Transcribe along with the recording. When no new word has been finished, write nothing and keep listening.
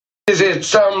Is it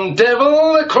some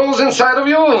devil that crawls inside of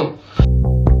you?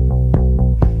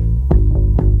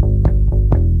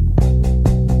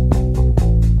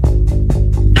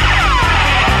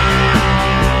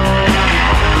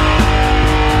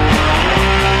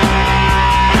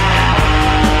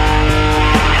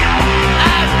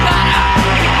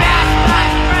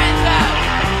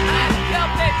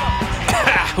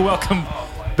 Welcome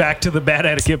back to the Bad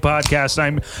Etiquette Podcast.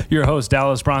 I'm your host,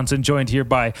 Dallas Bronson, joined here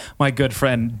by my good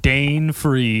friend, Dane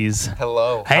Freeze.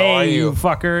 Hello. Hey, how are you?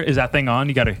 fucker. Is that thing on?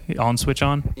 You got a on switch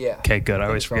on? Yeah. Okay, good. I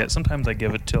always forget. Sometimes I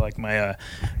give it to like my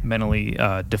mentally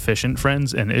deficient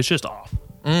friends, and it's just off.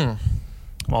 I'm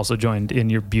also joined in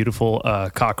your beautiful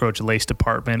cockroach-laced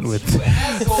apartment with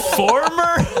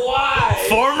former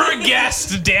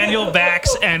guest Daniel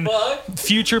Bax and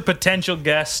future potential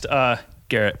guest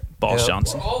Garrett Balls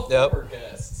Johnson. All former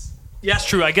guests. Yeah, it's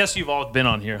true. I guess you've all been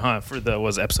on here, huh? For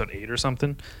episode 8 or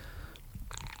something?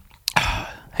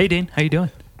 Hey, Dane. How you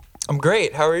doing? I'm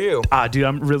great. How are you? Dude,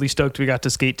 I'm really stoked we got to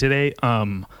skate today.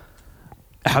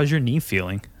 How's your knee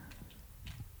feeling?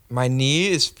 My knee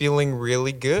is feeling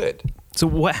really good. So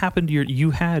what happened to you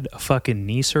had a fucking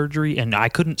knee surgery and I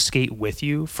couldn't skate with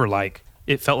you for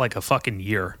it felt like a fucking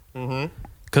year. Mm-hmm.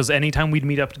 Because anytime we'd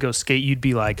meet up to go skate, you'd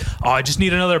be like, oh, I just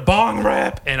need another bong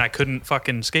rip. And I couldn't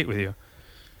fucking skate with you.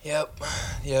 Yep.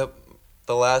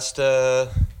 The last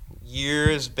year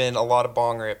has been a lot of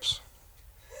bong rips.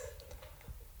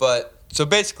 But, so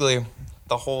basically,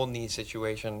 the whole knee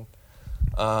situation.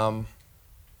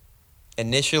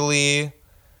 Initially,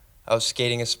 I was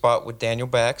skating a spot with Daniel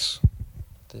Bax,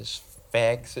 this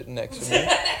fag sitting next to me.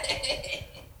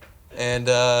 And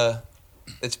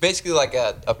it's basically like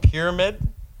a pyramid.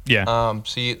 Yeah.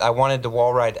 I wanted to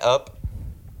wall ride up,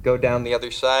 go down the other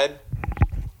side.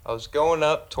 I was going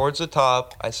up towards the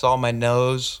top. I saw my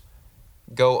nose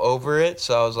go over it,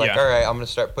 so I was like, all right, I'm going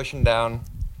to start pushing down.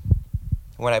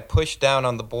 When I pushed down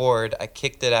on the board, I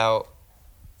kicked it out,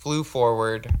 flew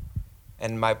forward,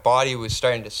 and my body was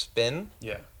starting to spin.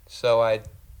 Yeah. So I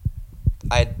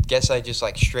guess I just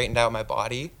like straightened out my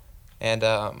body, and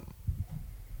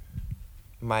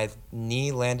my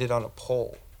knee landed on a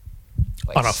pole.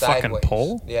 Like on a sideways. fucking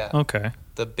pole? Yeah. Okay.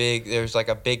 There's like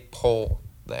a big pole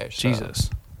there. So. Jesus.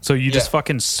 So you just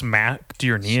fucking smacked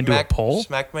your knee into a pole?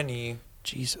 Smacked my knee.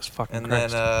 Jesus fucking and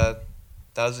Christ. Then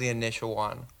that was the initial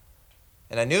one.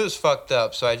 And I knew it was fucked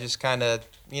up, so I just kind of,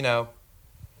 did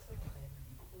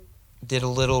a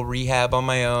little rehab on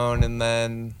my own, and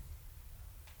then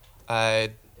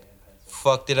I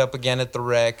fucked it up again at the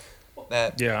rec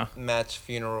at Matt's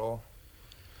funeral.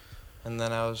 And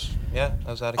then I was out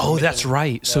of commission. Oh, that's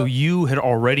right. Yeah. So you had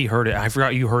already heard it. I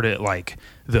forgot you heard it like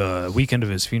the weekend of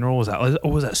his funeral. Was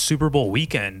that Super Bowl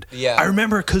weekend? Yeah. I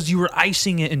remember because you were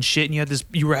icing it and shit, and you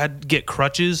had to get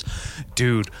crutches.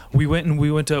 Dude, we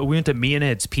went to Me and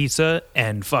Ed's Pizza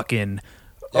and fucking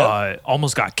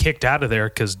almost got kicked out of there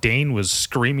because Dane was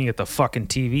screaming at the fucking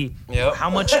TV. Yep.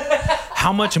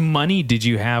 How much money did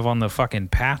you have on the fucking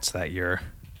Pats that year?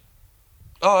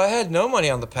 Oh, I had no money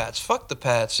on the Pats. Fuck the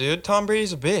Pats, dude. Tom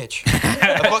Brady's a bitch.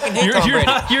 I fucking hate Tom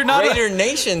Brady. You're not Raider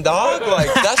Nation, dog.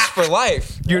 Like, that's for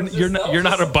life. You're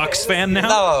not a Bucks fan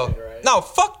now? No,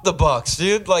 fuck the Bucks,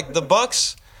 dude. Like, the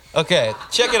Bucks. Okay,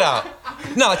 check it out.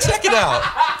 No, check it out.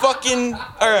 Fucking.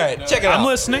 All right, check it out. I'm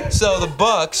listening. So the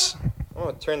Bucks. I'm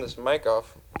gonna turn this mic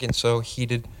off. I'm getting so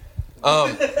heated.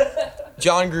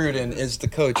 John Gruden is the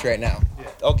coach right now.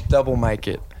 I'll double mic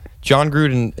it. John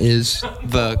Gruden is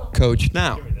the coach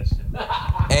now.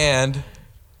 And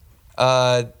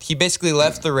he basically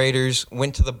left the Raiders,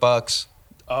 went to the Bucks,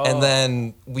 and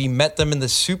then we met them in the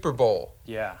Super Bowl.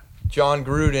 Yeah. John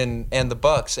Gruden and the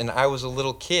Bucks, and I was a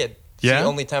little kid. It's the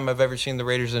only time I've ever seen the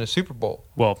Raiders in a Super Bowl.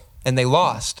 Well. And they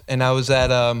lost, and I was at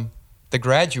The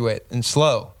Graduate in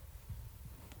Slow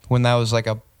when that was like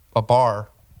a bar,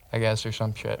 I guess, or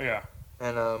some shit. Yeah.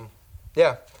 And,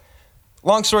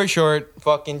 long story short,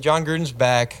 fucking John Gruden's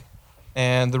back,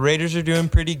 and the Raiders are doing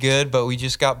pretty good, but we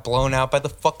just got blown out by the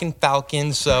fucking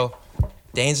Falcons, so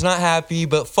Dane's not happy,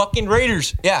 but fucking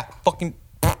Raiders. Yeah, fucking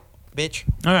bitch.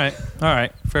 All right.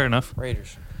 Fair enough.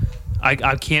 Raiders.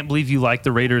 I can't believe you like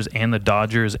the Raiders and the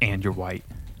Dodgers and you're white.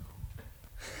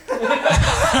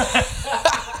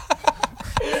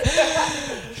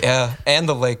 Yeah, and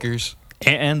the Lakers.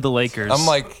 And the Lakers. I'm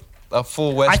like a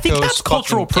full West Coast. I think that's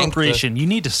cultural appropriation. You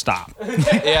need to stop.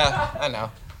 Yeah, I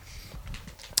know.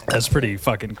 That's pretty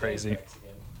fucking crazy.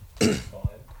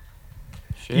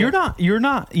 You're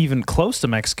not even close to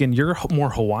Mexican. You're more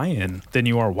Hawaiian than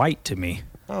you are white to me.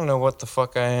 I don't know what the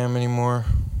fuck I am anymore.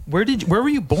 Where were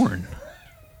you born?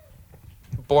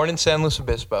 born in San Luis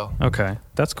Obispo. Okay,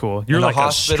 that's cool. You're And like the a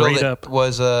hospital straight that up.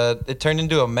 was it turned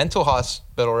into a mental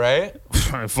hospital, right?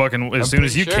 Fucking as I'm soon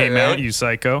as pretty you sure, came right? out, you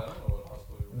psycho.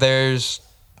 There was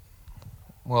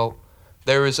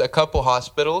a couple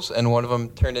hospitals, and one of them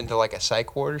turned into like a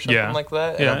psych ward or something Yeah. like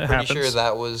that. And Yeah, I'm it pretty sure happens.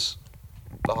 that was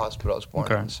the hospital I was born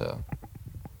Okay. in. So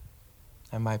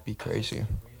I might be crazy.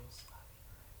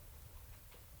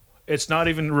 It's not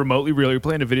even remotely real. You're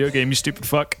playing a video game, you stupid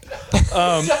fuck.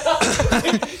 Bro,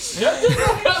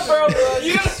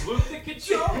 you gotta swoop the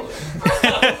controller.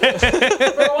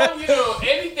 For one, you know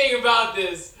anything about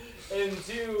this, and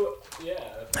two, yeah.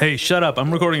 Hey, shut up.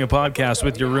 I'm recording a podcast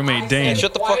with your roommate Dane.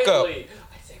 Shut the fuck up. Quietly.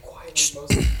 I say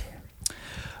quietly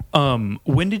most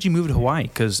When did you move to Hawaii?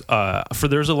 Because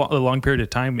there's a long period of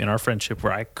time in our friendship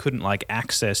where I couldn't like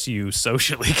access you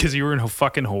socially because you were in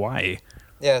fucking Hawaii.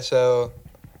 Yeah. So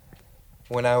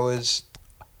when I was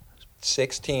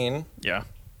 16, Yeah,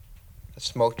 I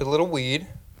smoked a little weed,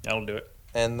 that'll do it.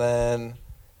 and then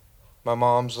my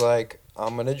mom's like,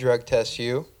 "I'm gonna drug test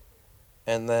you,"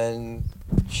 and then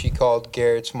she called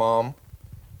Garrett's mom.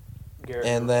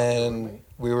 And then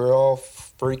we were all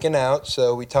freaking out,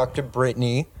 so we talked to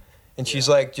Brittany, and she's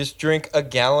like, just drink a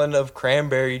gallon of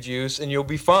cranberry juice and you'll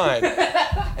be fine.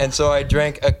 And so I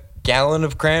drank a gallon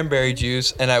of cranberry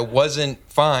juice and I wasn't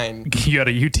fine. You had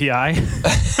a UTI?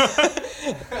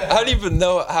 I don't even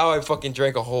know how I fucking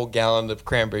drank a whole gallon of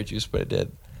cranberry juice, but I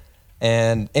did.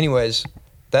 And anyways,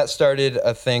 that started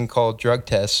a thing called drug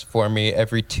tests for me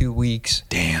every 2 weeks.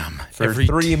 Damn. For Every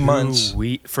 3 2 months.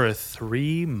 For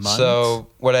 3 months? So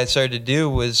what I started to do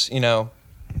was,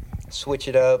 switch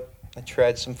it up. I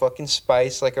tried some fucking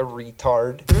spice like a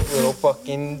retard, little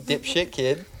fucking dipshit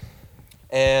kid.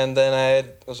 And then I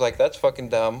was like, that's fucking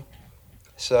dumb.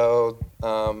 So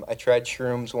I tried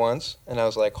shrooms once, and I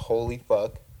was like, holy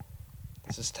fuck,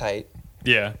 this is tight.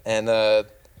 Yeah. And I'm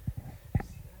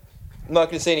not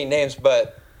going to say any names,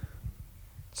 but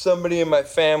somebody in my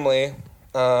family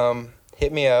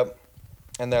hit me up,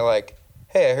 and they're like,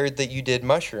 hey, I heard that you did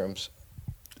mushrooms.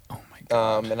 Oh my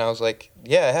God. And I was like,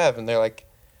 yeah, I have. And they're like,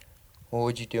 well,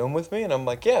 would you do them with me? And I'm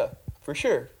like, yeah, for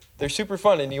sure. They're super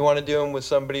fun, and you want to do them with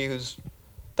somebody who's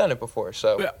done it before.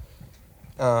 So,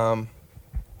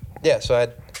 so I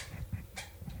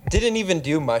didn't even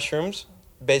do mushrooms.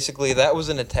 Basically, that was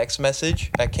in a text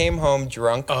message. I came home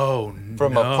drunk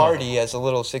from a party as a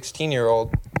little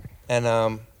 16-year-old, and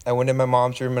I went in my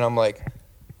mom's room, and I'm like,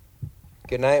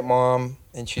 good night, Mom.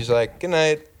 And she's like, good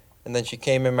night. And then she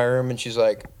came in my room, and she's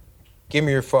like, give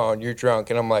me your phone, you're drunk.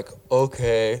 And I'm like,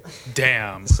 okay.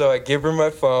 Damn. So I give her my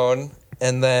phone,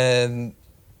 and then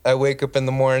I wake up in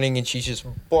the morning, and she's just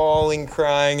bawling,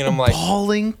 crying, and I'm like,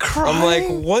 Bawling, crying. I'm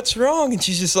like, what's wrong? And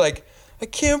she's just like, I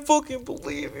can't fucking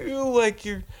believe you. Like,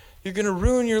 you're gonna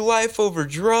ruin your life over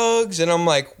drugs. And I'm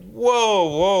like,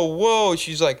 whoa.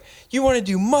 She's like, you want to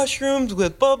do mushrooms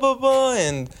with blah, blah, blah.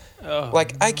 And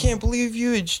like, I can't believe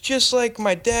you. It's just like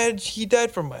my dad. He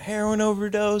died from a heroin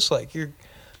overdose. Like, you're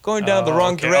going down the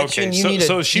wrong direction. Okay. You need a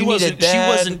so she you need a wasn't. She dad.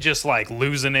 wasn't just like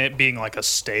losing it, being like a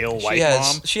stale white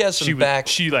mom. She has some like,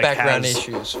 background has-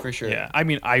 issues for sure. Yeah, I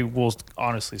mean, I will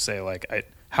honestly say, like,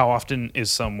 how often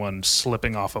is someone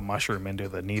slipping off a mushroom into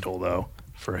the needle though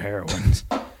for heroin?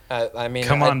 I mean,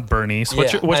 Come on, Bernice.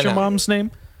 What's yeah, your I know. mom's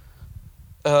name?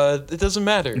 It doesn't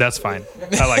matter. That's fine.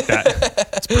 I like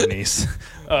that. It's Bernice.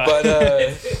 But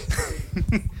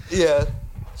yeah,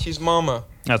 she's Mama.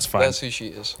 That's fine. That's who she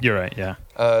is. You're right. Yeah.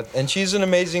 And she's an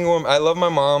amazing woman. I love my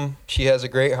mom. She has a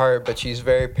great heart, but she's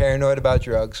very paranoid about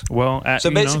drugs. Well,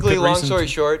 So basically, good long reason story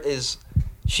to- short, is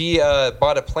she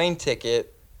bought a plane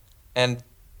ticket, and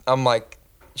I'm like,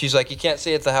 she's like, you can't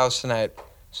stay at the house tonight.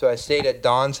 So I stayed at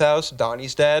Don's house,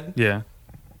 Donnie's dad, Yeah.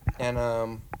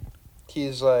 and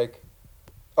he's like,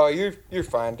 oh, you're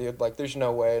fine, dude. Like, there's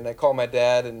no way. And I call my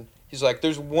dad, and he's like,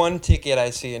 there's one ticket I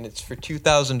see, and it's for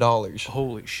 $2,000.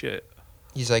 Holy shit.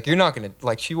 He's like, you're not gonna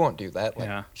like. She won't do that. Like,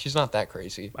 Yeah. she's not that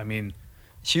crazy. I mean,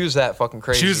 She was that fucking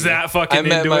crazy. She was that fucking I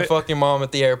met into my it? fucking mom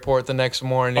at the airport the next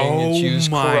morning, and oh she was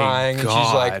my crying, God. and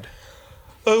she's like,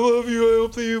 I love you. I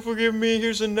hope that you forgive me.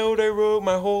 Here's a note I wrote,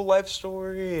 my whole life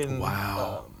story. And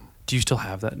Wow. Do you still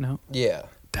have that note? yeah,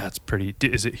 That's pretty.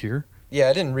 Is it here? yeah.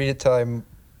 I didn't read it till I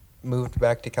moved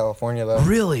back to California, though.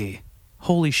 Really?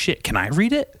 Holy shit. Can I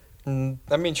read it?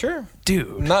 I mean, sure.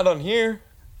 Dude. Not on here.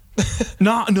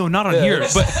 No, not on Yeah. here.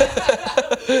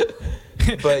 But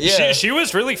But yeah, she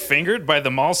was really fingered by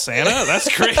the mall Santa? That's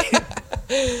great.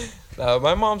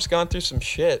 my mom's gone through some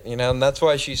shit, and that's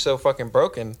why she's so fucking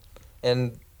broken.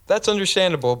 And that's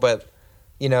understandable, but,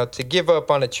 to give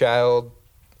up on a child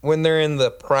when they're in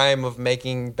the prime of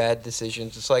making bad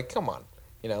decisions, it's like, come on.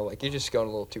 You know, like you're just going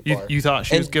a little too You, far. you thought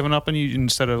she was And- giving up on you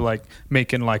instead of like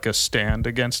making like a stand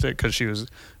against it because she was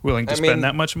willing to I spend mean,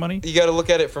 that much money? You got to look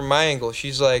at it from my angle.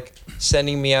 She's like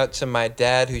sending me out to my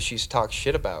dad, who she's talked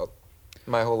shit about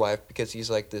my whole life because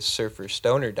he's like this surfer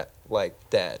stoner like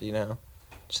dad, you know.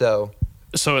 So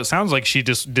it sounds like she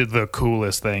just did the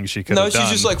coolest thing she could no, have done.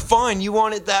 she's just like, fine, you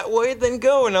want it that way, then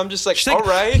go. And I'm just like, She's like, all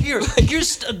right,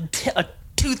 here's a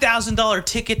 $2,000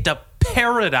 ticket to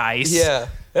paradise. yeah.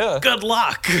 Good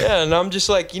luck. Yeah, and I'm just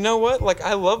like, you know what? Like,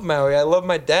 I love Maui. I love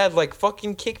my dad. Like,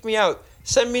 fucking kick me out.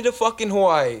 Send me to fucking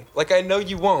Hawaii. Like, I know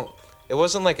you won't. It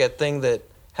wasn't like a thing that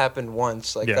happened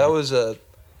once. Like, Yeah. that was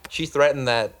she threatened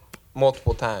that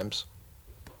multiple times.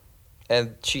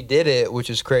 And she did it, which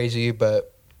is crazy,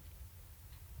 but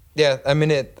yeah, I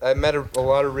mean, I met a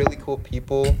lot of really cool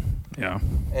people, Yeah.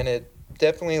 and it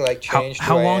definitely, like, How, changed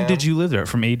how who I long am did you live there?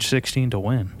 From age 16 to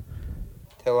when?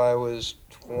 till I was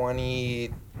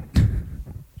 23.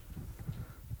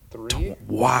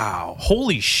 Wow.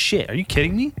 Holy shit. Are you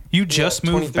kidding me? You just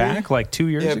moved 23. back like 2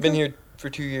 years Yeah, ago? I've been here for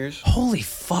 2 years. Holy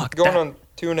fuck. Going that- on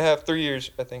 2.5, 3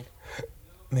 years, I think.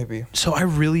 Maybe. So I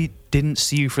really didn't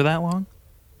see you for that long?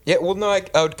 Yeah, well, no, I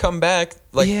would come back.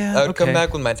 Like, Yeah, I would come okay.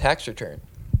 back with my tax return.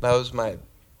 That was my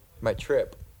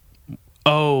trip.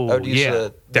 Oh, I would use yeah.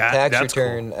 the tax that's cool.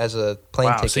 return as a plane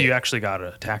Wow, ticket. so you actually got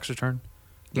a tax return?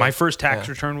 Yeah. My first tax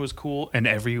Yeah. return was cool, and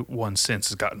every one since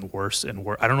has gotten worse and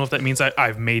worse. I don't know if that means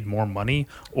I've made more money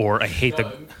or I hate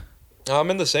the. I'm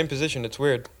in the same position. It's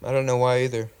weird. I don't know why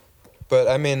either. But,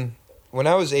 I mean, when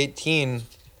I was 18,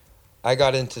 I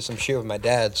got into some shit with my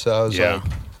dad. So I was Yeah. like,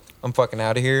 I'm fucking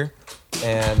out of here.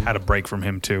 And Had a break from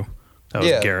him too. That was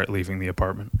Yeah. Garrett leaving the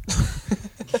apartment.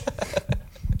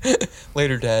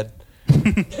 later, Dad.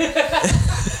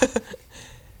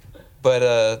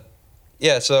 But,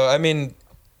 yeah, so, I mean,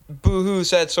 boo-hoo,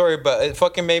 sad story, but it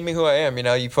fucking made me who I am. You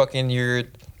know, you're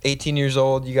 18 years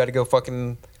old, you got to go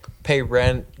fucking pay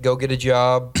rent, go get a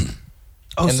job,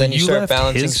 Oh, and so then you start left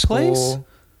balancing his school. place?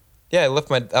 Yeah, I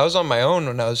was on my own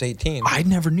when I was 18. I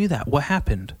never knew that. What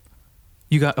happened?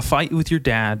 You got a fight with your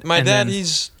dad. My and dad, then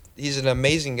he's an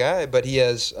amazing guy, but he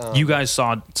has you guys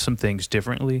saw some things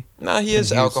differently. he has and he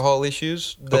was- alcohol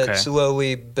issues that Okay.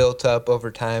 slowly built up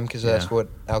over time because that's Yeah. what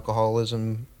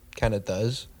alcoholism kind of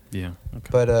does. Yeah. Okay.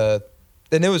 But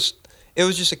and it was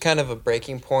just a kind of a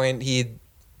breaking point. He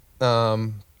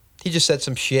just said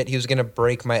some shit. He was gonna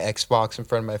break my Xbox in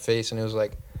front of my face, and it was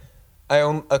like, I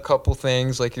own a couple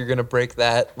things. Like, you're gonna break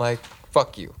that? Like,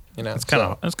 fuck you. You know. That's kind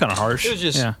of harsh. It was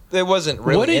just. Yeah. It wasn't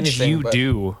really What did anything. you but-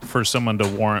 do for someone to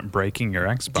warrant breaking your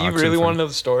Xbox? Do you really in front- want to know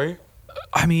the story?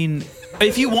 I mean,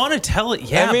 if you want to tell it,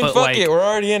 yeah. I mean, but fuck like, it. We're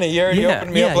already in it. You already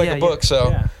opened me up like a book,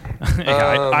 so. Yeah,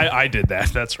 yeah Um, I did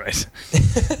that. That's right.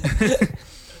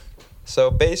 So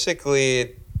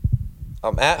basically,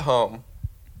 I'm at home,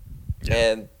 Yeah.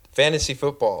 and fantasy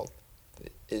football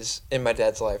is in my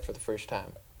dad's life for the first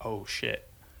time. Oh shit!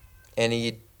 And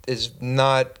he is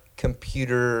not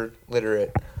computer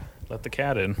literate. Let the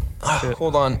cat in. Shit.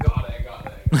 Hold on. I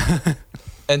got it.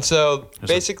 And so There's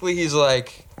basically, he's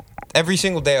like, every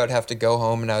single day I would have to go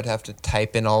home and I would have to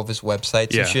type in all of his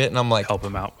websites Yeah. and shit. And I'm like, Help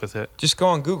him out with it. just go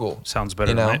on Google. Sounds better.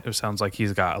 You know? It sounds like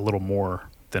he's got a little more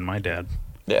than my dad.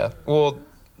 Yeah. Well,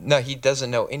 no, he doesn't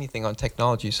know anything on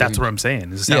technology. So That's he- what I'm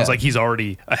saying. It sounds Yeah. like he's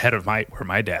already ahead of where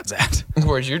my dad's at.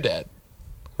 Where's your dad?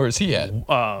 Where's he at?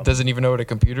 Uh, Doesn't even know what a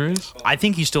computer is? I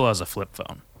think he still has a flip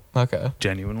phone. Okay.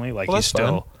 Genuinely, like Well, he's that's fine.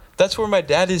 still. That's where my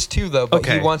dad is too, though. But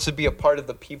Okay. he wants to be a part of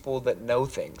the people that know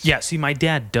things. Yeah, see, my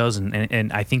dad doesn't,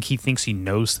 and I think he thinks he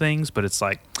knows things, but it's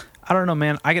like, I don't know,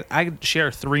 man. I could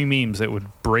share 3 memes that would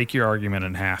break your argument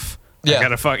in half. Yeah. I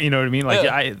gotta you know what I mean? Like,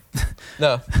 Yeah.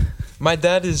 No, my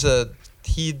dad is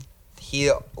he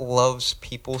loves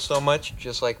people so much,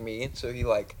 just like me. So he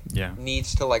like Yeah.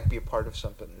 needs to like be a part of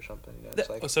something or something. You know? It's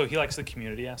like, So he likes the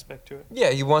community aspect to it.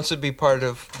 yeah, he wants to be part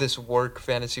of this work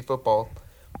fantasy football.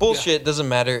 Bullshit, doesn't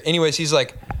matter. Anyways, he's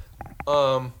like,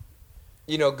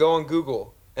 go on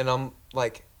Google, and I'm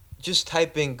like, just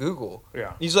type in Google.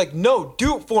 Yeah. He's like, no,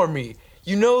 do it for me.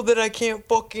 You know that I can't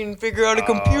fucking figure out a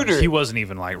computer. He wasn't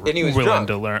even like and he was willing drunk.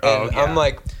 to learn. And yeah. I'm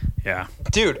like, yeah.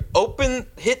 dude,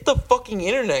 hit the fucking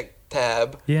internet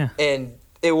tab. Yeah. And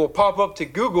it will pop up to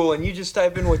Google, and you just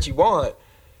type in what you want.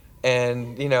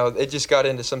 And, it just got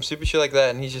into some stupid shit like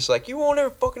that. And he's just like, you won't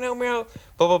ever fucking help me out,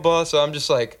 blah, blah, blah. So I'm just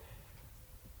like,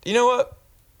 you know what?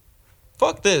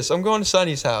 Fuck this. I'm going to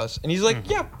Sonny's house. And he's like,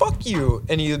 yeah, fuck you.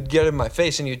 And he'd get in my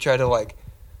face, and he'd try to, like,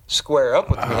 square up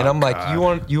with me. And I'm like,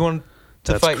 God. you want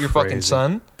to That's fight your fucking crazy.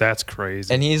 son? That's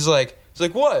crazy. And he's like,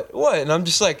 what? And I'm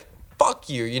just like, fuck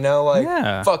you, like,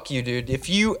 Yeah. fuck you, dude. If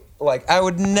you Like, I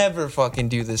would never fucking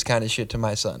do this kind of shit to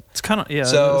my son. It's kind of, yeah.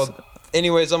 So,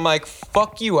 anyways, I'm like,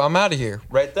 fuck you, I'm out of here.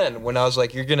 Right then, when I was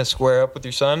like, you're gonna square up with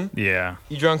your son? Yeah.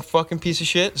 You drunk fucking piece of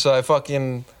shit? So I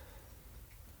fucking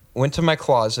went to my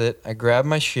closet. I grabbed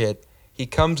my shit. He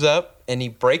comes up and he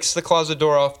breaks the closet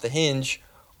door off the hinge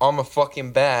on my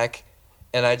fucking back.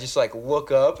 And I just like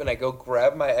look up and I go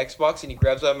grab my Xbox and he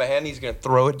grabs it out of my hand. And he's gonna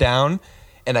throw it down.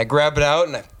 And I grab it out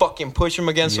and I fucking push him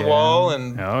against the wall.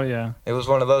 And oh, yeah. it was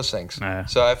one of those things. Yeah.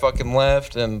 So I fucking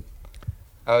left and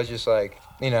I was just like,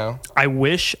 you know. I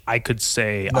wish I could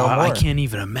say, No I more. can't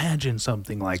even imagine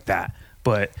something like that.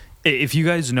 But if you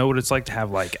guys know what it's like to have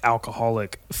like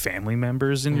alcoholic family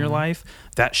members in your life,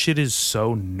 that shit is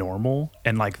so normal.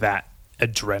 And like that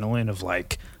adrenaline of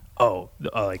like,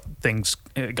 like things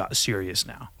got serious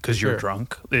now because you're Sure.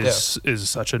 drunk is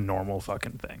such a normal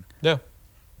fucking thing. Yeah.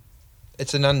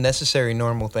 It's an unnecessary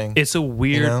normal thing. It's a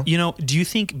weird, You know? do you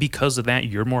think because of that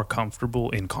you're more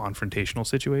comfortable in confrontational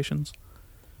situations?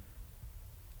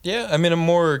 Yeah, I mean,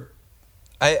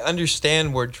 I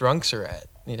understand where drunks are at.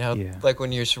 You know, Yeah. like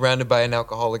when you're surrounded by an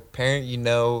alcoholic parent, you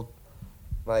know,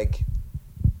 like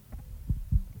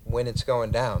when it's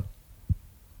going down.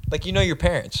 Like, you know your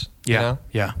parents. Yeah. You know?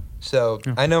 Yeah. So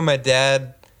Yeah. I know my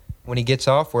dad when he gets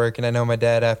off work, and I know my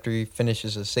dad after he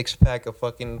finishes a 6-pack of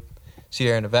fucking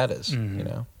Sierra Nevadas, Mhm. you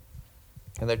know?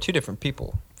 And they're two different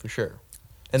people, for sure.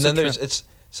 And So then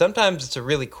sometimes it's a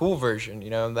really cool version, you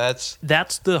know? And that's the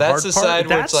hard the part. side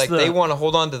where That's it's like the- they want to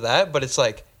hold on to that, but it's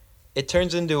like it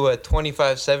turns into a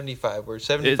 25-75 where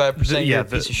 75% you're a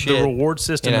piece of shit. The reward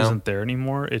system you know? isn't there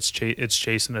anymore. It's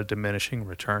chasing a diminishing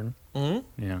return. Mhm.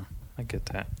 Yeah, I get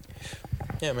that.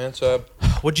 Yeah, man. So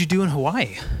What'd you do in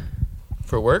Hawaii?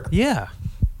 for work, Yeah.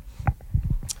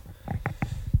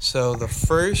 so the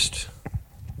first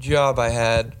job I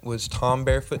had was Tom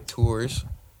Barefoot Tours.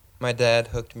 My dad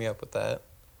hooked me up with that,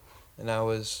 and I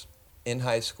was in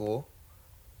high school,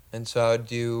 and so I would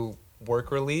do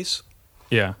work release.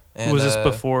 Yeah. And, was this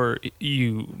before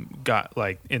you got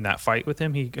like in that fight with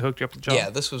him? He hooked you up with the job? Yeah,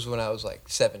 this was when I was like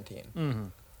 17. Mm-hmm.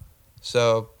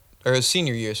 So, or it was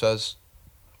senior year, so I was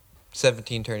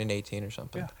 17 turning 18 or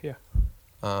something. Yeah.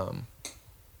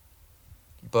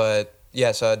 But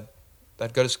yeah, so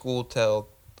I'd go to school till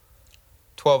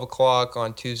 12 o'clock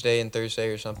on Tuesday and Thursday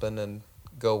or something, and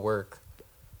go work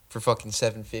for fucking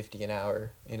 $7.50 an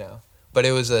hour, you know. But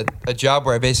it was a job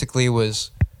where I basically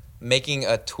was making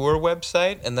a tour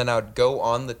website, and then I would go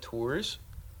on the tours.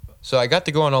 So I got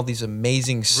to go on all these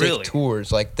amazing sick Really?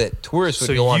 tours, like that tourists would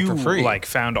So go on you for free. like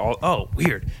found all? Oh,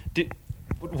 weird.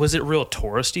 Was it real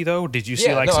touristy though? Did you see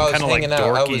Yeah, like no, I some was kind of like hanging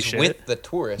out. I dorky was shit? with the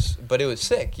tourists, but it was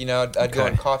sick. You know, I'd go on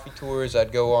Okay. coffee tours.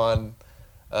 I'd go on,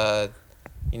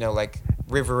 you know, like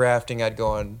river rafting. I'd go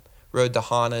on Road to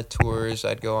Hana tours.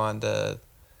 I'd go on the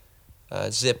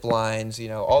zip lines. You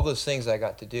know, all those things I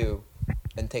got to do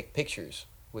and take pictures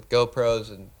with GoPros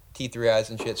and T3Is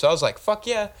and shit. So I was like, fuck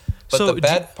yeah. But So the do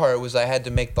bad part was I had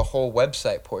to make the whole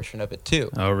website portion of it too.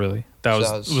 Oh, really? That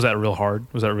So was that real hard?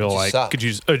 Was that real just like? sucked. Could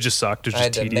you? It just sucked. It was I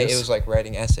had just to tedious. it was like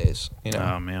writing essays, you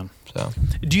know. Oh man. So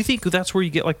Do you think that's where you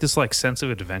get like this like sense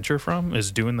of adventure from?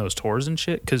 Is doing those tours and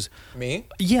shit? Because me?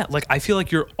 yeah, like I feel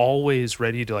like you're always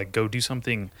ready to like go do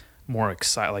something more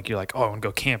exciting. Like you're like, oh, I want to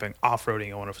go camping, off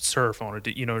roading. I want to surf. I want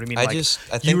to do. You know what I mean? I Like,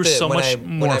 think you were that so when much I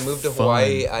more moved to fun.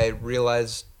 Hawaii, I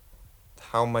realized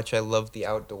how much I love the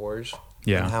outdoors.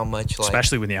 Yeah. And how much like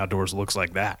especially when the outdoors looks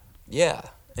like that. yeah,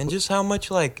 and just how much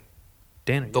like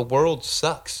Dan, the world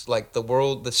sucks. Like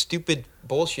the stupid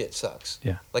bullshit sucks.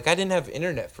 Yeah. Like I didn't have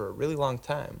internet for a really long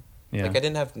time. yeah. Like I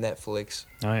didn't have Netflix.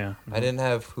 Oh yeah. I didn't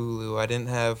have Hulu. I didn't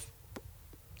have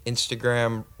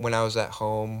Instagram when I was at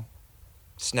home.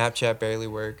 Snapchat barely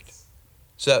worked.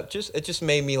 So it just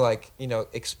made me like, you know,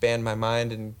 expand my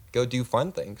mind and go do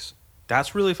fun things.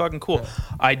 That's really fucking cool.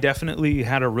 I definitely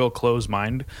had a real closed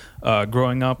mind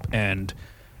growing up and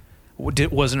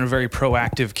wasn't a very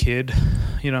proactive kid.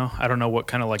 You know, I don't know what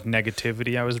kind of like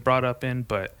negativity I was brought up in,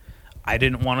 but I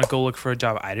didn't want to go look for a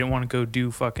job. I didn't want to go do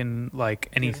fucking like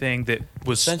anything that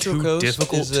was Central too Coast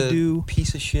difficult is to a do.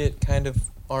 piece of shit kind of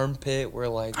armpit where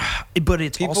like But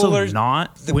it's people also are-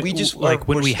 not. we just like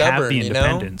when we're we have stubborn, the you know?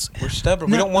 independence. We're stubborn.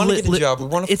 We don't want to get a job. We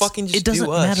want to fucking just It doesn't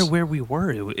do us. matter where we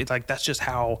were. It, like that's just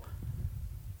how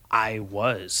I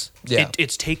was. Yeah.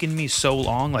 It's taken me so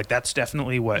long. Like that's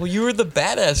definitely what. Well, you were the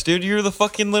badass, dude. You were the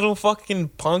fucking little fucking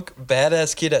punk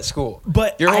badass kid at school.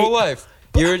 But your whole life.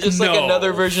 You were just like No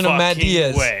another version of Matt fucking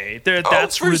Diaz. Way.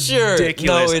 That's for sure.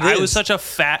 ridiculous. No, it I is. was such a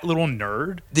fat little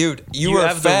nerd. Dude, you You were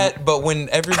have the- fat, but when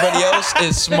everybody else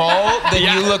is small, then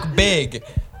Yeah. you look big.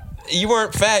 You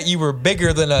weren't fat, you were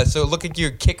bigger than us. So look at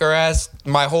you kick our ass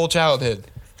my whole childhood.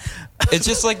 It's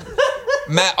just like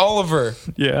Matt Oliver.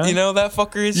 Yeah. You know, that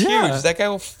fucker is Yeah. huge. That guy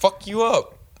will fuck you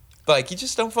up. Like, you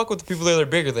just don't fuck with the people that are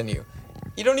bigger than you.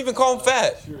 You don't even call him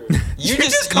fat. You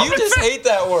just hate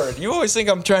that word. You always think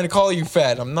I'm trying to call you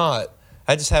fat. I'm not.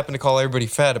 I just happen to call everybody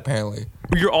fat, apparently.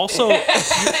 You're also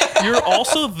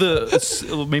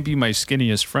the maybe my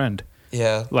skinniest friend.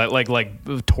 Yeah.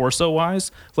 Like torso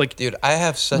wise. Like, Dude, I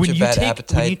have such a you bad take,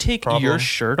 appetite when you take problem. your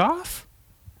shirt off,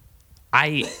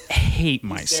 I hate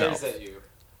myself. Stares at you.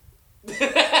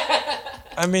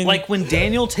 I mean, Like when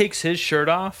Daniel takes his shirt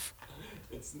off,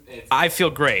 It's I feel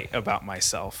great about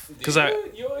myself because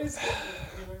you always.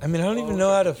 I don't even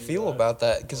know how to feel about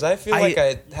that because I feel like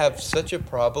I have such a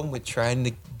problem with trying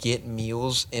to get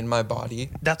meals in my body.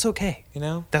 that's okay. You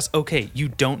know, That's okay. You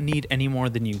don't need any more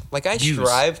than you like I use.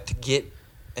 strive to get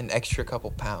an extra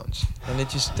couple pounds, and it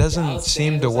just doesn't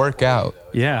seem to work out.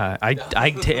 Yeah,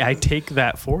 I take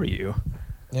that for you.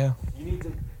 Yeah. You need to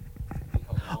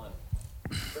become one.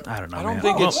 I don't know. I don't man.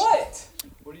 think Well, it's- What?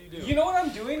 What do you do? You know what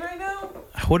I'm doing right now?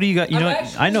 what do you got? You I'm know,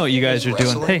 actually I know what you guys are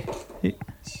doing. wrestling. Hey,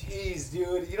 Jeez,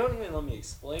 dude, you don't even let me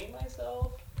explain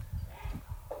myself.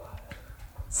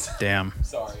 damn.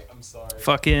 I'm sorry.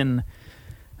 Fucking.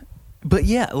 But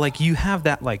yeah, like you have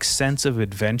that like sense of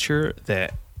adventure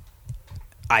that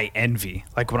I envy.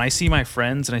 Like when I see my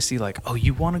friends and I see like, oh,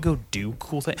 you want to go do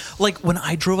cool things. Like when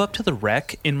I drove up to the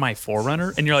wreck in my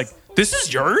 4Runner and you're like, this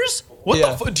is yours? What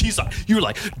Yeah. the fuck? He's like, you were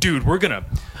like, dude,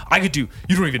 I could do,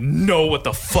 you don't even know what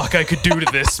the fuck I could do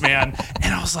to this, man.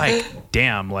 And I was like,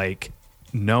 damn, like,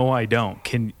 no, I don't.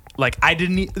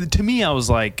 To me, I was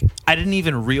like, I didn't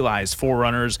even realize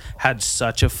 4Runners had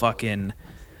such a fucking,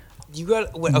 You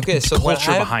got okay. So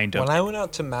culture behind 'em. when I went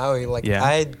out to Maui, like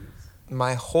Yeah.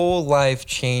 my whole life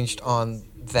changed on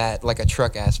that, like a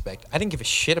truck aspect. I didn't give a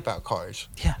shit about cars.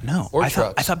 yeah, no. Or I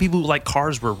trucks. thought people who like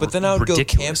cars were But then I would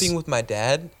ridiculous. go camping with my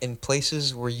dad in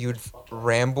places where you'd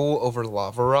ramble over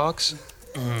lava rocks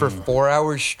for 4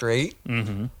 hours straight,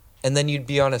 and then you'd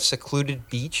be on a secluded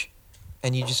beach,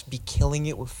 and you'd just be killing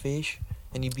it with fish,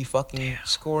 and you'd be fucking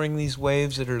scoring these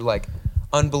waves that are like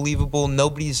unbelievable.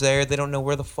 Nobody's there. They don't know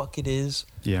where the fuck it is.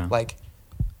 Yeah. Like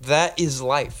that is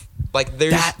life. Like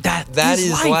there's that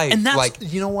is life. And that's, like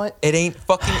you know what? it ain't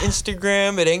fucking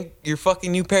Instagram. It ain't your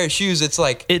fucking new pair of shoes. It's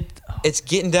like it's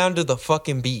getting down to the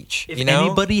fucking beach. If you know?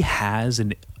 anybody has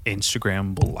an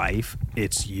Instagrammable life,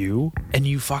 it's you, and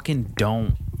you fucking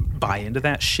don't buy into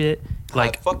that shit.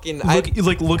 Like I do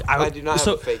not have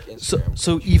a fake Instagram.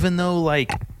 So even though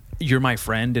like you're my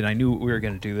friend and I knew we were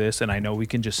gonna do this and I know we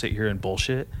can just sit here and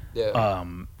bullshit. Yeah.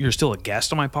 You're still a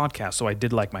guest on my podcast, so I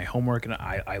did like my homework and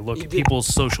I look You at did people's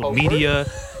social homework? media.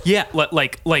 Yeah,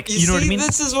 like you know what I mean?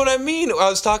 This is what I mean. I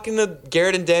was talking to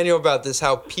Garrett and Daniel about this,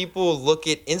 how people look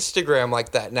at Instagram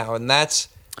like that now, and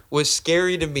was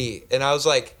scary to me. And I was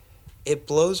like, it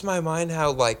blows my mind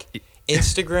how like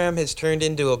Instagram has turned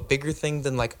into a bigger thing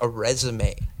than like a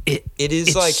resume. It is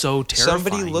it's like so terrifying.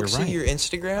 somebody looks You're at right. your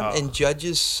Instagram and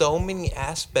judges so many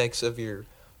aspects of your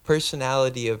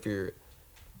personality, of your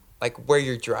like where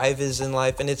your drive is in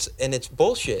life, and it's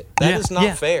bullshit. That is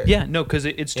not fair. Yeah, no, because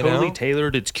it's You totally know?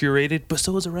 tailored, it's curated, but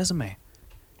so is a resume.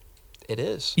 It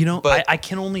is. You know, but I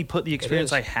can only put the experience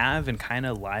is. I have and kind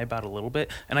of lie about a little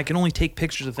bit, and I can only take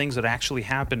pictures of things that actually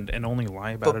happened and only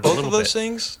lie about but it a both little of those bit.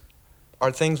 things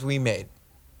are things we made.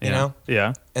 You Yeah. know?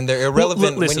 Yeah. And they're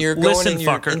irrelevant when you're going and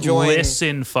you're enjoying.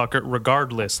 Listen, fucker,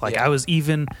 regardless. Like, Yeah. I was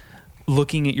even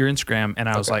looking at your Instagram, and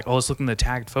I was Okay. like, oh, let's look in the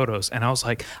tagged photos. And I was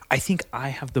like, I think I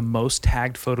have the most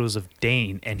tagged photos of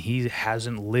Dane, and he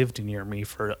hasn't lived near me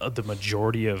for the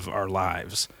majority of our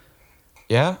lives.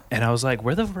 Yeah. And I was like,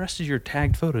 where the rest of your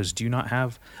tagged photos? Do you not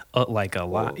have a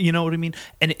lot? You know what I mean?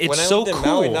 And it's When I so lived in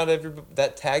cool. Maui, not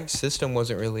that tagged system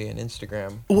wasn't really an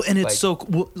Instagram. Well, and it's like, so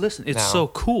well, listen, it's now. so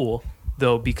cool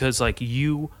though, because like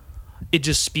it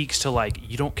just speaks to like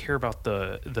you don't care about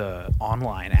the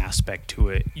online aspect to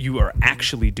it. You are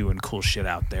actually doing cool shit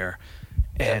out there.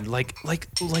 And like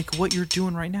what you're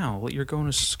doing right now, what you're going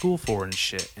to school for and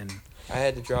shit. And I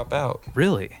had to drop out.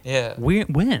 really? Yeah.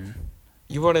 When?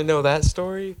 You want to know that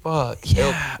story? Fuck.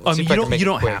 Yeah. Let's see if I can make You it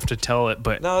don't quick. have to tell it,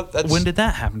 but No, that's- when did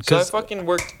that happen? So I 'Cause- fucking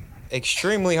worked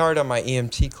extremely hard on my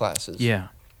EMT classes. yeah.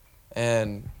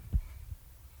 And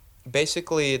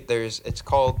basically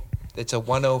it's a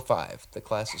 105. The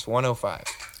class is 105.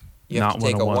 You have Not to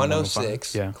take a 101,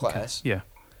 106 yeah, okay. class. Yeah.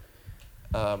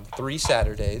 3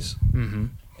 Saturdays. Mm-hmm.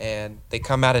 And they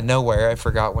come out of nowhere. I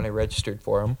forgot when I registered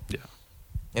for them. Yeah.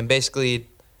 And basically,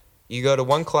 you go to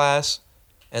one class,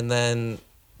 and then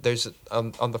there's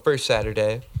on the first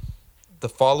Saturday, the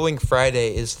following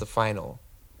Friday is the final.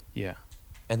 Yeah.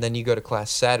 And then you go to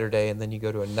class Saturday, and then you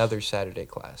go to another Saturday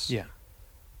class. Yeah.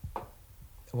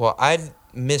 Well, I'd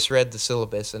misread the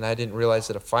syllabus, and I didn't realize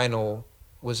that a final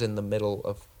was in the middle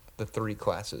of the 3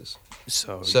 classes.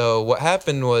 So what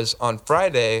happened was on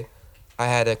Friday, I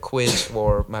had a quiz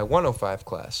for my 105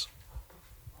 class.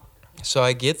 So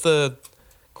I get the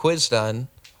quiz done,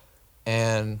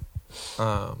 and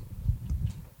I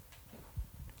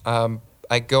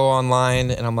go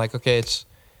online, and I'm like, okay, it's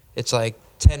like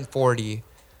 10:40,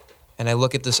 and I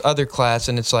look at this other class,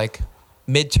 and it's like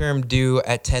midterm due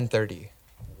at 10:30.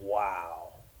 Wow.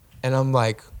 And I'm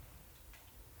like,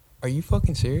 are you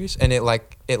fucking serious? And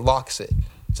it locks it.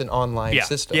 It's an online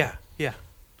system. Yeah.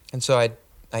 And so I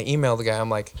emailed the guy. I'm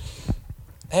like,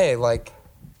 hey, like,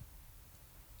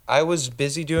 I was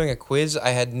busy doing a quiz. I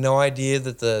had no idea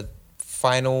that the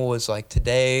final was like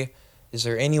today. Is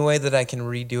there any way that I can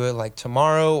redo it like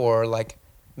tomorrow, or like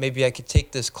maybe I could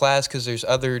take this class because there's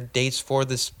other dates for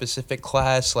this specific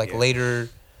class like later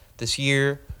this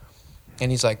year?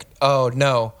 And he's like, oh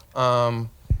no,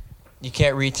 you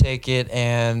can't retake it,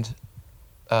 and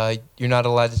you're not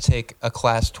allowed to take a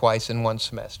class twice in one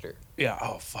semester. Yeah.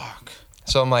 Oh fuck.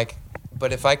 So I'm like,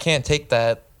 but if I can't take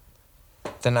that,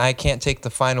 then I can't take the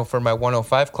final for my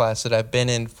 105 class that I've been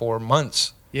in for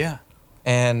months. Yeah.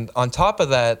 And on top of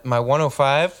that, my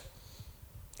 105,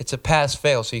 it's a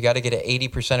pass-fail, so you got to get an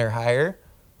 80% or higher.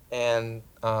 And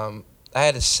I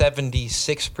had a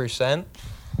 76%.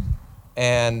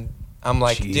 And I'm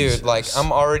like, Jesus. dude, like,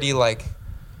 I'm already, like,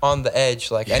 on the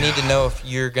edge. Like, I need to know if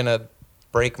you're going to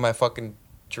break my fucking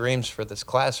dreams for this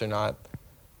class or not.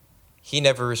 He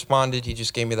never responded. He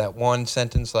just gave me that one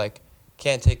sentence, like,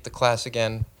 can't take the class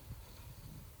again.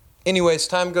 Anyways,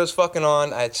 time goes fucking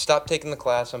on. I had stopped taking the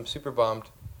class. I'm super bummed.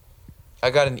 I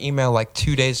got an email like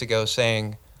 2 days ago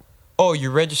saying, oh,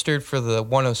 you're registered for the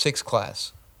 106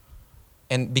 class.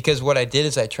 And because what I did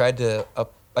is I tried to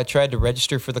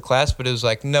register for the class, but it was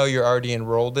like, no, you're already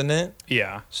enrolled in it.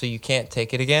 Yeah. So you can't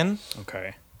take it again.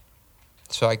 Okay.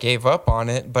 So I gave up on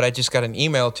it, but I just got an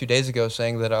email 2 days ago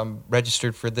saying that I'm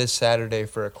registered for this Saturday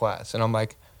for a class. And I'm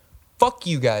like, fuck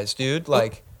you guys, dude.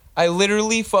 Like, I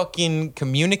literally fucking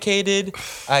communicated.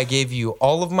 I gave you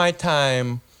all of my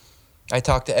time. I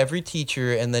talked to every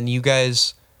teacher, and then you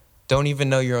guys don't even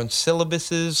know your own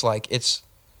syllabuses. Like,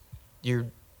 you're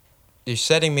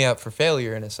setting me up for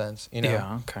failure in a sense, you know?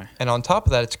 Yeah, okay. And on top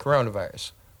of that, it's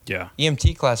coronavirus. Yeah.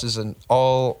 EMT class is an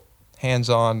all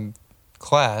hands-on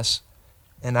class,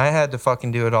 and I had to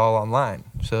fucking do it all online.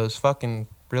 So it was fucking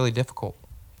really difficult.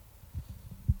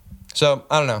 So,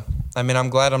 I don't know. I mean, I'm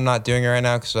glad I'm not doing it right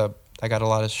now because I got a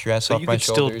lot of stress off my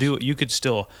shoulders. You could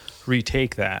still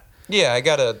retake that. Yeah, I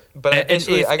got an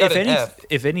F.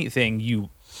 If anything, you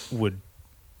would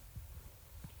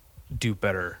do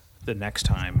better the next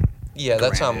time. Yeah,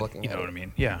 that's how I'm looking at it. You know what I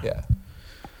mean? Yeah. Yeah.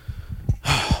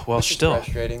 Well, Which is still,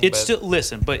 frustrating, it's but- still,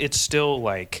 listen, but it's still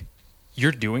like,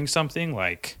 you're doing something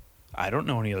like, I don't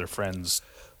know any other friends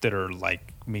that are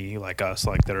like me, like us,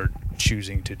 like that are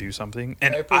choosing to do something.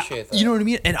 And I appreciate that. You know what I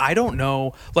mean? And I don't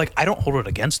know, like, I don't hold it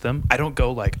against them. I don't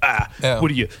go like, Yeah.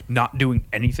 what are you, not doing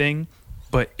anything?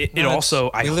 But it No, also,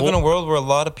 we live in a world where a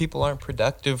lot of people aren't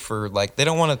productive for, like, they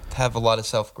don't want to have a lot of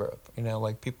self-growth. You know,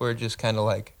 like, people are just kind of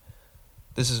like,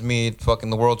 this is me, fucking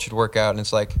the world should work out. And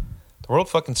it's like, the world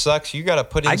fucking sucks. You got to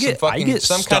put in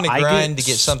some kind of grind to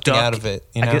get something out of it.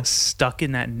 You know? I get stuck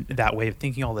in that way of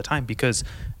thinking all the time because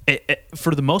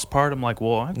for the most part, I'm like,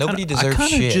 well, Nobody deserves I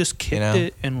kind of shit, just kicked you know?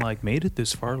 it and like made it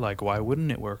this far. Like, why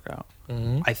wouldn't it work out?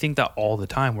 Mm-hmm. I think that all the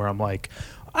time where I'm like,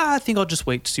 I think I'll just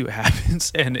wait to see what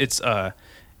happens. And it's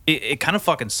it kind of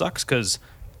fucking sucks because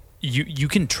you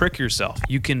can trick yourself.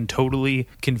 You can totally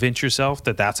convince yourself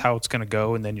that that's how it's going to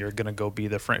go, and then you're going to go be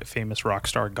the famous rock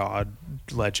star, god,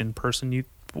 legend person you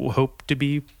hope to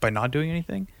be by not doing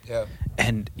anything. Yeah.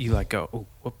 And you like go, oh,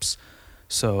 whoops.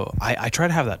 So I try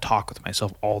to have that talk with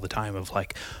myself all the time of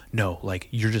like, no, like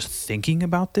you're just thinking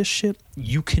about this shit.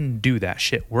 You can do that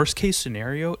shit. Worst case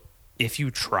scenario, if you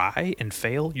try and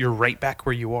fail, you're right back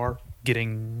where you are,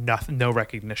 getting no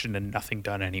recognition and nothing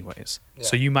done anyways. Yeah.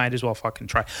 So you might as well fucking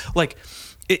try. Like,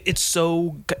 it's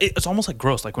almost like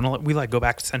gross. Like when we like go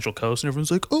back to Central Coast and everyone's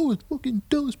like, oh, it's fucking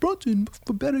Dallas Bronson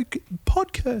for better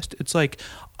podcast. It's like,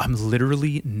 I'm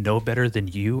literally no better than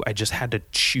you. I just had to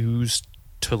choose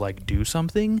to like do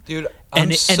something. Dude,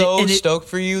 I'm so stoked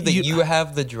for you that you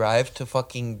have the drive to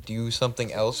fucking do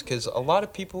something else, because a lot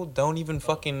of people don't even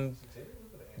fucking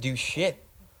do shit.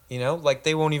 You know, like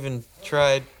they won't even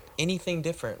try anything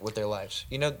different with their lives.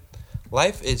 You know,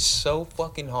 life is so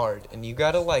fucking hard, and you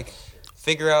gotta like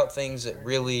figure out things that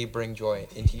really bring joy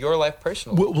into your life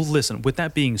personally. Well, listen, with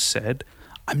that being said,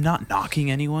 I'm not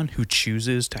knocking anyone who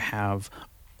chooses to have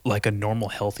like a normal,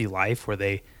 healthy life where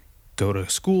they go to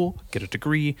school, get a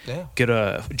degree, get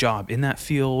a job in that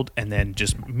field, and then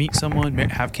just meet someone,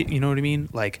 have kids. You know what I mean?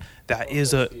 Like that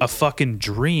is a fucking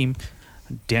dream.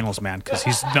 Daniel's mad because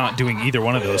he's not doing either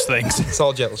one of those things. It's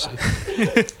all jealousy.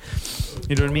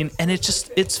 You know what I mean? And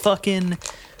it's fucking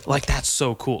like, that's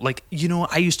so cool. Like, you know,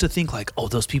 I used to think like, oh,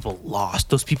 those people lost.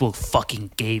 Those people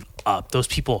fucking gave up. Those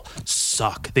people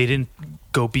suck. They didn't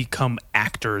go become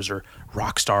actors or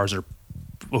rock stars or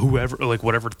whoever, like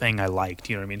whatever thing I liked.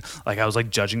 You know what I mean? Like I was like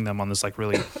judging them on this like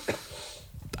really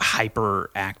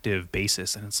hyperactive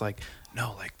basis. And it's like,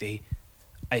 no, like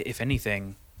if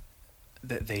anything,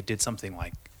 they did something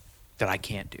like that I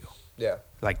can't do. Yeah.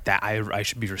 Like that, I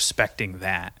should be respecting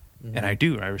that. Mm-hmm. And I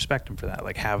do. I respect him for that.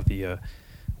 Like have the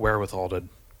wherewithal to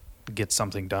get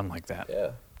something done like that.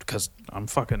 Yeah. Because I'm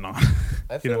fucking not.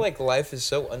 I feel like life is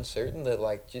so uncertain that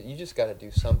like you just got to do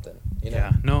something. You know.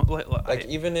 Yeah. No. Like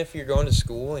even if you're going to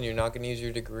school and you're not going to use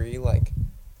your degree, like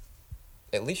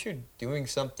at least you're doing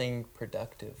something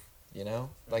productive. You know,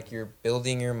 like you're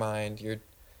building your mind.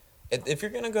 If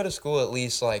you're gonna go to school, at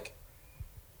least like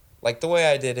the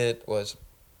way I did it was,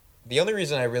 the only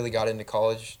reason I really got into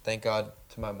college, thank God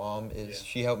to my mom, is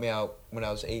she helped me out when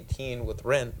I was 18 with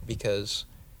rent, because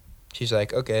she's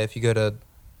like, okay, if you go to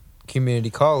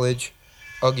community college,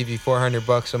 I'll give you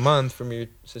 $400 a month from your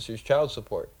sister's child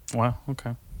support. Wow.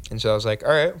 Okay. And so I was like,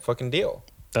 all right, fucking deal.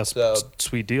 That's so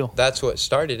sweet deal. That's what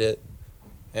started it.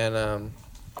 And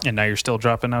now you're still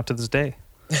dropping out to this day.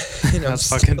 That's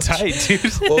still fucking tight,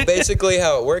 dude. Well, basically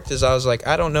how it worked is I was like,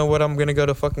 I don't know what I'm going to go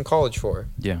to fucking college for.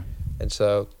 Yeah. And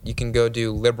so you can go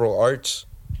do liberal arts,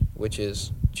 which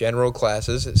is general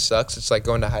classes. It sucks. It's like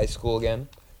going to high school again.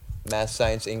 Math,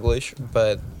 science, English.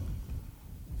 But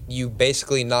you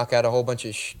basically knock out a whole bunch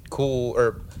of cool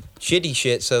or shitty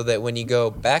shit so that when you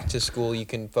go back to school, you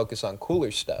can focus on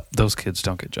cooler stuff. Those kids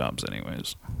don't get jobs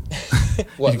anyways.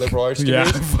 What, liberal arts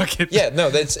degrees? Yeah, fucking. Yeah, no,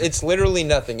 it's literally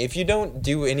nothing. If you don't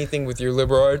do anything with your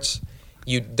liberal arts,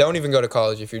 you don't even go to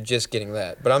college if you're just getting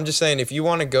that. But I'm just saying, if you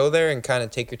want to go there and kind of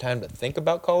take your time to think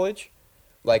about college,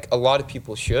 like a lot of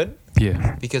people should.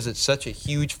 Yeah. Because it's such a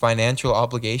huge financial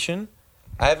obligation.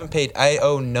 I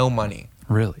owe no money.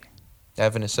 Really? I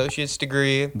have an associate's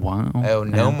degree. Wow. I owe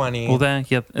no money. Well,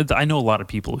 I know a lot of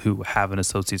people who have an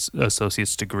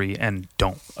associate's degree and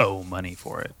don't owe money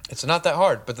for it. It's not that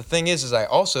hard. But the thing is I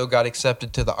also got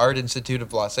accepted to the Art Institute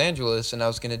of Los Angeles, and I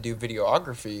was going to do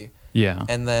videography. Yeah.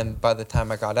 And then by the time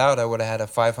I got out, I would have had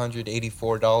a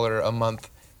 $584 a month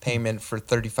payment for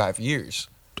 35 years.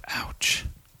 Ouch.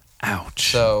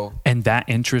 So, and that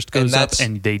interest goes up,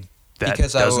 and that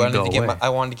because doesn't go away. I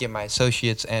wanted to get my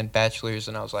associates and bachelor's,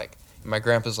 and I was like, my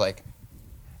grandpa's like,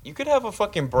 you could have a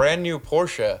fucking brand new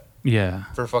Porsche. Yeah.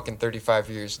 For fucking 35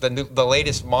 years, the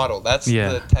latest model. That's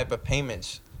the type of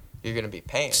payments you're gonna be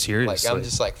paying. Seriously. Like I'm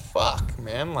just like, fuck,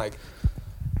 man. Like,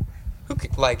 who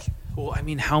could, like. Well, I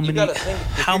mean, how many? You gotta think,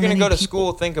 if you're gonna go to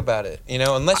school, think about it. You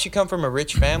know, unless you come from a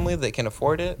rich family that can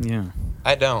afford it. Yeah.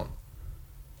 I don't.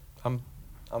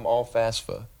 I'm all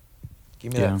FAFSA.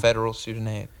 Give me that federal student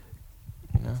aid.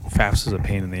 You know? FAFSA is a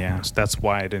pain in the ass. That's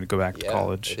why I didn't go back to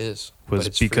college. It is. Was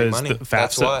it's because free money. the FAFSA.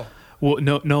 That's why. Well,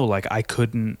 no, like I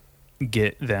couldn't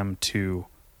get them to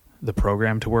the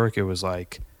program to work. It was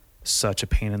like such a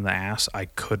pain in the ass. I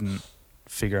couldn't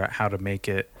figure out how to make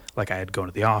it. Like I had to go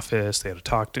into the office. They had to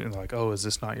talk to, and like, oh, is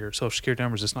this not your social security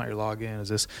number? Is this not your login? Is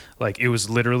this like? It was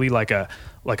literally like a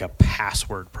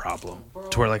password problem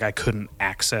to where like I couldn't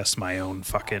access my own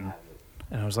fucking.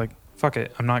 And I was like, fuck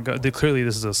it, I'm not going. Clearly,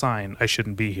 this is a sign I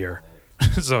shouldn't be here.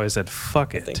 So I said,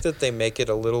 fuck it. I think that they make it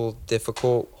a little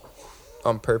difficult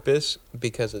on purpose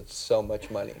because it's so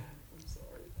much money.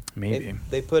 Maybe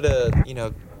they put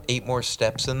 8 more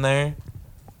steps in there.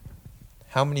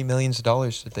 How many millions of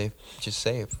dollars did they just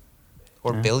save?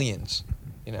 Or billions,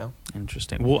 you know?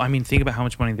 Interesting. Well, I mean, think about how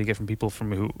much money they get from people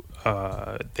from who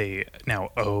they now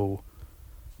owe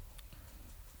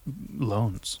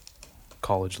loans,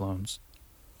 college loans.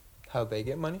 How they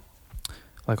get money?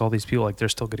 Like all these people, like they're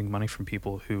still getting money from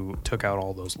people who took out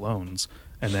all those loans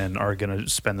and then are going to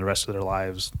spend the rest of their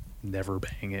lives never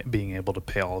paying it, being able to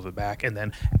pay all of it back, and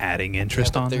then adding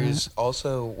interest on there's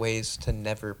also ways to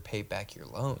never pay back your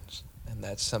loans. And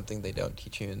that's something they don't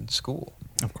teach you in school.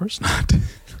 Of course not.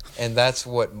 And that's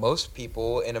what most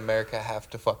people in America have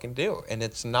to fucking do. And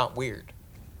it's not weird.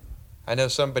 I know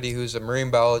somebody who's a marine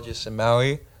biologist in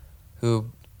Maui who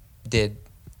did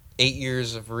 8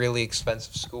 years of really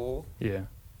expensive school. Yeah.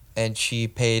 And she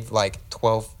paid like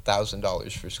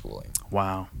 $12,000 for schooling.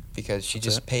 Wow. Because she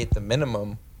just paid the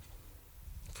minimum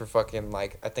for fucking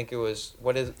like, I think it was,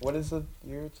 what is the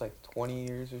year? It's like 20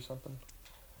 years or something.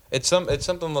 It's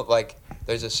something that, like,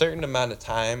 there's a certain amount of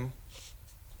time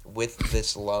with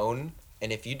this loan,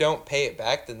 and if you don't pay it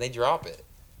back, then they drop it.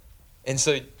 And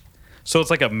so So it's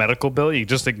like a medical bill. You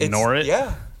just ignore it.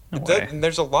 Yeah. No It does- way. and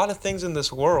there's a lot of things in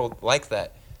this world like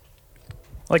that,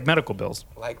 Like medical bills.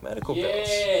 like medical bills.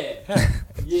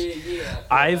 Yeah.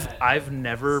 I've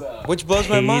never. Which blows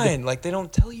my Paid. mind. Like, they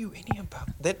don't tell you any about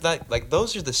that. Like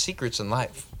those are the secrets in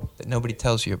life that nobody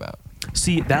tells you about.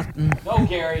 See that. No,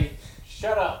 Gary.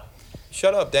 Shut up.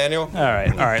 Shut up, Daniel. All right.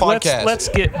 Podcast. Let's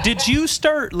get. Did you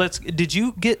start? Did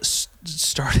you get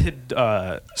started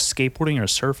skateboarding or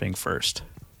surfing first?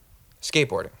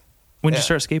 Skateboarding. When did Yeah. you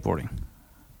start skateboarding?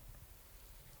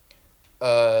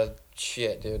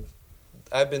 Shit, dude.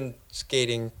 I've been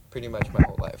skating pretty much my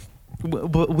whole life. But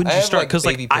when did I you have, start? like, Because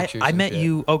baby pictures I and met shit.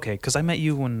 you. Okay, because I met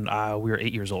you when we were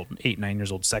 8 years old, 9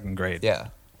 years old, second grade. Yeah.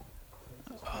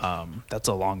 That's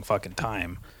a long fucking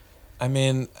time. I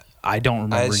mean, I don't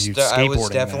remember you skateboarding. I was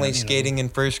definitely then, you know. skating in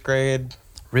first grade.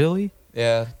 Really?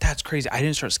 Yeah. That's crazy. I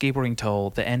didn't start skateboarding till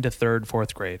the end of third,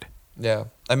 fourth grade. Yeah.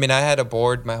 I mean, I had a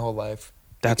board my whole life.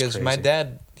 That's because my crazy.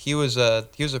 dad, he was a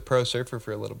pro surfer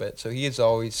for a little bit, so he is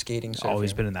always skating, surfing.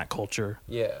 Always been in that culture.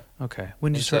 Yeah. Okay.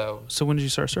 When did you And start? So when did you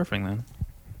start surfing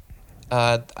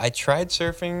then? I tried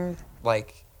surfing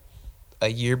like a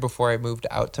year before I moved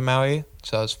out to Maui,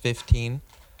 so I was 15,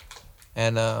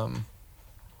 and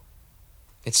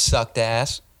it sucked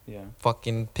ass. Yeah.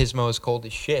 Fucking Pismo is cold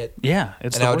as shit. Yeah,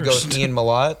 it's And the I would worst. go with Ian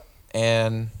Malott,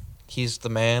 and he's the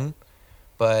man.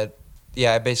 But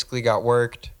yeah, I basically got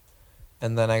worked,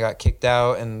 and then I got kicked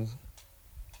out, and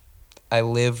I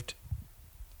lived.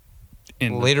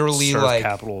 in the literally, surf like-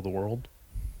 capital of the world.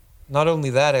 Not only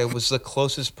that, I was the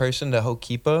closest person to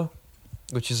Hokipa,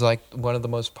 which is like one of the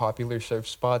most popular surf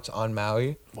spots on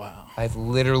Maui. Wow. I've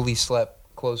literally slept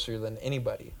closer than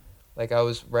anybody. Like, I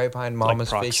was right behind Mama's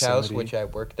Fish House, proximity. which I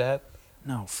worked at,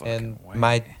 No fucking and way.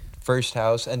 my first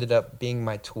house ended up being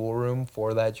my tool room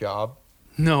for that job.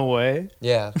 No way.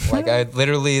 Yeah, like I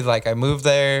literally, like, I moved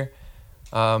there.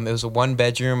 It was a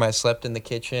 1-bedroom. I slept in the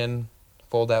kitchen,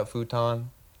 fold-out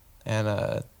futon,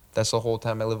 and that's the whole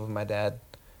time I lived with my dad.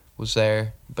 Was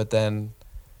there, but then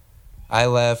I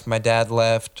left. My dad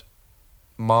left.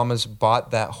 Mama's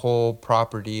bought that whole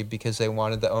property because they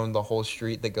wanted to own the whole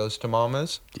street that goes to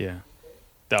Mama's. Yeah.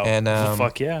 Oh, And,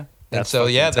 fuck yeah. And That's so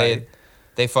fucking yeah, tight.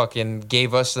 they fucking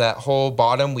gave us that whole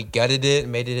bottom. We gutted it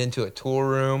and made it into a tool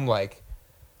room. Like,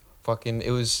 fucking,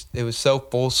 it was so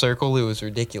full circle. It was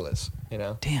ridiculous. You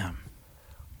know, Damn.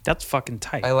 That's fucking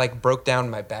tight. I like broke down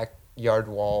my backyard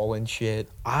wall and shit.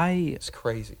 I It's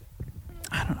crazy.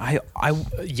 don't.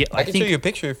 Yeah. I can show you a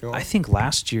picture if you want. I think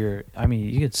last year. I mean,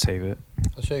 you could save it.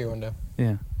 I'll show you one day.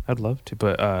 Yeah, I'd love to.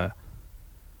 But I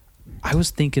was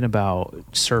thinking about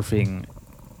surfing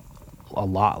a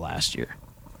lot last year,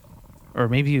 or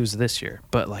maybe it was this year.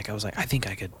 But like, I was like, I think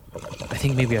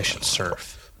maybe I should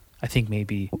surf. I think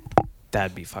maybe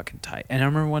that'd be fucking tight. And I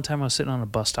remember one time I was sitting on a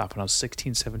bus stop when I was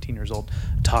 16, 17 years old,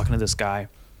 talking to this guy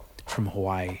from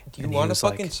Hawaii. Do you and he want to was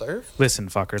fucking like, surf? Listen,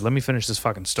 fucker, let me finish this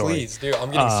fucking story. Please, dude.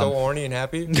 I'm getting so horny and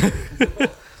happy.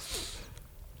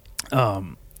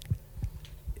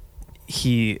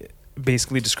 He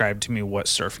basically described to me what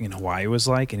surfing in Hawaii was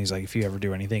like, and he's like, if you ever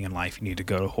do anything in life, you need to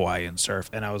go to Hawaii and surf.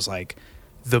 And I was like,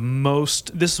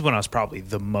 this is when I was probably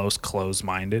the most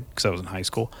closed-minded, because I was in high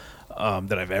school,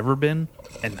 that I've ever been.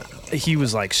 And he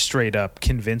was like straight up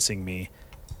convincing me.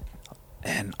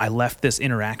 And I left this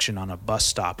interaction on a bus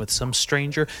stop with some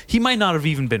stranger. He might not have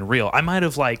even been real. I might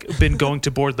have like been going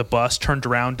to board the bus, turned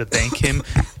around to thank him,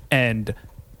 and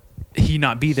he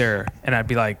not be there. And I'd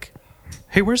be like,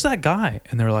 hey, where's that guy?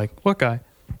 And they're like, what guy?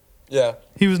 Yeah.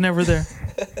 He was never there.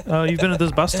 You've been at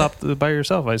this bus stop by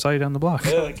yourself. I saw you down the block.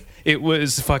 Yeah. Like, it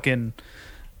was fucking.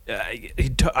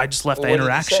 I just left Well, the what did he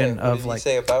interaction say? What of did he like,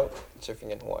 say about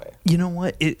surfing in Hawaii? you know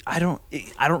what? I don't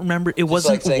remember. It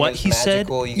wasn't like saying what it was he said.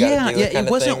 magical, you gotta do it It kinda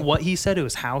wasn't thing? what he said. It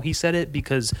was how he said it,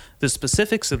 because the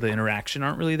specifics of the interaction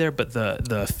aren't really there. But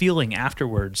the feeling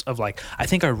afterwards of like, I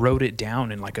think I wrote it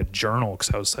down in like a journal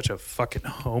because I was such a fucking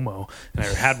homo, and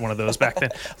I had one of those back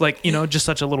then. Like, you know, just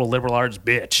such a little liberal arts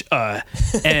bitch.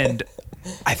 And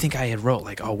I think I had wrote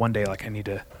like, oh, one day like I need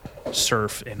to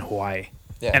surf in Hawaii.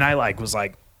 Yeah. And I like was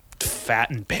like fat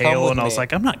and Come pale, with and I was me.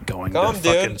 like, I'm not going Come, to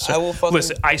dude. fucking surf. I will fucking-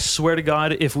 Listen, I swear to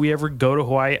God, if we ever go to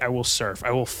Hawaii, I will surf. I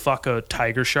will fuck a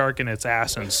tiger shark in its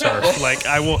ass and surf. Like,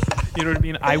 I will, you know what I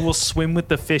mean? I will swim with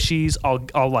the fishies.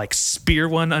 I'll like spear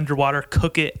one underwater,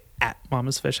 cook it at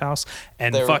Mama's Fish House,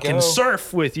 and There we fucking go.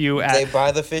 surf with you They at,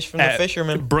 buy the fish from the at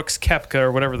fisherman. Brooks Koepka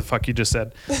or whatever the fuck you just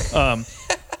said.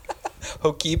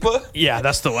 Hokipa? Yeah,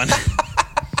 that's the one.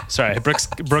 Sorry, Brooks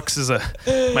is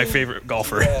my favorite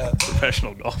golfer, Yeah.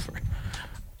 professional golfer.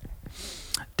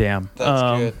 Damn.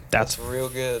 That's good. That's real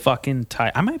good. Fucking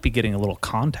tight. I might be getting a little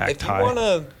contact If you high. want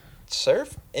to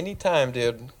surf anytime,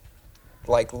 dude,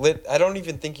 like I don't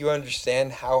even think you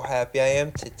understand how happy I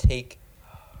am to take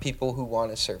people who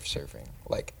want to surfing.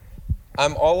 Like,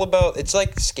 I'm all about, it's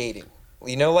like skating.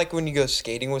 You know, like when you go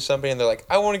skating with somebody and they're like,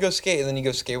 I want to go skate, and then you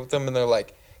go skate with them and they're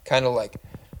like, kind of like,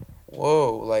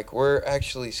 whoa, like we're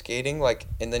actually skating, like,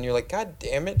 and then you're like, God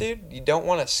damn it, dude, you don't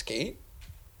want to skate?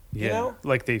 Yeah, You know?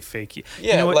 like they fake you.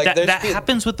 Yeah, You know what? like that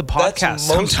happens with the podcast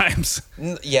most- sometimes.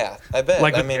 Yeah, I bet.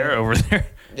 Like I with mean, Bear over there.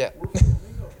 yeah.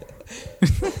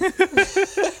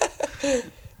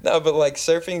 No, but like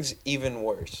surfing's even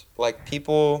worse. Like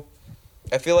people,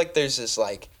 I feel like there's this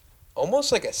like,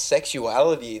 almost like a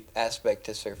sexuality aspect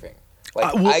to surfing.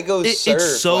 Like Well, I go it's surf,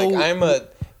 so- like I'm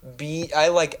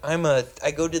a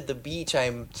I go to the beach.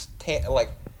 Like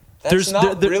that's There's-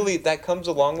 not there- really that comes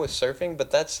along with surfing, but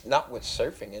that's not with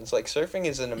surfing. It's like surfing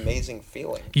is an amazing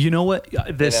feeling. You know what?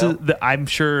 This You know? is. I'm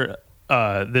sure.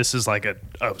 This is like a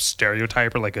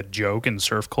stereotype or like a joke in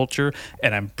surf culture,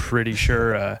 and I'm pretty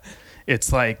sure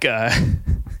it's like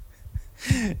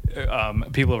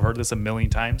people have heard this a million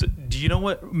times. Do you know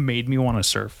what made me want to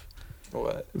surf?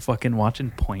 What? Fucking watching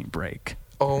Point Break.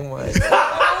 Oh my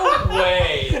god. No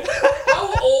way.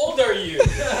 How old are you?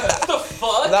 What the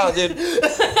fuck? No, dude.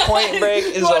 Point Break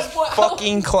is a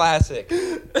fucking classic.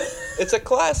 It's a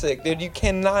classic, dude. You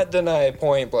cannot deny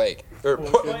Point Break. Or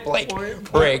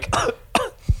Break.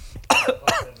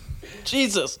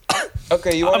 Jesus.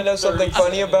 Okay, you want to know something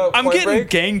funny about I'm Point getting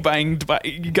Break? gangbanged by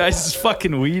you guys'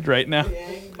 fucking weed right now.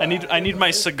 I need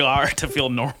my cigar to feel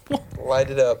normal. Light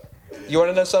it up. You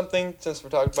want to know something since we're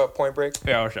talking about Point Break?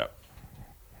 Yeah, what's up?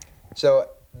 So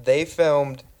they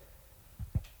filmed.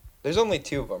 There's only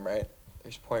 2 of them, right?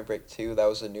 There's Point Break 2. That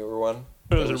was the newer one.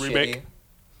 It was It a remake. shitty.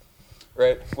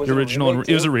 Right? Was The it a original. remake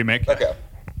It was too? a remake. Okay.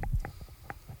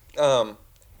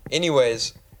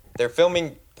 Anyways, they're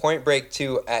filming Point Break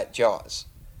 2 at Jaws.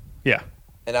 Yeah.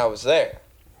 And I was there.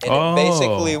 And Oh. it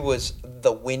basically was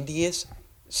the windiest,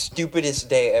 stupidest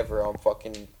day ever on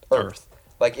fucking Earth.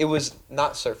 Like, it was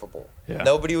not surfable. Yeah.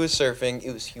 Nobody was surfing.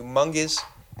 It was humongous,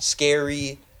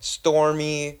 scary,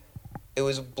 stormy. It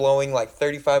was blowing like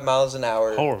 35 miles an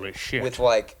hour Holy shit. with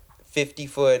like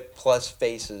 50-foot plus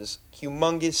faces.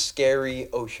 Humongous, scary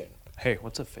ocean. Hey,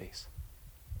 what's a face?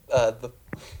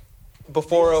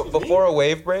 Before a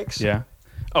wave breaks. Yeah.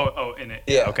 Oh, in it.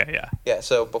 Yeah. Okay, yeah. Yeah,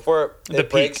 so before The it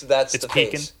breaks, peak. that's It's the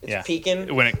peaking? face. It's Yeah.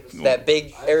 peaking. When it That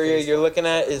big area you're looking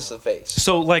at is the face.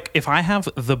 So like if I have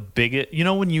the biggest, you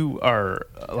know when you are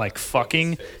like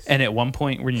fucking and at one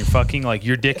point when you're fucking like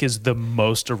your dick is the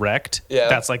most erect, Yeah.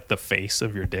 that's like the face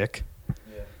of your dick.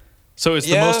 So it's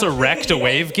Yeah. the most erect a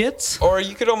wave gets. Or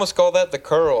you could almost call that the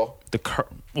curl.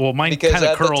 Well, mine Because kind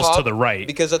of at the curls top, to the right.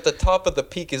 Because at the top of the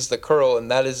peak is the curl,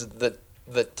 and that is the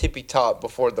tippy top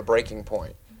before the breaking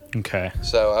point. Okay.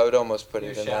 So I would almost put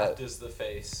Your it in shaft that. is the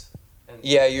face. And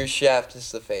Yeah, your shaft is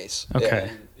the face.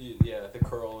 Okay. Yeah, the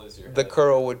curl is your Yeah. The head.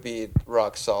 curl would be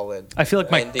rock solid. I feel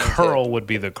like my Ending curl tip. would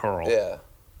be the curl. Yeah.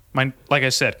 Mine, like I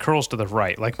said, curls to the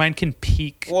right. Like mine can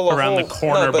peak Well, around the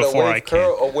corner before I can.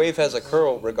 A wave has a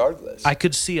curl regardless. I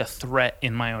could see a threat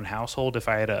in my own household if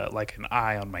I had an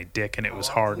eye on my dick and it was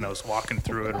hard and I was walking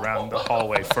through it around the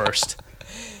hallway first.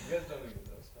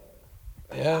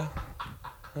 Yeah.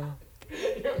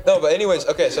 No, but anyways,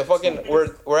 okay, so fucking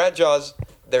we're at Jaws.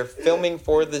 They're filming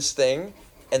for this thing,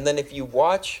 and then if you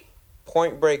watch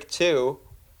Point Break 2,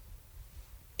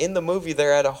 in the movie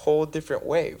they're at a whole different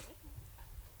wave.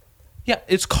 Yeah,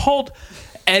 it's called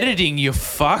editing, you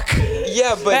fuck.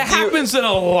 Yeah, but That happens in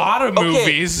a lot of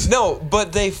movies. No,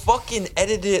 but they fucking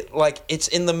edit it like it's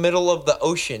in the middle of the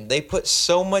ocean. They put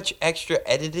so much extra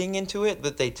editing into it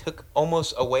that they took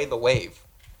almost away the wave.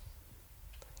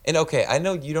 And okay, I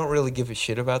know you don't really give a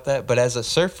shit about that, but as a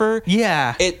surfer,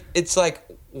 Yeah. it's like,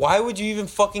 why would you even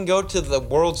fucking go to the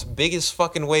world's biggest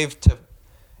fucking wave to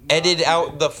edit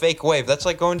out the fake wave? That's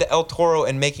like going to El Toro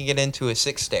and making it into a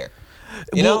 6-stair.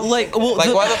 You know? Like Why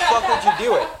the fuck would you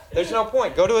do it? There's no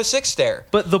point. Go to a 6-stair.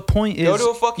 But the point is, Go to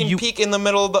a fucking peak in the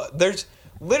middle of the. There's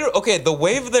literally okay. The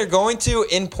wave they're going to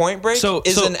in Point Break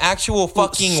is an actual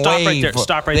fucking stop wave. right there.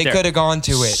 Stop right they there. could have gone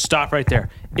to it. Stop right there.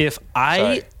 If I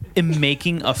Sorry. am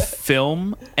making a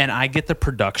film and I get the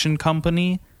production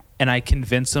company and I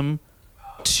convince them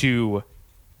to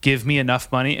give me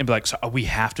enough money and be like, so we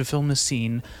have to film this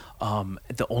scene.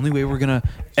 The only way we're gonna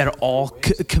at all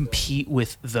compete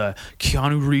with the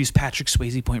Keanu Reeves, Patrick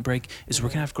Swayze Point Break is we're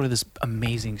gonna have to go to this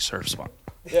amazing surf spot.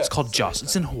 Yeah. It's called Jaws.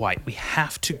 It's in Hawaii. We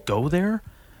have to go there,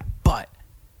 but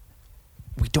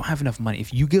we don't have enough money.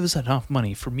 If you give us enough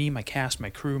money for me, my cast, my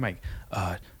crew, my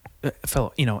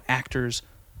fellow actors,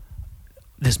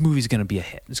 this movie's going to be a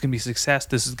hit. It's going to be a success.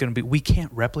 This is going to be, we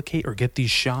can't replicate or get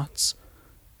these shots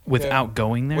without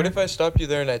going there. What if I stopped you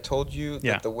there and I told you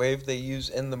Yeah. that the wave they use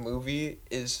in the movie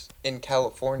is in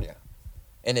California,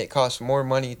 and it costs more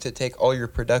money to take all your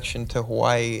production to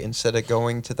Hawaii instead of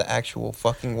going to the actual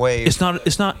fucking wave? It's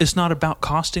not about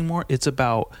costing more. It's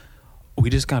about, we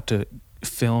just got to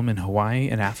film in Hawaii,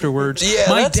 and afterwards, Yeah,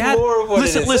 that's more of what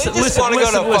it is. They just wanna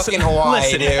go to fucking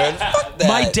Hawaii, dude. Fuck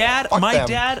that.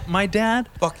 My dad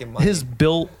Fucking money. has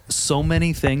built so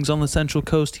many things on the Central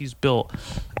Coast. He's built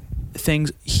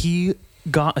things. He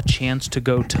got a chance to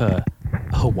go to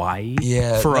Hawaii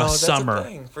for a that's summer a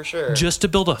thing, for sure. just to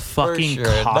build a fucking for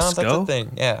sure. No, Costco. that's a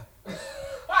thing. Yeah.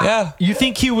 Yeah. You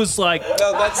think he was like,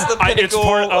 No, that's the it's pinnacle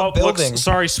part of of building.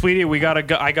 sorry, sweetie, we gotta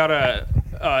go. I gotta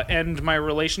end my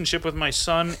relationship with my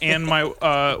son and my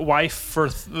wife for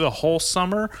the whole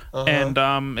summer, and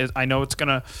I know it's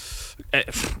gonna.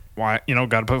 Why,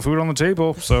 gotta put food on the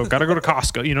table, so gotta go to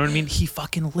Costco. You know what I mean? He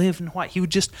fucking lived in Hawaii. He would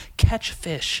just catch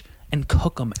fish and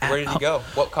cook them. Where did he go?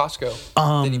 What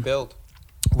Costco did he build?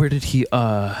 Where did he? You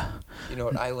know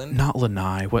what island? Not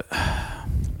Lanai. What? I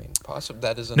mean, possibly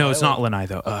that is an No, island. it's not Lanai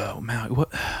though. Man, what?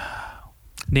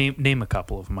 Name a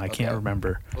couple of them. I can't Okay.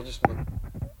 remember. We'll just move.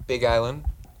 Big Island,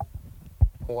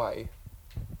 Hawaii.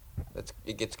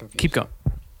 It gets confusing. Keep going.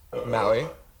 Maui,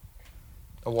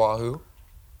 Oahu,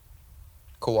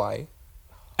 Kauai.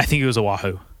 I think it was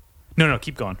Oahu. No,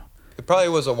 keep going. It probably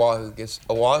was Oahu because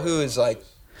Oahu is like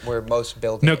where most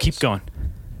buildings. No, keep going.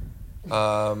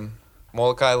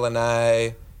 Molokai,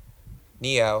 Lanai,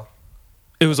 Niue.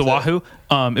 It was That's it.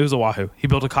 Oahu. It was Oahu. He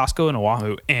built a Costco in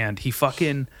Oahu, and he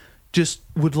fucking just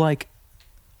would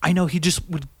I know he just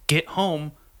would get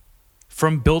home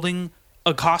from building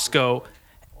a Costco,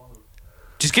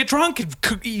 just get drunk and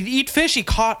eat fish he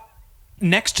caught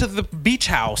next to the beach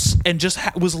house, and just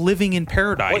was living in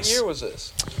paradise. What year was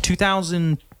this?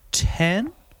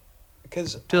 2010,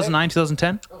 Because 2009,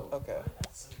 2010. Okay.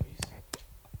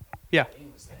 Yeah,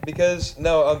 Because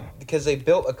they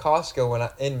built a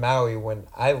Costco in Maui when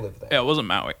I lived there. yeah, it wasn't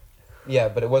Maui. Yeah,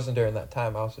 but it wasn't during that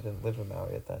time. I also didn't live in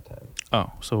Maui at that time.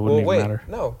 Oh, so it wouldn't even matter.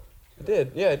 No, it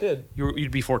did. Yeah, it did.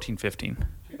 You'd be 14, 15.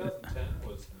 2010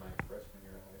 was my freshman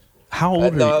year in high school. How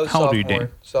old No, I are you? was How old are you, Dane?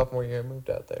 sophomore year, I moved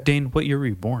out there. Dane, what year were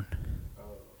you born?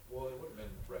 Well, it would have been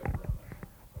right around that.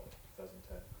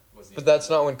 2010. But that's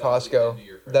not when Costco.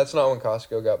 That's not when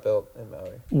Costco got built in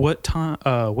Maui. What time?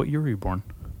 What year were you born?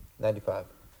 95.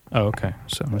 Oh, okay.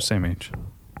 So I'm the same age.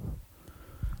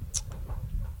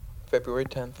 February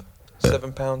 10th.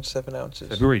 7 pounds, 7 ounces.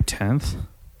 February 10th.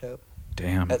 Yep.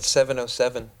 Damn. At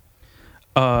 7:07.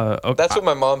 Okay. That's what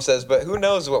my mom says, but who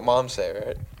knows what moms say,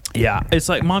 right? Yeah, it's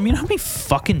like, Mom, you know how many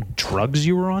fucking drugs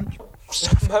you were on?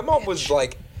 My mom was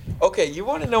like, okay, you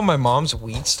want to know my mom's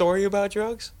weed story about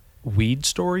drugs? Weed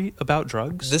story about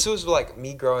drugs? This was like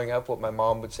me growing up, what my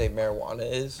mom would say marijuana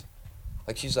is.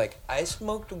 Like, she's like, I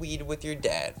smoked weed with your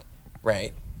dad,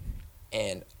 right?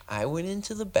 And I went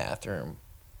into the bathroom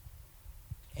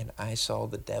and I saw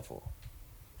the devil.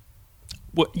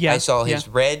 What? Yeah. I saw yeah. his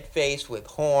red face with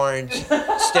horns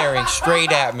staring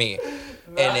straight at me.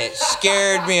 And it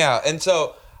scared me out. And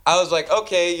so I was like,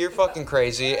 okay, you're fucking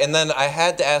crazy. And then I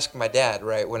had to ask my dad,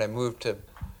 right, when I moved to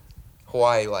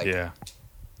Hawaii. Like, Yeah.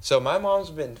 So my mom's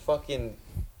been fucking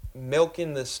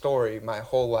milking this story my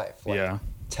whole life. Like, Yeah.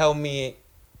 tell me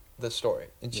the story.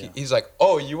 And Yeah. he's like,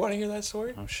 oh, you want to hear that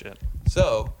story? Oh, shit.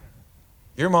 So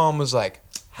your mom was like,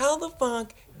 how the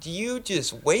fuck do you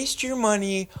just waste your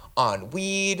money on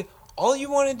weed? All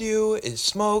you want to do is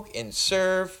smoke and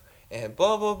surf and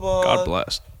blah, blah, blah. God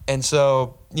bless. And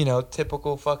so,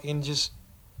 typical fucking just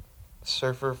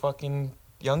surfer fucking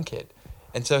young kid.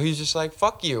 And so he's just like,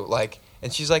 fuck you. Like,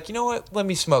 and she's like, you know what? Let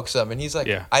me smoke some. And he's like,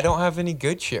 Yeah. I don't have any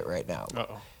good shit right now.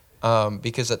 Uh-oh.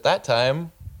 Because at that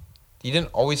time, you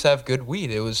didn't always have good weed.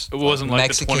 It wasn't like the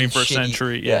Mexican 21st shitty-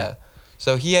 century, yeah.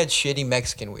 So he had shitty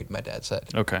Mexican weed, my dad said.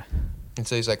 Okay. And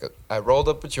so he's like, I rolled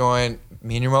up a joint,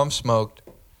 me and your mom smoked,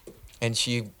 and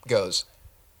she goes,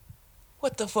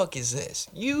 what the fuck is this?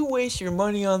 You waste your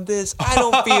money on this? I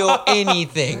don't feel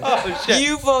anything.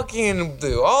 You fucking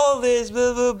do all this,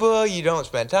 blah, blah, blah. You don't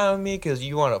spend time with me because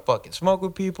you want to fucking smoke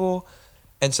with people.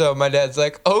 And so my dad's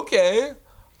like, okay.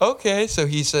 So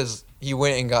he says he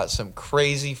went and got some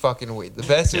crazy fucking weed. The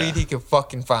best Yeah. weed he could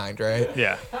fucking find, right?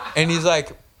 Yeah. And he's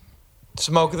like,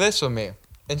 smoke this with me.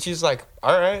 And she's like,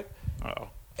 all right. Uh-oh.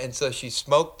 And so she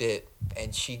smoked it,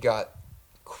 and she got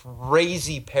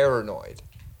crazy paranoid.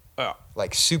 Oh.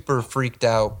 Like super freaked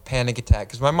out, panic attack.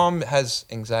 Because my mom has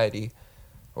anxiety,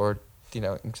 or,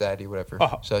 anxiety, whatever.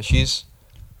 Uh-huh. So she's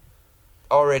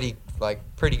already, like,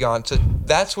 pretty gone. So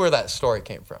that's where that story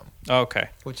came from. Okay.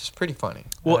 which is pretty funny.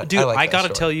 Well, dude, like I that gotta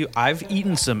story. tell you, I've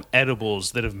eaten some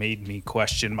edibles that have made me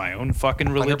question my own fucking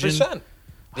religion. 100%.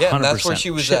 Yeah, and that's where 100%. she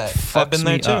was Shit at. I've fucks been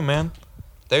there me too, up. man.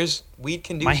 There's weed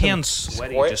can do My some hands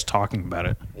sweaty square- just talking about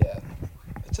it. Yeah,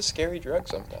 it's a scary drug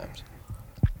sometimes.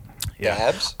 Yeah.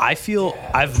 Dabs? I feel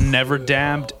I've never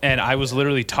dabbed, and I was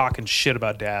literally talking shit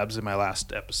about dabs in my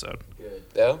last episode. Good.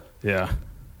 Yeah. Yeah.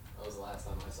 That was the last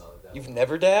time I saw that. You've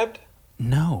never dabbed?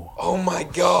 No. Oh my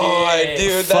god, Shit.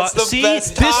 dude, that's the See,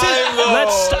 best this time. is. though.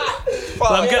 Let's stop.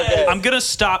 Fuck. I'm gonna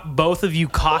stop both of you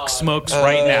cock smokes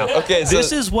right now. okay, so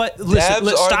this is what. Listen, Dabs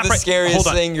let's are stop the right. scariest Hold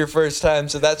on, thing your first time,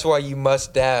 so that's why you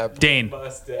must dab. Dane.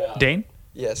 Dane.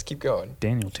 Yes, keep going.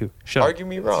 Daniel too. Shut up. Argue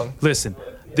me wrong. Listen,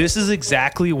 this is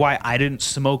exactly why I didn't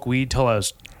smoke weed till I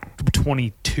was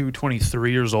 22,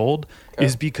 23 years old,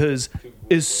 is because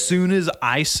as soon as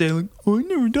I say, like, oh, I've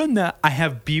never done that, I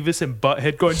have Beavis and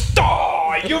Butthead going,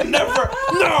 oh, you never,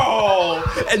 no.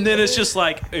 And then it's just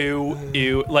like, ew,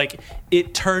 ew. Like,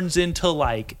 it turns into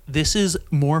like, this is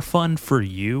more fun for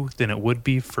you than it would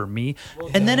be for me.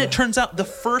 And then it turns out the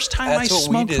first time That's I what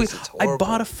smoked weed weed, is. It's I horrible.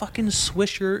 bought a fucking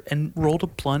Swisher and rolled a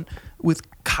blunt with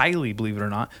Kylie, believe it or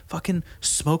not. Fucking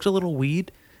smoked a little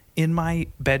weed in my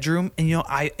bedroom, and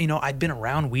I'd been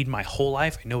around weed my whole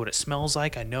life. I know what it smells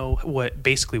like. I know what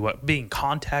being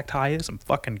contact high is. I'm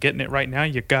fucking getting it right now,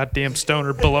 you goddamn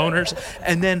stoner baloners.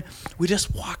 And then we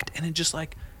just walked, and it just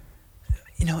like,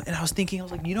 and I was thinking,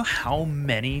 how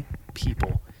many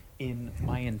people in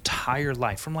my entire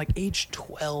life, from like age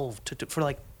 12 to for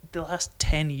like the last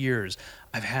 10 years,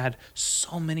 I've had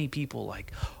so many people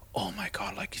like, oh my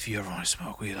god, like if you ever want to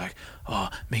smoke weed, like, oh,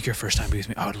 make your first time with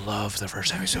me. I would love the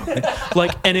first time you smoke weed.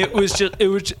 Like, and it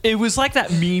was like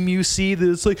that meme you see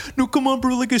that's like, no, come on,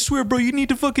 bro, like I swear, bro, you need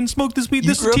to fucking smoke this weed. You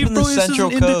This grew is up tea, in bro. the This Central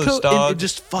isn't Coast, indica. dog. And it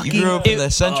just fucking. You grew up in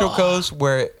the Central oh. Coast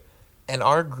and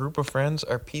our group of friends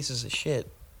are pieces of shit.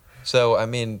 So, I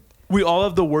mean, We all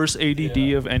have the worst ADD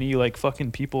of any like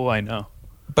fucking people I know.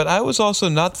 but I was also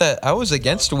not that, I was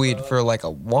against weed for like a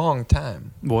long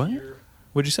time. What?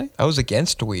 What'd you say? I was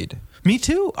against weed. Me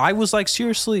too. I was like,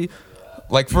 seriously.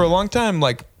 Like for a long time,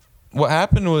 like what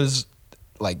happened was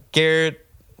like Garrett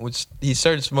he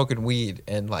started smoking weed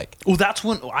and like Well, that's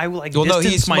when I like well, no,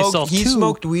 distanced myself he too.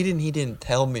 smoked weed and he didn't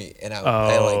tell me, and I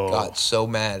like got so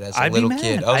mad as a I'd little be mad.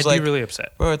 kid. I was I'd like, be really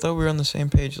upset. bro, I thought we were on the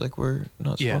same page. Like we're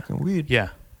not Yeah. smoking weed. Yeah.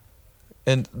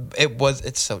 And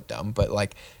it's so dumb, but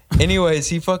like, anyways,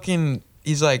 he's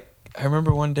like, I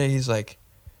remember one day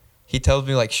he tells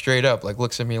me like straight up, like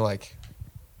looks at me like,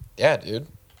 yeah, dude,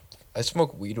 I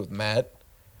smoke weed with Matt,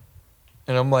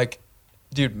 and I'm like,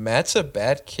 dude, Matt's a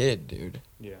bad kid, dude.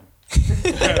 Yeah.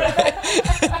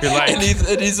 You're like,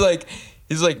 and he's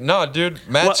like, no, dude,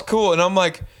 Matt's cool, and I'm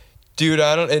like, dude,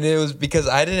 I don't, and it was because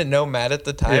I didn't know Matt at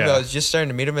the time. Yeah. I was just starting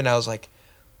to meet him, and I was like,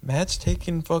 Matt's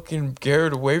taking fucking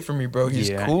Garrett away from me, bro. He's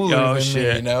Yeah. cooler Oh, than shit.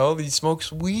 me, you know? He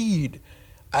smokes weed.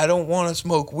 I don't want to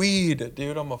smoke weed,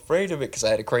 dude. I'm afraid of it because I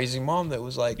had a crazy mom that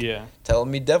was like Yeah.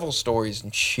 telling me devil stories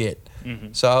and shit.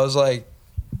 Mhm. So I was like,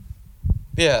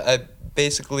 yeah,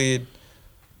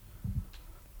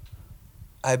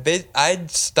 I'd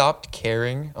stopped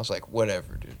caring. I was like,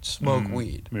 whatever, dude. Smoke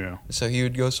weed. Yeah. So he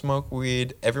would go smoke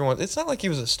weed. It's not like he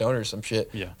was a stoner or some shit.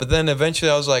 Yeah. But then eventually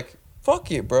I was like,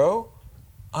 fuck it, bro.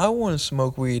 I want to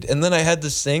smoke weed. And then I had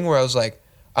this thing where I was like,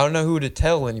 I don't know who to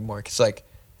tell anymore. Because, like,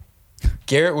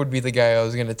 Garrett would be the guy I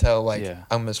was going to tell, like, Yeah.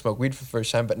 I'm going to smoke weed for the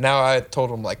first time. But now I told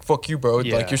him, like, fuck you, bro.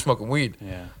 Yeah. Like, you're smoking weed.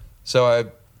 Yeah.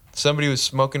 So somebody was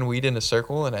smoking weed in a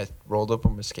circle, and I rolled up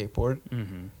on my skateboard.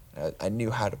 Mm-hmm. I knew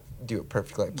how to do it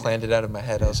perfectly. I planned it out in my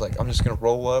head. I was like, I'm just going to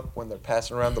roll up when they're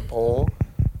passing around the pole,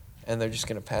 and they're just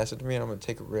going to pass it to me, and I'm going to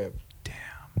take a rip. Damn.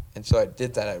 And so I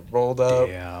did that. I rolled up.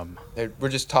 Damn. We're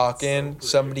just talking.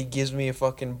 Somebody gives me a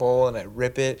fucking bowl, and I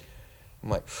rip it. I'm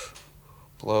like,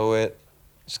 blow it,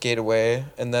 skate away.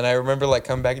 And then I remember, like,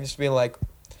 coming back and just being like,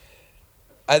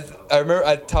 I remember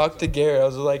I talked to Garrett. I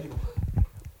was like,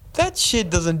 that shit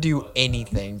doesn't do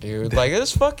anything, dude. Like,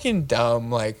 it's fucking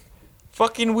dumb. Like,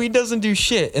 fucking weed doesn't do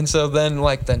shit. And so then,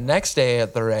 like, the next day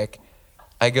at the rec,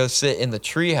 I go sit in the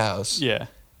treehouse. Yeah.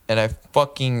 And I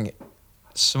fucking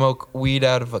smoke weed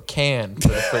out of a can for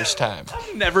the first time.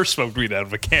 Never smoked weed out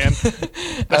of a can.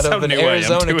 Out of an new I am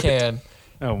Arizona to it. can.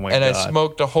 Oh my And god. I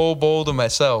smoked a whole bowl to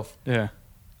myself. Yeah.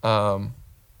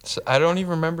 So I don't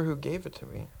even remember who gave it to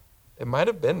me. It might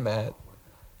have been Matt.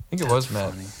 I think it was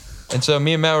Matt. funny. And so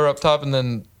me and Matt were up top, and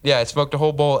then, yeah, I smoked a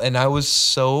whole bowl, and I was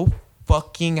so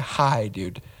fucking high,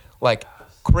 dude. Like,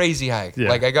 crazy high. Yeah.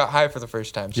 Like, I got high for the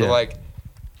first time. So, Yeah. like,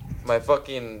 my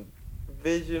fucking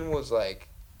vision was, like,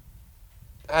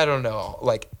 I don't know,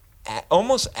 like,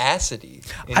 almost acidy.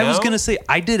 You I was know? gonna say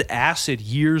I did acid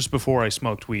years before I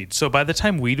smoked weed. So by the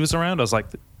time weed was around, I was like,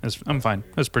 I'm fine.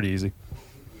 That's pretty easy.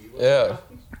 Yeah.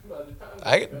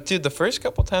 Dude, the first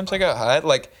couple times I got high,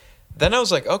 like, then I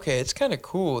was like, okay, it's kind of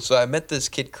cool. So I met this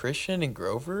kid Christian in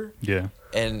Grover, Yeah.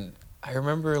 and I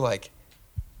remember like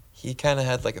he kind of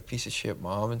had like a piece of shit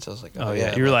mom, and so I was like, Oh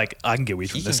yeah. You were like, I can get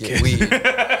weed he from this can kid. get weed.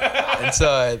 And so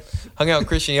I hung out with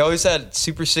Christian. He always had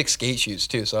super sick skate shoes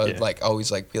too. So I would Yeah. like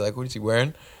always like be like, what is he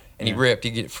wearing? And he Yeah. ripped.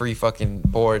 He'd get free fucking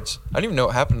boards. I don't even know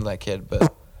what happened to that kid,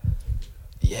 but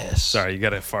yes. Sorry, you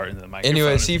gotta fart into the microphone.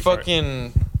 Anyways, if he you fart.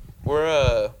 fucking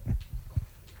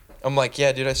I'm like,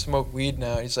 yeah, dude, I smoke weed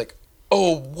now. He's like,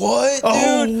 oh, what, dude?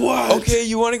 Oh, what? Okay,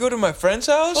 you want to go to my friend's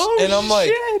house? Oh, and I'm like,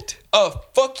 shit. oh,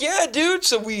 fuck yeah, dude.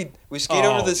 So we skate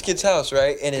over Oh, to this kid's house,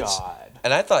 right? And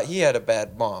and I thought he had a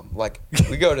bad mom. Like,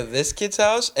 we go to this kid's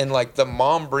house, and like the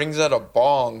mom brings out a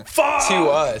bong Fuck! to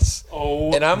us.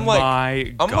 Oh, And I'm like,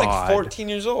 my I'm like God. 14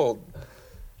 years old.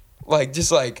 Like,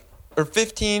 just like, or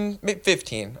 15, maybe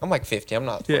 15. I'm like 15. I'm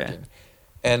not 14. Yeah.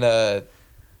 And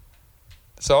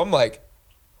so I'm like,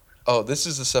 oh, this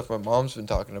is the stuff my mom's been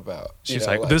talking about. You She's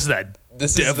know, like, this is that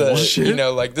this is devil the, shit. you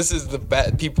know, like, this is the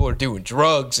bad people are doing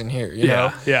drugs in here, you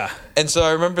know? Yeah. And so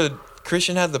I remember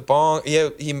Christian had the bong.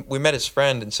 We met his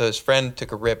friend, and so his friend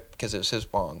took a rip because it was his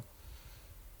bong.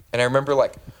 And I remember,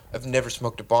 like, I've never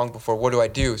smoked a bong before. What do I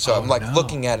do? So I'm like no.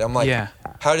 looking at it. I'm like, Yeah.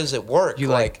 how does it work? You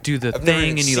like do the I've never thing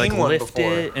even and you like seen one lift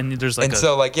before. it and there's like And a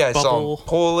so like I saw bubble. him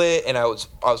pull it, and I was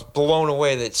blown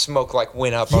away that smoke like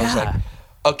went up. I was like, Yeah.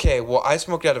 okay, well I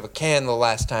smoked out of a can the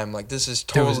last time. Like this is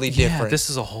There was- totally yeah, different. this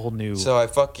is a whole new So I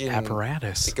fucking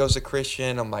apparatus. It goes to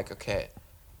Christian. I'm like, okay,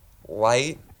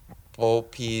 light, full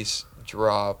piece,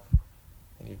 drop,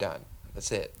 and you're done.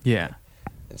 That's it. Yeah.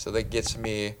 And so that gets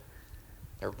me.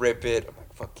 I rip it. I'm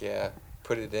like, fuck yeah.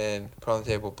 Put it in. Put it on the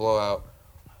table. Blow out.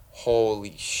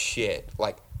 Holy shit!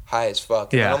 Like high as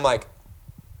fuck. Yeah. And I'm like,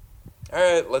 all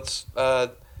right, let's.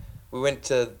 We went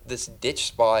to this ditch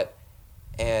spot,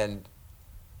 and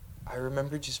I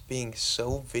remember just being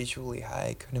so visually high.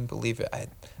 I couldn't believe it.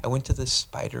 I went to this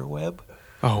spider web,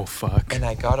 Oh fuck. and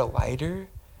I got a lighter,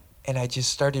 and I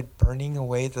just started burning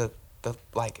away the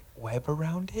like web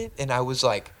around it, and I was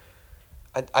like,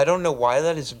 I don't know why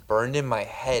that is burned in my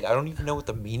head. I don't even know what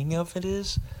the meaning of it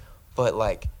is, but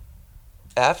like.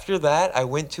 After that, I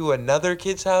went to another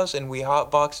kid's house and we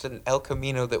hotboxed an El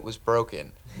Camino that was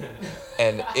broken.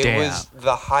 And it Damn. was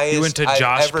the highest went to I've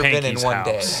Josh ever been in Pankey's one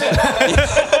house. day.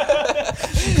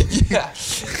 Yeah.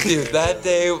 Dude, that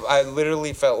day I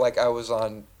literally felt like I was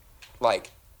on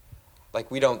like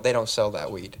they don't sell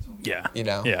that weed, Yeah. you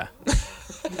know? Yeah.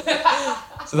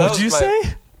 So that What'd was you my-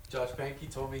 say? Josh Pankey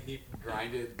told me he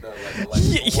grinded the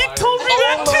He told me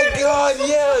Oh that my god,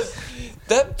 yes.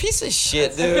 That piece of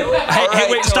shit, dude. Hey,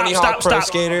 hey, wait, stop, Tony Hawk Pro stop.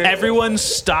 Skater. Everyone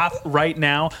stop right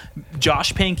now.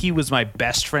 Josh Pankey was my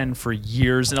best friend for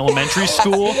years in elementary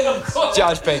school.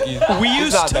 Josh Pankey. We He's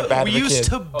used not that bad we of a used kid.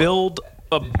 to build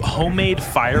homemade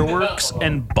fireworks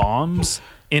and bombs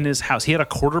in his house. He had a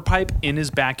quarter pipe in his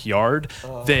backyard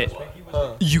that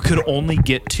you could only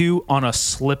get to on a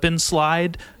slip and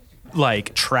slide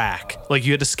like track. Like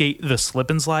you had to skate the slip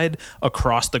and slide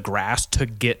across the grass to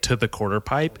get to the quarter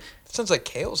pipe. Sounds like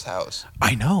Kale's house.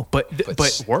 I know, but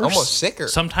worse. almost sicker.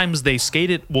 Sometimes they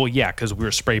skated. Well, yeah, because we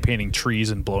were spray painting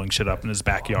trees and blowing shit up in his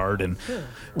backyard. And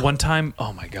one time,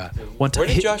 oh my god, one time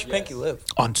Where did Josh Pankey live?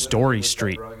 on Story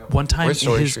Street. One time, Where's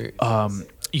Story his Street?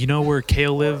 you know where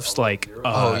Kale lives? Like,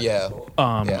 Oh yeah.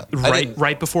 Yeah. I didn't-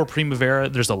 right before Primavera,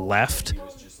 there's a left.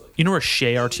 You know where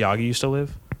Shea Artiaga used to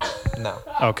live? No.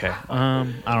 Okay. I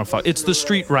don't know. It's the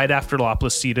street right after La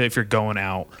Placida if you're going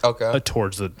out Okay.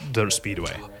 towards the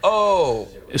Speedway. Oh.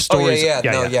 Stories. yeah.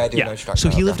 No, yeah, I do know what you're talking So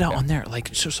about. he lived Okay. out on there,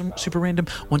 like some super random.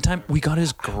 One time we got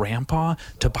his grandpa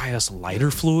to buy us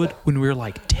lighter fluid when we were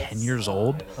like 10 years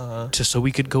old, just so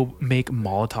we could go make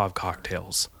Molotov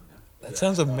cocktails. That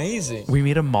sounds amazing. We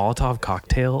made a Molotov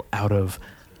cocktail out of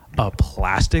a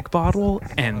plastic bottle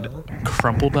and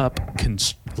crumpled up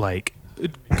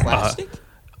Plastic?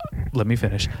 let me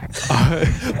finish.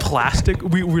 Plastic.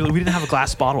 We didn't have a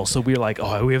glass bottle, so we were like,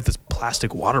 oh, we have this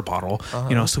plastic water bottle,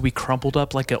 you know. So we crumpled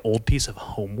up like an old piece of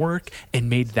homework and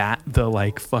made that the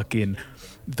like fucking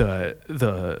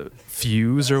the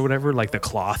fuse or whatever, like the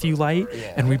cloth you light,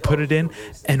 and we put it in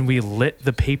and we lit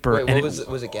the paper. Wait, and what was it?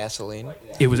 Was it gasoline?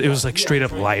 It was like straight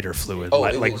up lighter fluid, Oh,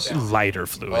 like, it like was- lighter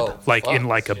fluid, Oh, like in fuck.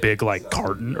 like a big like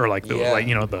carton or like the Yeah. like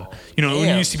when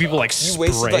Damn. you see people like You spray.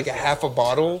 wasted like a half a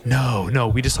bottle? No,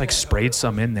 we just like sprayed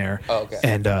some in there. Oh, okay.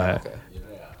 And Okay.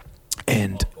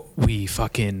 and we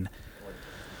fucking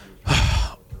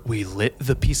we lit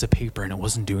the piece of paper and it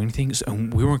wasn't doing anything. So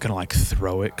we weren't going to like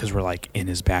throw it because we're like in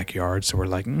his backyard. So we're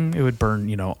like, it would burn,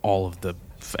 all of the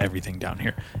everything down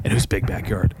here. And it was a big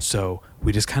backyard. So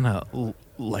we just kind of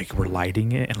like were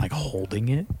lighting it and like holding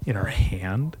it in our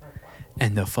hand.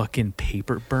 And the fucking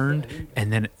paper burned,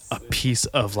 and then a piece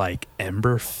of like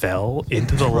ember fell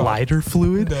into the lighter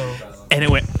fluid, and it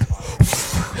went,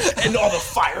 and all the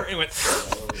fire, it went,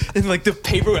 and like the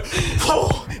paper went,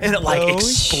 and it like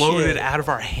exploded out of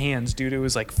our hands, dude. It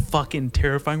was like fucking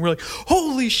terrifying. We're like,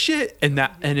 holy shit, and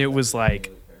it was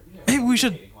like, hey, we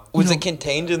should. Was it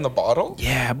contained in the bottle?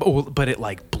 Yeah, but it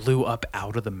like blew up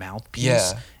out of the mouthpiece,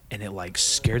 Yeah. and it like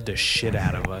scared the shit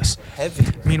out of us. Heavy.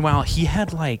 Meanwhile, he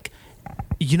had like.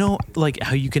 Like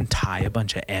how you can tie a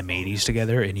bunch of M80s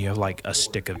together and you have like a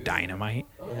stick of dynamite.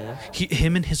 Mm-hmm.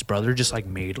 Him and his brother just like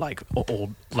made like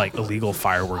old like illegal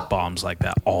firework bombs like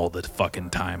that all the fucking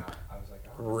time.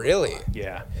 Really?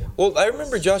 Yeah. Well, I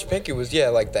remember Josh Pankey was,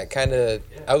 like that kind of,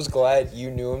 I was glad you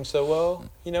knew him so well,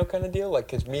 kind of deal. Like,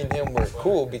 because me and him were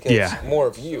cool because more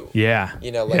of you. Yeah.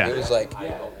 It was like,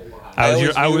 I was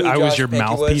your Josh Pankey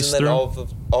mouthpiece and then through.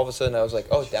 all of a sudden I was like,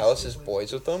 oh, Dallas is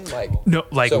boys with them? Like, No,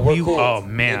 like so we're cool, oh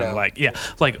man, like yeah,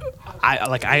 like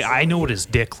I know what his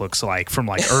dick looks like from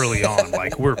like early on.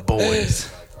 Like we're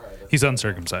boys. He's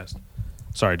uncircumcised.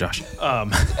 Sorry, Josh.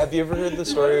 Have you ever heard the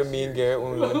story of me and Garrett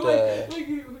when we went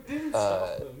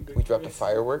to, we dropped a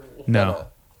firework? No. Down a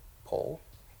pole?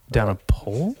 Down a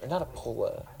pole? Or not a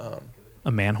pole,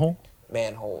 A manhole?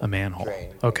 manhole. A manhole.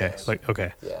 Drain, Okay, like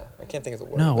okay. Yeah, I can't think of the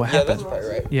word. No, what Yeah, happened? that's probably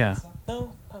right. Yeah.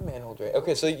 No, not manhole drain.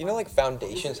 Okay, so like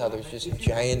foundations, how there's just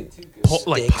giant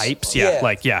Like sticks? pipes,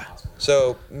 yeah.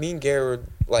 So me and Garrett were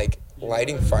like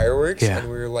lighting fireworks, Yeah. and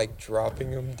we were like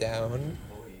dropping them down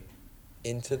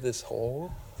into this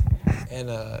hole, and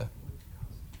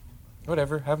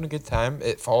whatever, having a good time.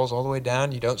 It falls all the way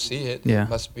down. You don't see it. Yeah. It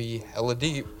must be hella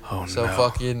deep. Oh, so no.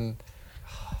 fucking,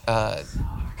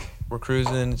 we're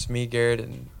cruising. It's me, Garrett,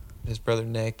 and his brother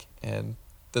Nick, and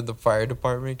then the fire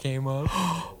department came up.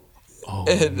 Oh,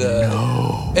 And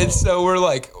no. and so we're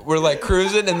like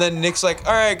cruising, and then Nick's like,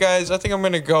 all right guys, I think I'm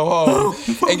gonna go home.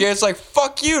 And Garrett's like,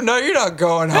 fuck you, no, you're not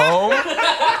going home.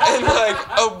 And like,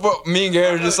 but me and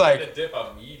Garrett are just like,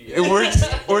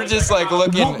 we're just like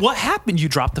looking. What happened? You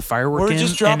dropped the firework We're in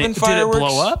just dropping and fireworks. Did it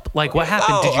blow up? Like what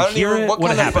happened? No, Did I you don't hear even- it? what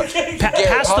What kind of happened? Garrett,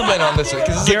 Pass the hop mic in on this one,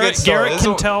 'cause this is a good story. Garrett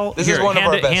can tell. This is here, one of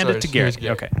our best hand it to stories.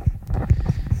 Garrett. Here's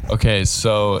Okay. Okay,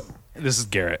 so This is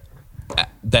Garrett.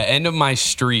 the end of my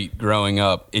street growing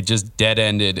up, it just dead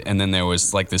ended, and then there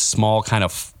was like this small kind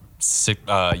of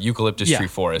eucalyptus Yeah. tree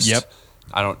forest. Yep.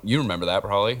 You remember that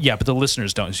probably? Yeah, but the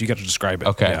listeners don't, so you got to describe it.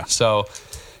 Okay, Yeah. so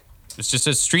it's just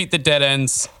a street that dead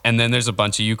ends, and then there's a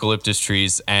bunch of eucalyptus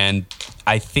trees, and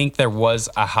I think there was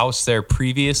a house there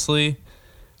previously.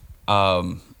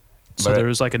 So but- there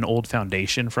was like an old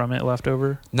foundation from it left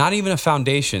over. Not even a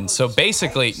foundation. So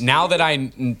basically, now that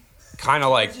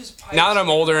now that I'm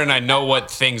older and I know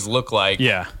what things look like,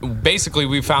 Yeah. basically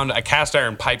we found a cast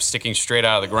iron pipe sticking straight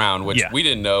out of the ground, which Yeah. we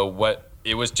didn't know what,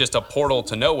 it was just a portal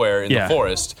to nowhere in Yeah. the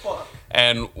forest.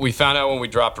 And we found out when we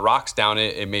dropped rocks down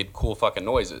it, it made cool fucking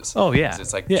noises. Oh yeah. 'Cause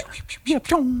it's like, yeah.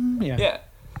 Yeah. yeah.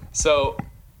 So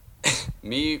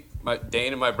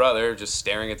Dane and my brother just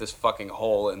staring at this fucking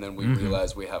hole, and then we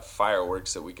realized we have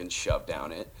fireworks that we can shove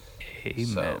down it. Amen.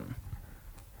 So,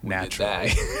 did Naturally.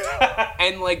 that.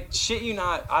 And like shit you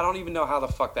not, I don't even know how the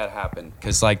fuck that happened.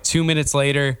 Cause like 2 minutes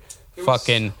later,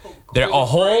 fucking a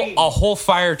whole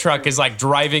fire truck is like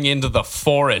driving into the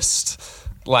forest.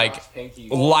 Like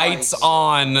lights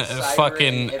on,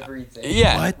 fucking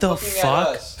yeah. What the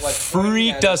fuck?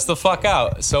 Freaked us the fuck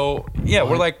out. So yeah,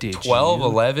 we're What like did 12, you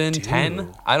 11, do?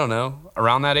 10. I don't know.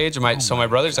 Around that age. So my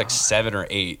brother's like 7 or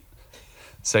 8.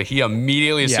 So he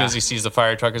immediately, as soon Yeah. as he sees the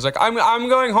fire truck, is like, I'm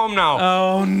going home now.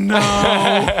 Oh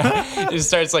no. He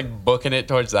starts like booking it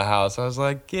towards the house. I was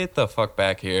like, get the fuck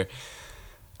back here.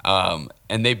 And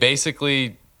they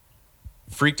basically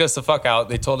freaked us the fuck out.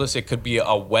 They told us it could be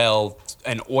a well,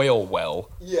 an oil well.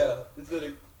 Yeah.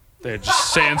 They're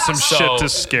just saying some So shit to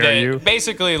scare they you.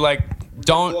 Basically, like,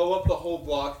 don't. Blow up the whole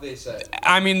block, they said.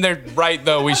 I mean, they're right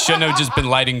though. We shouldn't have just been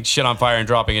lighting shit on fire and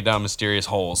dropping it down mysterious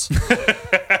holes.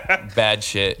 Bad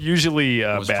shit. Usually,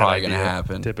 was bad probably idea, gonna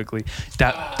happen. Typically,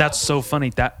 that's so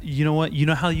funny. That you know what? You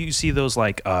know how you see those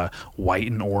like white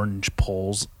and orange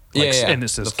poles, like, Yeah, yeah. and it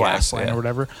says The flags, gas line yeah. or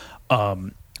whatever.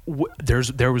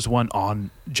 There was one on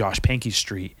Josh Pankey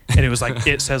Street, and it was like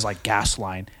it says like gas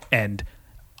line, and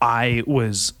I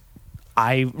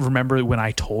remember when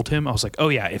I told him, I was like, oh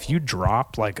yeah, if you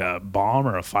drop like a bomb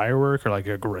or a firework or like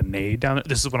a grenade down there,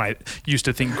 this is when I used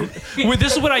to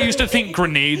think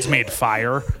grenades made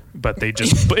fire. but they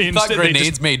just Thought instead they grenades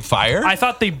just, made fire? I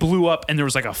thought they blew up and there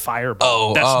was like a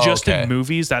fireball. Oh, That's just okay. in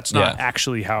movies. That's not Yeah.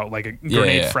 actually how like a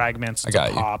grenade yeah. fragments. I It's got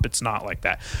a you. pop. It's not like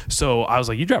that. So I was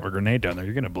like, you drop a grenade down there,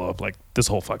 you're gonna blow up like this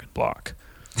whole fucking block.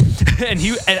 and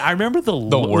I remember the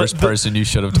worst person you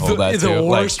should have told that to. The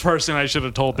Like, worst person I should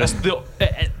have told this.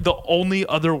 The only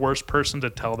other worst person to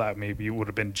tell that maybe would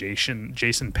have been Jason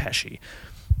Pesci.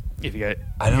 If you guys,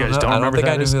 I don't you guys know. don't I don't remember think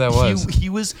I that knew is- who that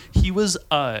was. He was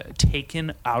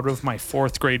taken out of my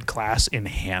 4th grade class in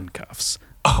handcuffs.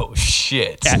 oh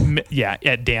shit!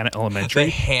 At Dana Elementary. They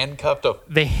handcuffed a.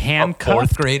 They handcuffed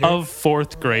fourth grader? a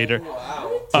 4th grader.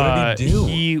 What did he do?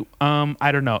 He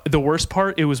I don't know. The worst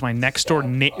part, it was my next door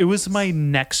neighbor,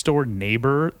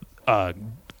 a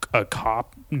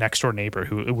cop next door neighbor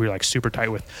who we were like super tight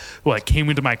with, who like came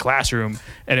into my classroom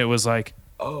and it was like,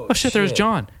 oh shit, there's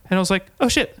John, and I was like, oh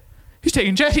shit, he's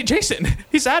taking Jason,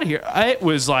 he's out of here. It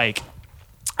was like,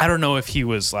 I don't know if he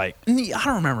was like, I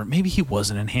don't remember. Maybe he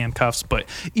wasn't in handcuffs, but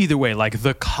either way, like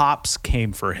the cops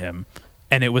came for him,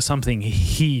 and it was something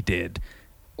he did.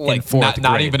 Like in 4th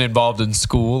not grade. even involved in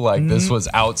school. Like this was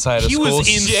outside of He school. was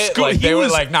in shit. school. Like He they were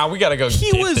was- like, nah, we gotta go. He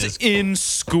get was this. in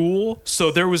school,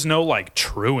 so there was no like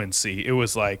truancy. It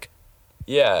was like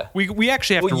Yeah. we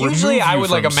actually have to remove usually I you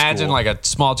would like from imagine school. like a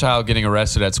small child getting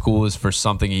arrested at school is for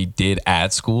something he did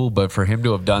at school, but for him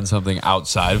to have done something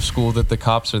outside of school that the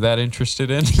cops are that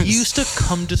interested in, He used to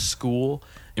come to school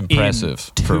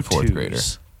Impressive in for a 4th tutus. grader.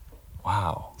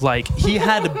 Wow. Like he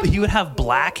would have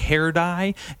black hair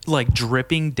dye like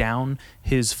dripping down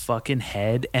his fucking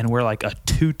head and wear like a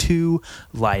tutu,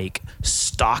 like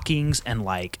stockings, and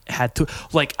like had to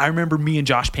like I remember me and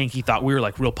Josh Pankey thought we were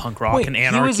like real punk rock and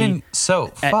anarchy. he was in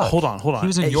Hold on. He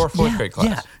was in your 4th grade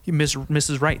class. Yeah, you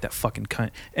Mrs. Wright, that fucking cunt.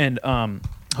 And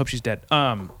hope she's dead.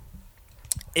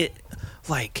 It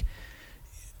like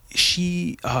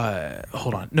she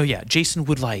hold on. No, yeah, Jason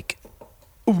would like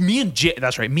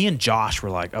that's right. Me and Josh were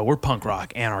like, oh, we're punk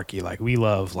rock anarchy. Like we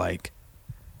love like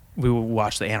we would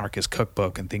watch the Anarchist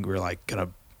Cookbook and think we were like gonna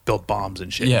build bombs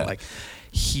and shit. Yeah. Like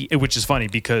which is funny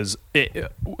because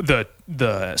the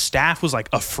staff was like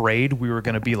afraid we were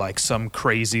gonna be like some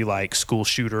crazy like school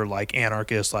shooter like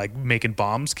anarchist like making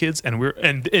bombs kids, and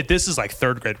this is like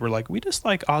 3rd grade. We're like, we just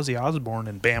like Ozzy Osbourne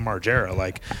and Bam Margera.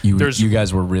 Like You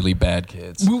guys were really bad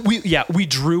kids. we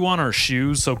drew on our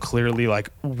shoes so clearly like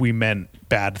we meant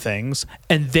bad things,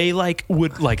 and they like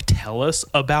would like tell us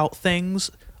about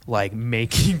things like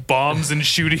making bombs and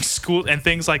shooting school and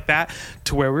things like that,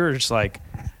 to where we were just like,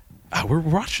 oh, we're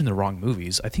watching the wrong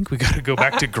movies. I think we got to go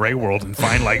back to Grey World and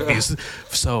find like these.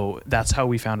 So that's how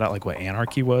we found out like what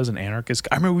anarchy was and anarchist.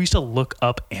 I remember we used to look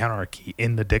up anarchy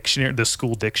in the dictionary, the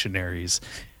school dictionaries,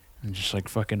 and just like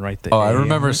fucking write the. Oh, I A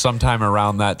remember on it. sometime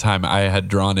around that time I had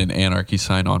drawn an anarchy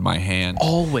sign on my hand.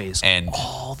 Always. And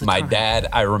all the my time. dad,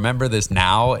 I remember this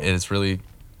now, it's really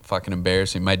fucking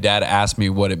embarrassing. My dad asked me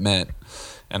what it meant,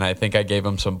 and I think I gave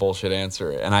him some bullshit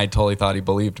answer, and I totally thought he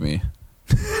believed me.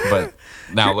 But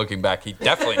now looking back, he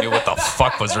definitely knew what the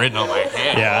fuck was written on my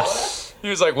hand. Yeah. He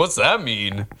was like, what's that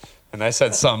mean? And I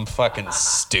said something fucking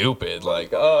stupid, like,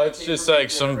 oh, it's just like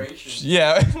some,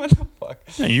 yeah, what the fuck?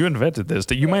 Yeah, you invented this.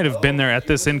 You might have been there at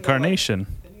this incarnation.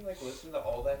 Didn't you like listen to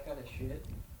all that kind of shit?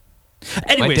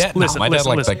 Anyways, My dad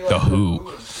liked like the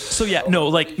Who. So yeah, no,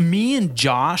 like me and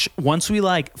Josh, once we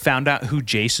like found out who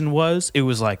Jason was, it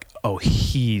was like, oh,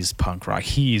 he's punk rock.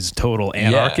 He's total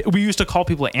anarchist. Yeah. We used to call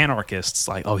people anarchists,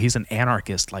 like, oh, he's an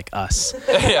anarchist like us.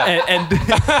 Yeah.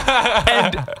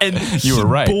 And You were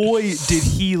right. Boy, did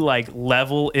he like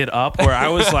level it up where I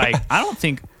was like, I don't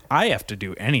think I have to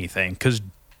do anything because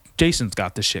Jason's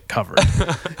got this shit covered.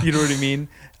 You know what I mean?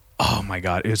 Oh my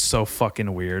God, it's so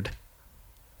fucking weird.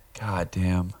 God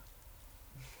damn.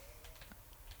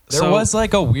 There So- was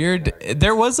like a weird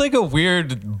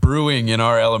brewing in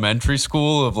our elementary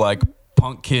school of like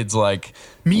punk kids like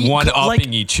one-upping like,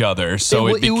 each other. So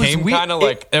it it was became weird- kind of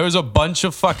like there was a bunch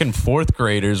of fucking 4th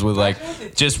graders with like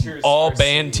just all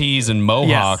band tees and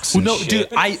mohawks. Well, and no, shit. dude,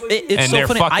 it's And so they're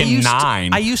funny. fucking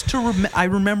 9. I used to I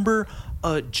remember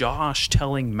Josh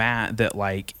telling Matt that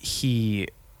like he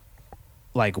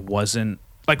like wasn't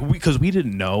like because we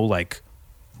didn't know like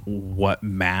what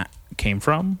Matt came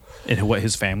from and what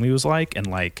his family was like, and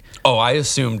like Oh, I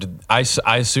assumed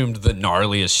the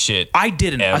gnarliest shit. I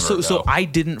didn't. Ever, so though. I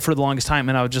didn't for the longest time,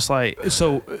 and I was just like,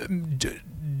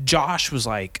 Josh was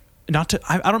like, not to.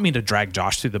 I don't mean to drag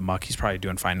Josh through the muck. He's probably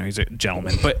doing fine. He's a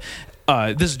gentleman, but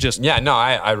this is just. Yeah, no,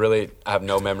 I really have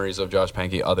no memories of Josh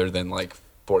Pankey other than like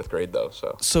 4th grade though.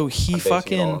 So he I'm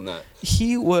basing it all on fucking that.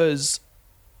 he was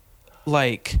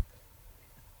like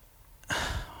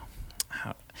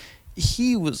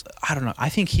he was, I don't know, I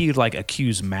think he like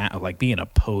accused Matt of like being a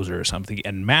poser or something,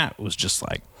 and Matt was just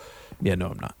like, yeah, no,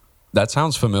 I'm not. That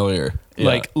sounds familiar.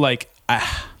 Yeah.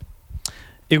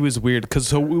 It was weird because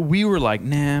so we were like,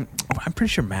 nah, I'm pretty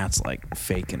sure Matt's like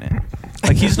faking it.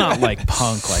 Like he's not like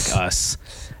punk like us.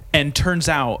 And turns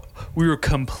out we were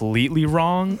completely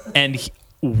wrong, and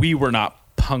we were not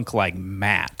punk like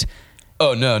Matt.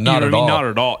 Oh no, not at all. Not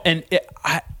at all. And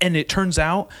it turns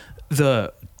out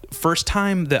the first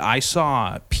time that I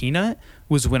saw Peanut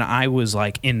was when I was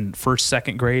like in first,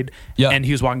 second grade. Yeah, and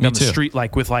he was walking down the too. street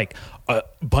like with like a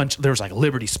bunch. There was like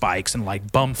Liberty spikes and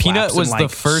like bum flaps. Peanut was and, like,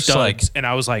 the first studs, like, and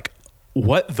I was like,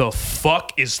 "What the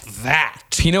fuck is that?"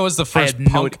 Peanut was the first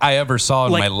punk I ever saw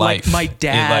in my life. Like my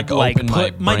dad,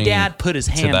 my dad put his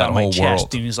hand on my chest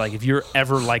world. and he's like, "If you're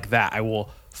ever like that, I will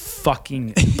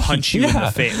fucking punch you in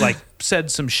the face." Like said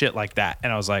some shit like that,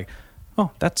 and I was like,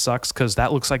 "Oh, that sucks," because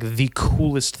that looks like the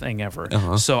coolest thing ever.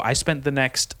 So I spent the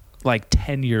next like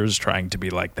 10 years trying to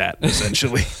be like that,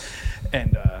 essentially.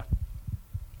 And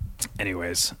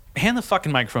anyways, hand the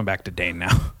fucking microphone back to Dane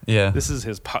now. Yeah. This is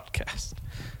his podcast.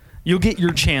 You'll get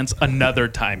your chance another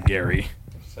time, Gary.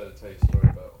 Just had to tell you a story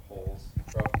about holes,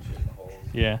 dropping shit in holes.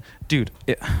 Yeah. Dude,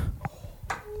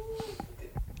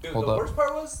 Dude, Hold the up. worst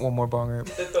part was One more bong rip.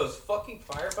 that those fucking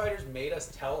firefighters made us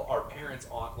tell our parents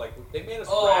on, like, they made us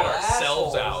Oh, rat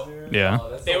ourselves out. yeah.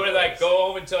 They would like go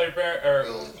home and tell your parents,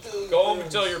 or go home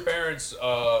and tell your parents,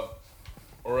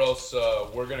 or else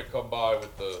we're gonna come by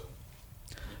with the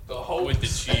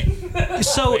chief.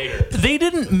 So later. they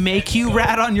didn't make you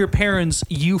rat on your parents.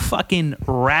 You fucking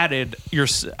ratted your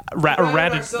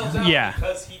ratted. ourselves out Yeah.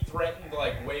 because he threatened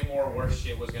like way more worse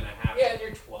shit was gonna happen. Yeah, and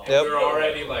you're 12. Yep. We were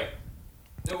already like,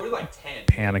 no, we were like 10.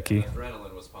 Panicky.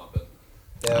 Adrenaline was pumping.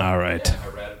 All right. I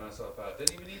ratted myself out.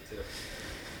 Didn't even need to.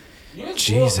 You guys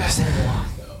Jesus. blew up that whole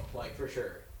block, though. Like, for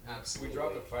sure. We Absolutely.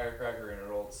 dropped a firecracker in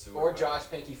an old sewer. Or Josh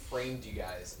Panky framed you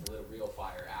guys and lit a real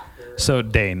fire after. So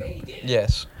Dane. They did.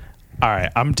 Yes. All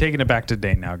right, I'm taking it back to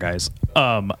Dane now, guys.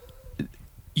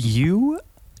 You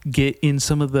get in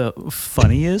some of the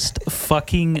funniest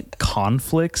fucking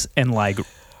conflicts and like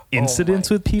incidents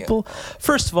with people.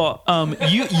 First of all,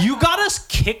 you got us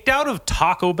kicked out of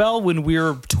Taco Bell when we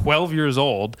were 12 years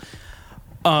old.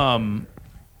 I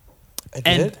did?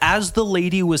 And as the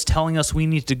lady was telling us we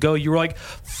need to go, you were like,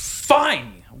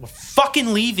 "Fine, we're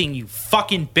fucking leaving, you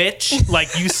fucking bitch."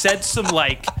 Like you said some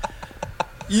like.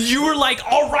 You were like,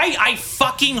 "All right, I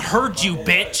fucking heard you,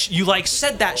 bitch." You like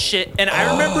said that shit. And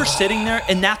I remember sitting there,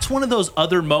 and that's one of those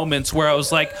other moments where I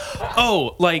was like,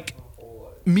 "Oh, like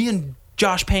me and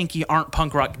Josh Panky aren't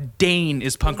punk rock. Dane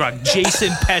is punk rock. Jason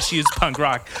Pesci is punk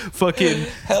rock. Fucking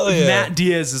Hell yeah. Matt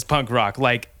Diaz is punk rock.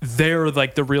 Like they're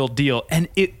like the real deal." And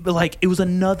it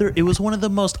was one of the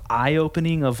most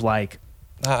eye-opening of like,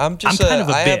 I'm just I'm kind of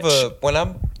a I have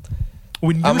bitch.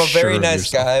 When you're I'm a sure very of nice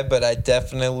yourself. guy, but I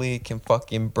definitely can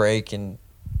fucking break, and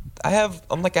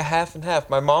I'm like a half and half.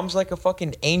 My mom's like a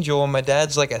fucking angel, and my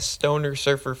dad's like a stoner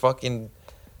surfer fucking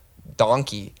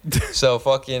donkey. So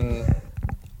fucking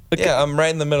yeah, I'm right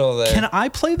in the middle of that. Can I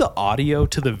play the audio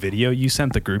to the video you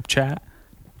sent the group chat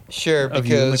Sure, of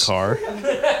you in the because car?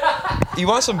 you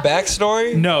want some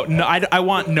backstory? No, I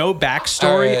want no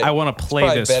backstory. Alright. I want to play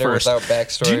Probably this better first. without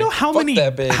backstory. Do you know how Fuck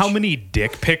that bitch. many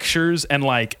dick pictures and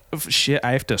like shit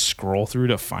I have to scroll through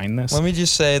to find this? Let me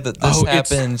just say that this Oh, it's-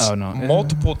 happens oh, no.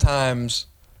 multiple times,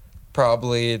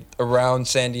 probably around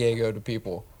San Diego to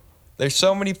people. There's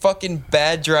so many fucking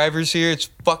bad drivers here. It's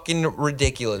fucking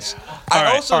ridiculous. I All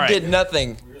right, also all right. did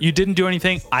nothing. You didn't do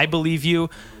anything. I believe you.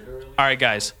 All right,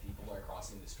 guys. People are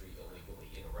crossing the street illegally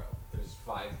in a row. There's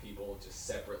 5 people just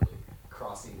separately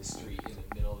crossing the street in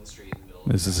the middle of the street in the middle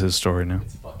of This is his story now.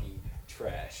 It's fucking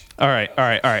trash. All right.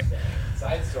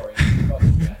 Side story.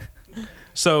 Fucking trash.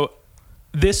 So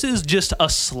this is just a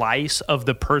slice of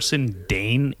the person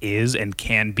Dane is and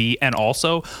can be, and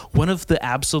also one of the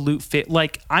absolute fit.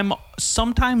 Like I'm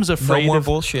sometimes No afraid more of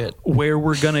bullshit. where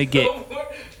we're gonna get.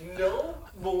 No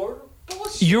more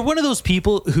bullshit. You're one of those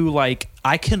people who like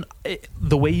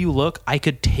the way you look, I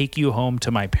could take you home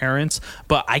to my parents,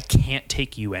 but I can't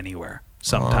take you anywhere.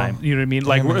 Sometimes, you know what I mean?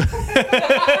 Like,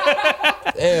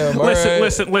 Damn, all right.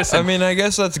 listen. I mean, I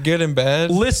guess that's good and bad.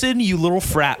 Listen, you little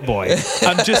frat boy.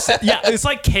 I'm just, yeah, it's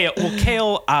like Kale. Well,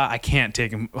 Kale, I can't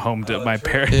take him home to my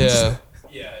parents. Yeah.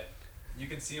 Yeah, you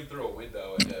can see him through a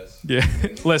window, I guess. Yeah.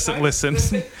 Listen.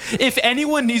 If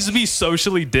anyone needs to be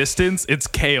socially distanced, it's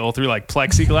Kale through like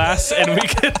plexiglass, and we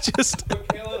could just. Put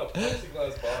Kale in a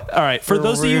plexiglass box. All right, for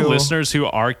those of you real. listeners who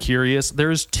are curious,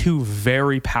 there's 2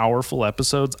 very powerful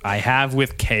episodes I have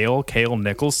with Kale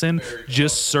Nicholson.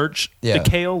 Just search the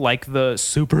kale like the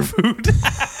superfood.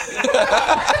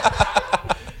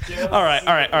 All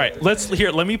right.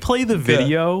 Let me play the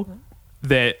video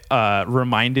that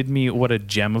reminded me what a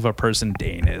gem of a person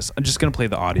Dane is. I'm just gonna play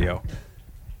the audio.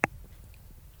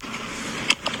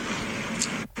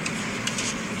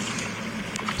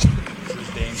 This is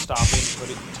Dane stopping,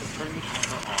 turn the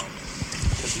camera on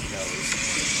because he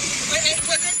knows. Wait,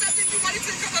 was there something you wanted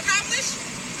to accomplish?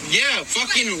 Yeah,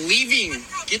 fucking leaving.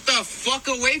 Get the fuck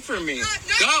away from me. No,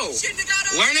 Go. you shouldn't have got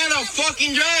Learn how to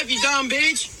fucking drive, you dumb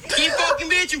bitch. Keep fucking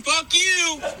bitching. Fuck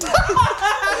you.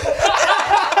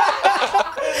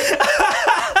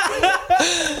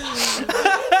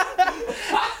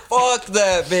 Fuck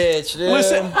that bitch, dude.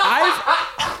 Listen,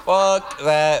 Fuck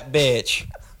that bitch.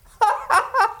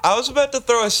 I was about to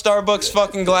throw a Starbucks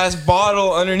fucking glass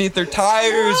bottle underneath their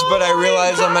tires, but I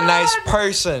realized I'm a nice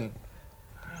person.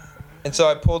 And so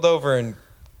I pulled over and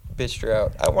bitched her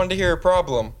out. I wanted to hear her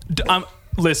problem.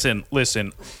 Listen.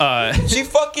 She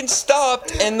fucking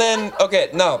stopped and then, okay,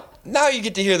 no. Now you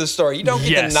get to hear the story. You don't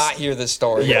get to not hear the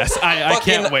story. Yes, I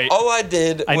can't wait. All I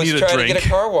did was need a try to drink. get a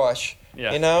car wash.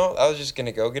 Yeah. You know, I was just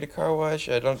gonna go get a car wash.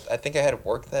 I think I had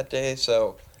work that day,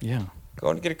 so Yeah.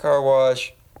 going to get a car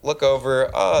wash. Look over.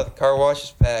 The car wash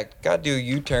is packed. Got to do a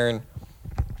U-turn.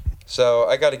 So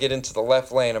I got to get into the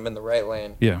left lane. I'm in the right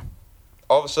lane. Yeah.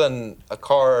 All of a sudden, a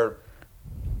car.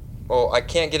 Well, I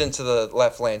can't get into the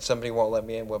left lane. Somebody won't let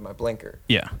me in with my blinker.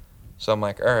 Yeah. So I'm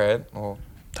like, all right, well,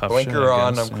 Tough blinker shit, I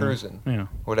on. guess. I'm cruising. Yeah.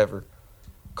 Whatever.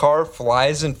 Car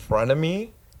flies in front of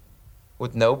me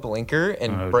with no blinker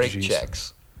and brake jeez.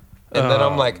 checks. And then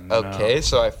I'm like, no. okay,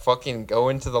 so I fucking go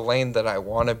into the lane that I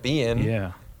want to be in.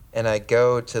 Yeah. And I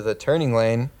go to the turning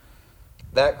lane.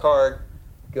 That car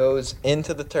goes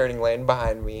into the turning lane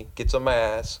behind me, gets on my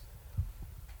ass.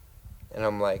 And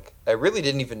I'm like, I really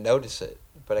didn't even notice it.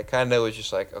 But I kind of was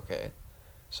just like, okay.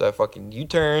 So I fucking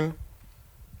U-turn.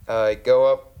 I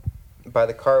go up by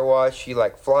the car wash. She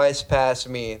like flies past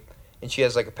me. And she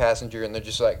has like a passenger. And they're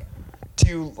just like,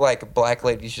 2 like black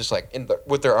ladies just like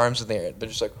with their arms in the air. They're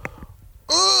just like,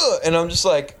 ugh! And I'm just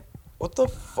like, what the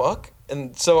fuck?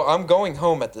 And so I'm going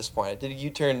home at this point. I did a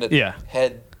U-turn to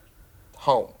head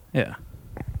home. Yeah.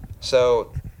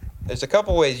 So there's a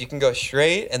couple ways. You can go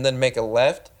straight and then make a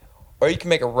left, or you can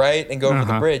make a right and go over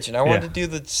the bridge. And I wanted to do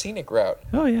the scenic route.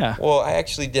 Oh, yeah. Well, I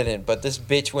actually didn't, but this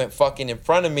bitch went fucking in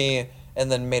front of me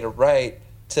and then made a right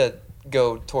to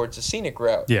go towards the scenic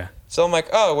route. Yeah. So I'm like,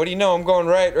 oh, what do you know? I'm going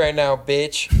right now,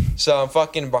 bitch. So I'm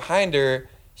fucking behind her.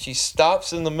 She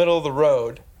stops in the middle of the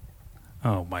road.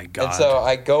 Oh, my God. And so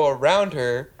I go around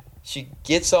her. She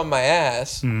gets on my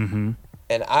ass. Mm-hmm.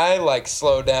 And I, like,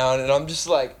 slow down. And I'm just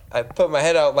like, I put my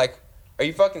head out like, are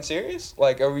you fucking serious?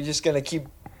 Like, are we just going to keep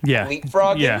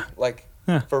leapfrogging? Yeah. Like,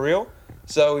 for real?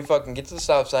 So we fucking get to the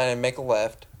stop sign and make a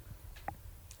left.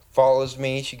 Follows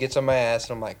me. She gets on my ass.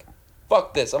 And I'm like,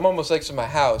 fuck this. I'm almost next to my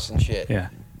house and shit. Yeah.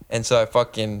 And so I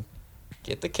fucking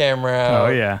get the camera out.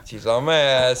 Oh, yeah. She's on my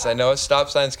ass. I know a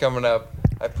stop sign's coming up.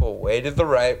 I pull way to the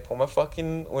right, pull my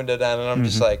fucking window down, and I'm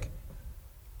just like...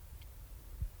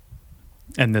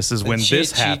 And this is when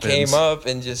this happens. She came up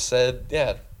and just said,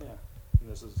 yeah.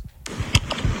 This is...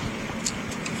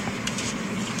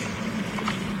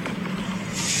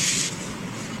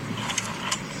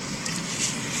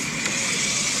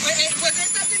 Wait, was there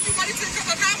something you wanted to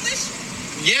accomplish?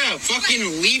 Yeah,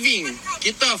 fucking leaving.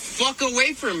 Get the fuck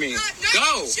away from me.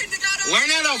 Go. You shouldn't have got Learn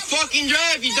how to fucking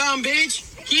drive, you dumb bitch.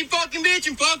 Keep fucking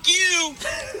bitching. Fuck you.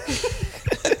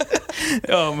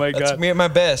 Oh, my God. That's me at my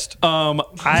best.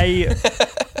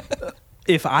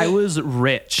 If I was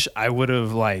rich, I would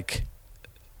have, like...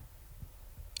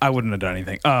 I wouldn't have done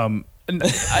anything.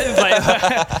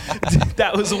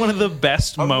 That was one of the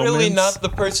best I'm moments. really not the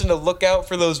person to look out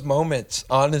for those moments,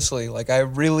 honestly. Like, I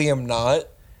really am not.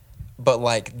 But,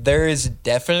 like, there is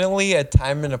definitely a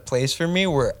time and a place for me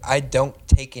where I don't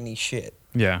take any shit.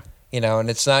 Yeah. You know, and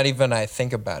it's not even I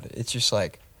think about it. It's just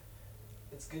like,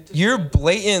 you're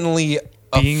blatantly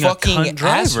Being a fucking cunt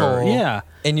driver. asshole. Yeah.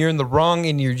 And you're in the wrong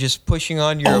and you're just pushing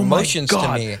on your emotions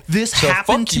to me. This So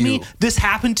happened fuck to me. you. This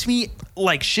happened to me.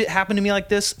 Like, shit happened to me like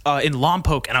this in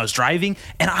Lompoc, and I was driving,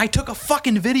 and I took a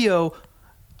fucking video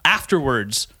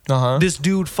afterwards. This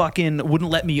dude fucking wouldn't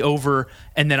let me over,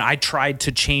 and then I tried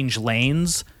to change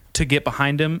lanes to get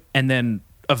behind him and then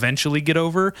eventually get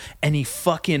over, and he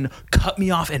fucking cut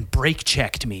me off and brake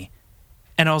checked me.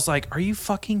 And I was like, are you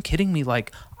fucking kidding me?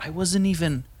 Like, I wasn't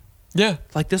even... Yeah.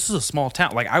 Like, this is a small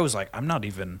town. Like, I was like, I'm not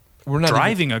even... We're not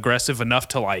driving aggressive enough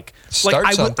to like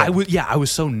Start something. I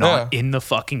was so not Yeah. in the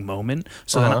fucking moment.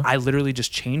 So then I literally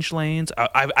just changed lanes.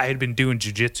 I had been doing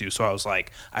jujitsu, so I was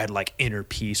like, I had like inner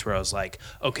peace where I was like,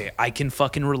 okay, I can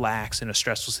fucking relax in a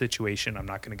stressful situation. I'm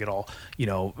not gonna get all, you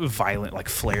know, violent, like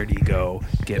flared ego,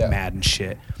 get mad and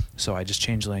shit. So I just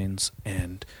changed lanes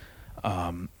and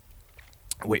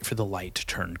wait for the light to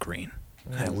turn green.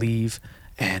 I leave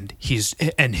and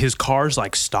his car's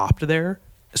like stopped there.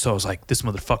 So I was like, this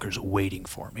motherfucker's waiting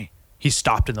for me. He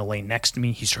stopped in the lane next to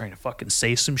me. He's trying to fucking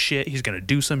say some shit. He's gonna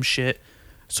do some shit.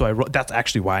 So that's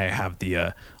actually why I have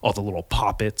the all the little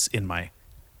poppets in my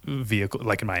vehicle,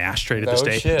 like in my ashtray to this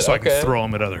day, shit, so I can throw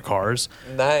them at other cars.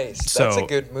 Nice. So, That's a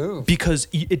good move. because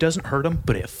it doesn't hurt them,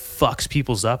 but it fucks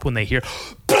people's up when they hear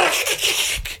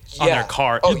on their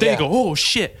car. They go, oh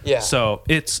shit. Yeah. So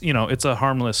it's, you know, it's a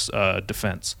harmless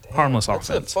defense, harmless That's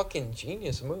offense. a fucking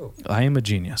genius move. I am a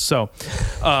genius. So,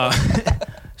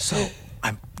 so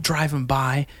I'm driving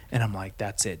by and I'm like,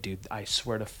 that's it, dude. I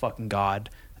swear to fucking God,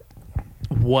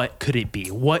 what could it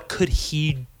be? What could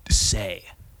he say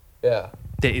Yeah.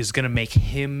 that is going to make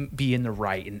him be in the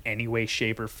right in any way,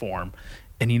 shape, or form?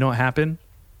 And you know what happened?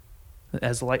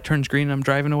 As the light turns green and I'm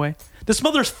driving away, this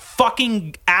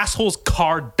motherfucking asshole's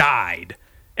car died.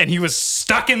 And he was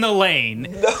stuck in the lane.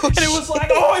 And it was like,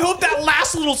 oh, I hope that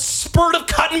last little spurt of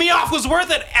cutting me off was worth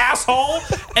it, asshole.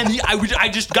 And I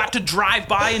just got to drive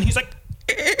by and he's like,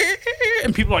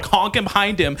 and people are like honking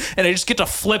behind him, and I just get to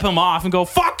flip him off and go,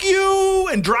 fuck you,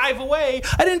 and drive away.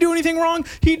 I didn't do anything wrong.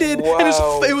 He did. Wow. And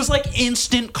it was like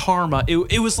instant karma.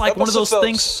 It was like one of those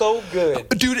things. So good.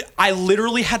 Dude, I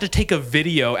literally had to take a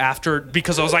video after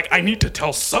because I was like, I need to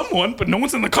tell someone, but no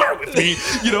one's in the car with me,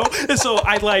 you know? And so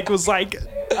I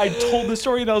I told the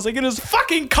story and I was like, and his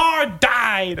fucking car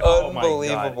died.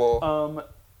 Unbelievable. Oh my God.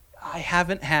 I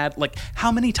haven't had, like,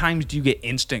 how many times do you get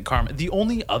instant karma? The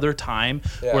only other time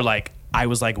where, like, I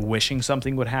was, like, wishing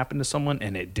something would happen to someone,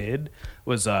 and it did,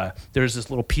 was there's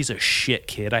this little piece of shit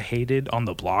kid I hated on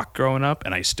the block growing up,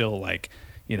 and I still, like,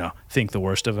 you know, think the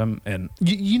worst of him. And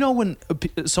you know when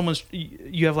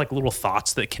you have, like, little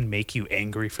thoughts that can make you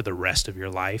angry for the rest of your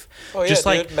life? Oh, yeah, just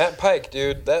dude. like Matt Pike,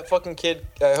 dude. That fucking kid,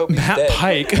 I hope he's Matt dead.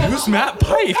 Pike? Who's Matt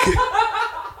Pike?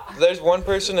 There's one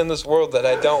person in this world that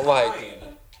I don't like.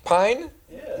 Pine?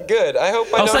 Good. I hope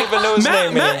I don't even know his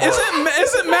name anymore.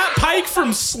 Isn't Matt Pike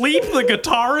from Sleep, the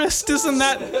guitarist? Isn't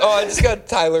that? Oh, I just got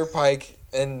Tyler Pike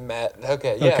and Matt.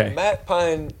 Okay, yeah, Okay. Matt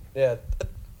Pine. Yeah.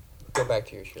 Go back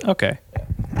to your shit. Okay.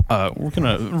 We're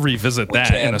gonna revisit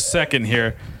that in a second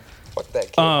here. Fuck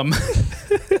that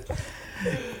kid.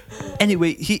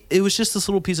 Anyway, it was just this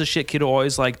little piece of shit kid who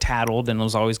always like tattled and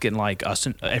was always getting like us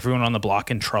and everyone on the block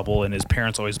in trouble, and his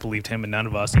parents always believed him and none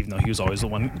of us, even though he was always the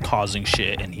one causing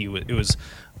shit. And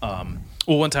well,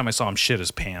 one time I saw him shit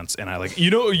his pants, and I like, you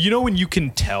know when you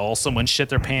can tell someone shit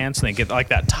their pants and they get like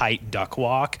that tight duck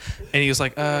walk, and he was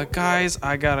like, guys,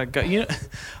 I gotta go, you know,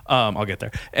 I'll get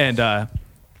there. And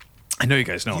I know you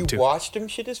guys know him too. You watched him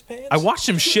shit his pants? I watched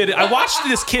him shit. I watched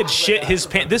this kid shit his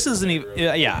pants. This isn't even.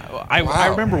 Yeah, I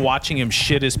remember watching him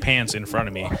shit his pants in front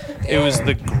of me. It was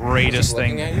the greatest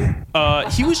thing.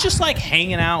 He was just like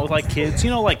hanging out with like kids. You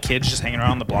know, like kids just hanging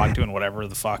around the block doing whatever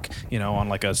the fuck. You know, on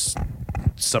like a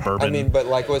suburban. I mean, but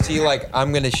like, was he like,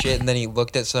 I'm gonna shit, and then he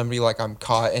looked at somebody like I'm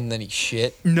caught, and then he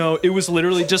shit? No, it was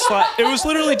literally just like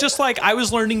I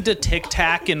was learning to tic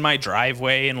tac in my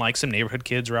driveway, and like some neighborhood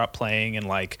kids were out playing, and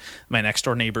like my next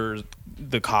door neighbor,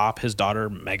 the cop, his daughter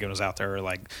Megan was out there,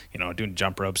 like, you know, doing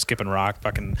jump rope, skipping rock,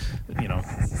 fucking, you know,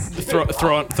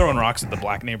 throwing rocks at the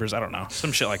black neighbors. I don't know,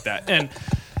 some shit like that. And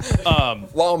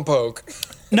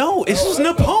Lompoc. no, this is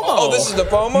Napomo. Oh, this is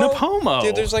Napomo? Napomo.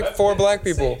 Dude, there's like 4 black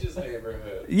people.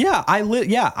 Yeah,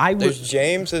 I There's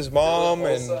James, his mom,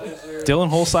 and Dylan a couple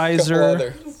Holsizer.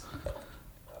 other.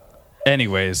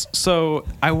 Anyways, so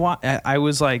I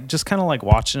was like just kind of like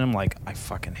watching him, like, I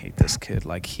fucking hate this kid.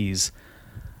 Like, he's,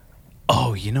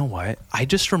 oh, you know what? I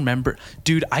just remember,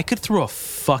 dude, I could throw a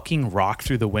fucking rock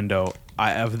through the window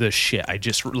of the shit. I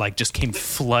just came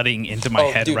flooding into my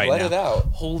head dude, right let now. it out.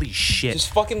 Holy shit.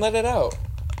 Just fucking let it out.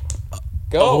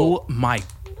 Go. Oh my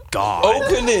God.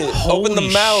 Open it. Holy Open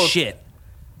the mouth. shit.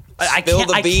 Spill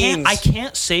the beans. I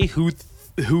can't say who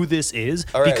this is,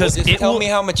 All right, because well, just tell me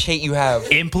how much hate you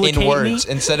have implicate in words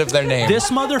me? instead of their name.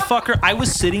 This motherfucker, I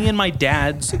was sitting in my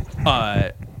dad's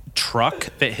truck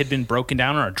that had been broken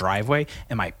down on our driveway,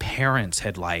 and my parents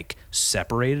had like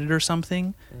separated or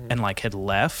something and like had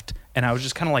left, and I was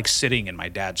just kind of like sitting in my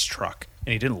dad's truck,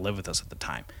 and he didn't live with us at the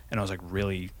time, and I was like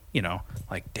really, you know,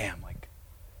 like, damn, like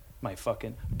my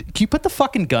fucking, can you put the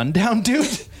fucking gun down, dude?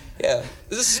 Yeah,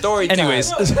 this is story time.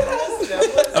 Anyways,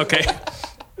 okay.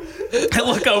 I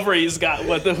look over. He's got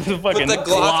what the fucking Put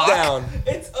the Glock down.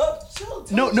 It's up. Chill.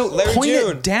 No, Larry point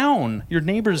June. it down. Your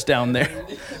neighbor's down there.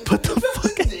 Put the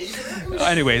fucking.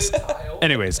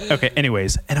 Anyways, okay. And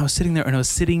I was sitting there, and I was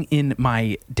sitting in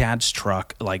my dad's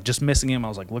truck, like just missing him. I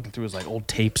was like looking through his like old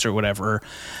tapes or whatever,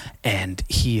 and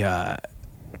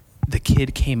the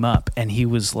kid came up, and he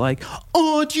was like,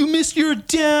 "Oh, do you miss your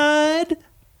dad?"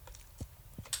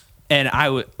 And I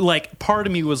would like, part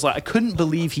of me was like, I couldn't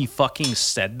believe he fucking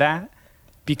said that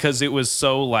because it was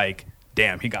so like,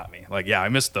 damn, he got me. Like, yeah, I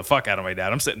missed the fuck out of my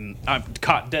dad. I'm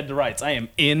caught dead to rights. I am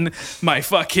in my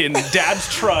fucking dad's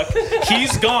truck.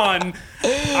 He's gone.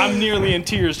 I'm nearly in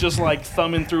tears, just like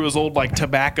thumbing through his old like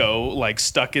tobacco, like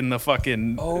stuck in the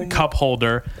fucking cup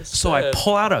holder. So I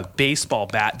pull out a baseball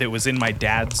bat that was in my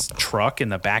dad's truck, in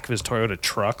the back of his Toyota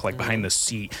truck, like behind the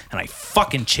seat, and I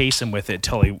fucking chase him with it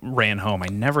till he ran home. I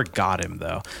never got him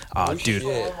though. Dude.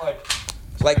 Shit.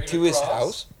 Like to his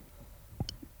house?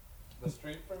 The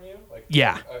street from you? Like,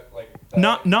 Yeah.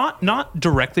 Not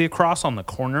directly across on the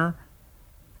corner.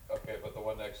 Okay, but the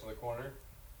one next to the corner?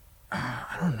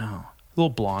 I don't know. Little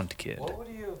blonde kid. What would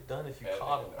you have done if you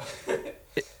caught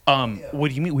him? What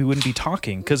do you mean we wouldn't be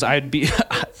talking? Because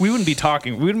we wouldn't be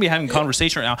talking. We wouldn't be having a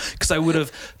conversation right now. Because I would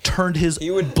have turned his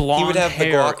blonde have the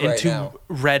hair Glock right into now,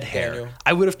 red hair. Daniel.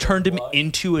 I would have turned him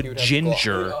into a have the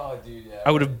ginger. Oh, dude, yeah.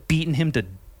 I would have beaten him to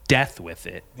death with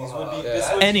it. This would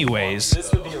Anyways, this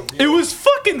would be a real it was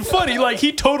fucking funny. Like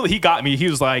he got me. He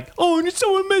was like, "Oh, and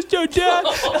someone missed your dad."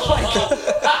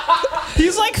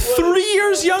 He's like 3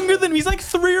 years younger than me. He's like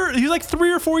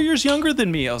 3 or 4 years younger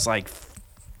than me. I was like,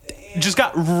 just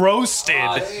got roasted.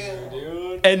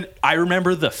 And I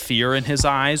remember the fear in his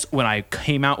eyes when I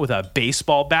came out with a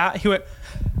baseball bat. He went.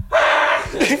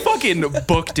 He fucking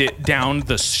booked it down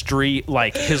the street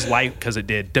like his life, because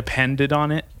it depended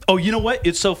on it. Oh, you know what?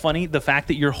 It's so funny. The fact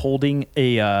that you're holding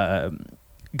a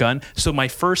gun. So my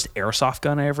first airsoft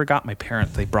gun I ever got, my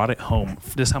parents, they brought it home.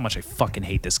 This is how much I fucking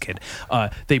hate this kid.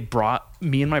 They brought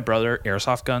me and my brother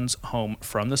airsoft guns home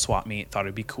from the swap meet. Thought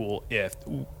it'd be cool if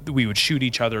we would shoot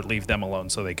each other, leave them alone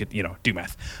so they could, do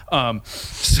meth.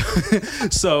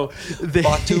 So they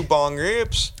Bought 2 bong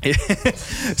rips.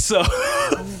 So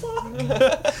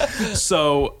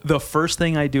the first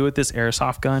thing I do with this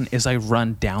airsoft gun is I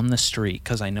run down the street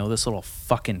because I know this little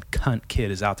fucking cunt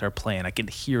kid is out there playing. I can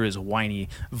hear his whiny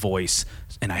voice,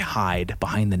 and I hide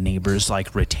behind the neighbor's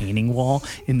like retaining wall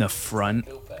in the front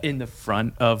of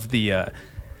the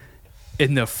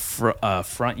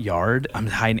front yard. I'm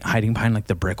hiding behind like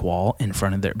the brick wall in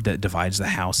front of that divides the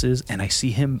houses, and I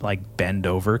see him like bend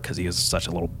over because he is such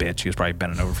a little bitch. He was probably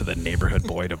bending over for the neighborhood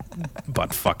boy to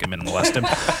butt fuck him and molest him.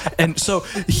 And so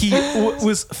he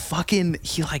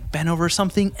he like bent over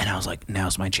something, and I was like,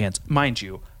 now's my chance. Mind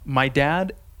you, my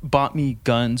dad bought me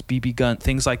guns, BB gun,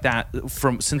 things like that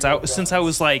since I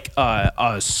was like I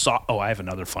have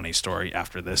another funny story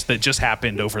after this that just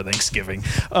happened over Thanksgiving.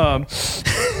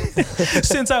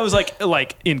 Since I was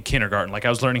like in kindergarten, like I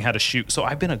was learning how to shoot, so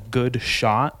I've been a good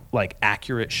shot, like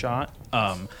accurate shot,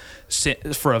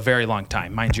 for a very long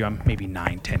time. Mind you, I'm maybe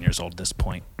 9-10 years old at this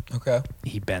point. Okay.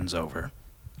 He bends over.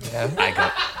 Yeah. I go,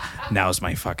 now's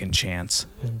my fucking chance.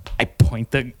 I point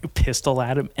the pistol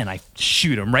at him and I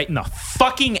shoot him right in the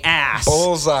fucking ass.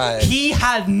 Bullseye. He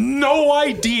had no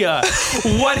idea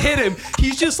what hit him.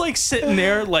 He's just like sitting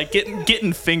there, like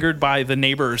getting fingered by the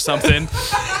neighbor or something,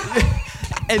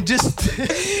 and just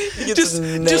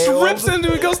rips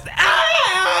into it. Goes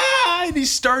ah, and he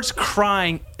starts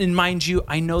crying. And mind you,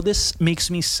 I know this makes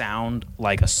me sound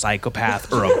like a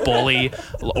psychopath or a bully,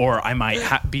 or I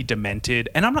might be demented,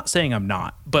 and I'm not saying I'm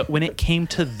not. But when it came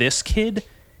to this kid,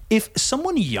 if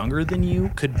someone younger than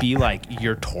you could be like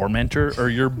your tormentor or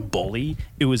your bully,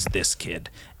 it was this kid.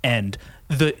 And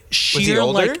the sheer, was he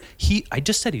older? like I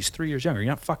just said he's 3 years younger.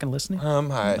 You're not fucking listening? I'm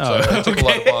high. Sorry, I took a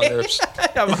lot of bong rips.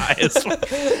 I'm high as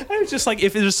fuck. I was just like,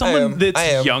 if there's someone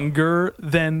that's younger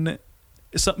than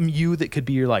something that could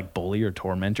be your like bully or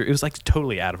tormentor, it was like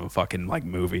totally out of a fucking like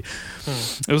movie.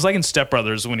 It was like in Step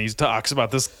Brothers when he talks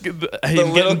about this him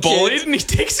getting bullied and he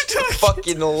takes it to the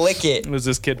fucking lick it. It was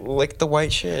this kid lick the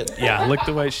white shit. Yeah, lick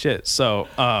the white shit. So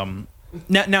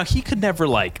now he could never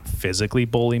like physically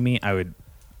bully me. I would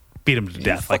beat him to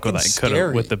death like what I could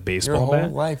have with the baseball bat. Your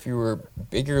whole life you were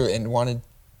bigger and wanted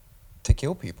to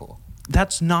kill people.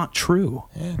 That's not true.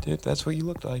 Yeah, dude, that's what you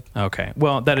looked like. Okay,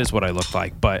 well, that is what I looked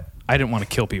like, but I didn't want to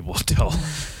kill people until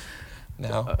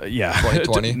now. Yeah,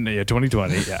 2020. Yeah,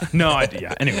 2020. Yeah, no,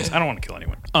 yeah. Anyways, I don't want to kill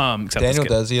anyone. Except Daniel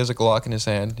does. He has a Glock in his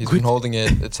hand. He's been holding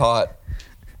it. It's hot.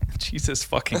 Jesus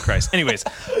fucking Christ. Anyways,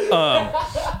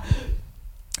 I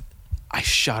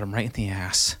shot him right in the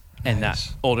ass. And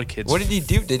that older kid. What did he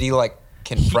do? Did he like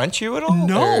confront you at all?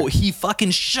 No, or? he fucking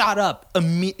shot up.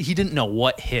 He didn't know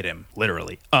what hit him,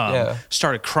 literally.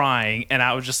 Started crying, and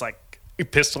I was just like,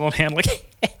 pistol in hand, like,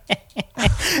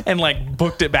 and like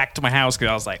booked it back to my house because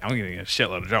I was like, I'm gonna get a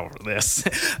shitload of trouble for this.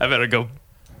 I better go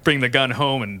bring the gun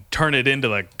home and turn it into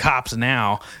the cops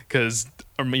now because,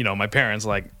 my parents,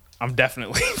 like, I'm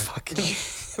definitely fucking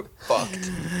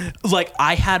fucked. Like,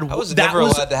 I was never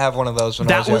allowed to have one of those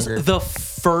when I was younger. That was the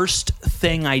first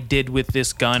thing I did with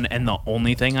this gun and the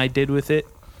only thing I did with it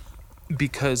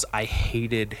because I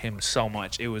hated him so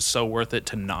much. It was so worth it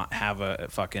to not have a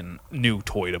fucking new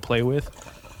toy to play with.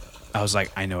 I was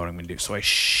like, I know what I'm going to do. So I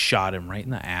shot him right in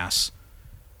the ass.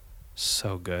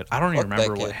 So good. I don't even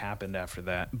remember what happened after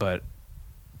that, but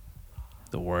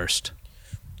the worst.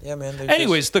 Yeah, man.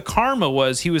 Anyways, the karma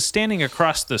was he was standing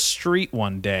across the street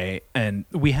one day, and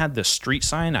we had the street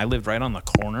sign. I lived right on the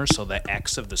corner, so the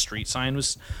X of the street sign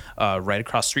was right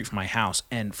across the street from my house.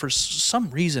 And for some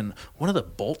reason, one of the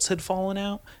bolts had fallen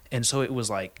out, and so it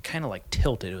was like kind of like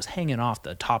tilted. It was hanging off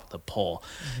the top of the pole,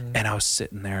 and I was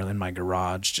sitting there in my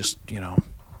garage, just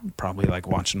probably like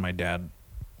watching my dad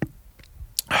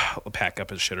pack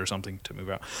up his shit or something to move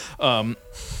out. And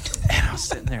I was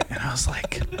sitting there, and I was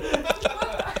like.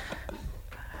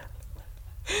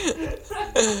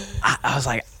 I was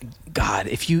like, God,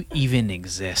 if you even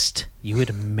exist, you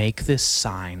would make this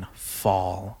sign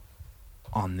fall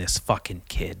on this fucking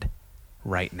kid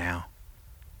right now.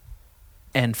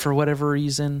 And for whatever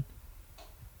reason,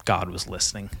 God was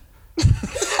listening.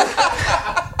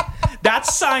 That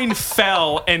sign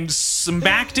fell and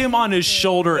smacked him on his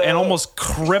shoulder and almost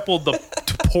crippled the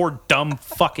poor dumb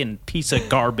fucking piece of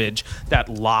garbage. That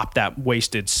lop, that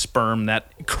wasted sperm,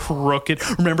 that crooked.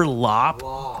 Remember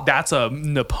lop? That's a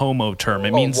Napomo term.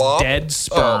 It means lop? dead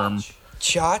sperm.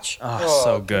 Chotch? Oh,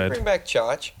 so good. Bring back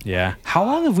Chotch. Yeah. How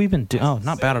long have we been doing? Oh,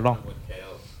 not bad at all.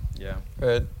 Yeah.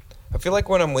 Good. I feel like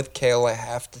when I'm with Kale, I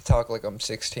have to talk like I'm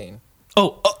 16.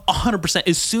 Oh, 100%.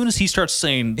 As soon as he starts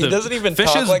saying he doesn't even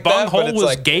fish's talk like that, bunghole but it's was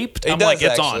like, gaped, he I'm does like,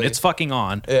 it's actually. on. It's fucking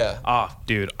on. Yeah.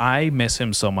 Dude, I miss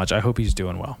him so much. I hope he's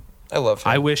doing well. I love him.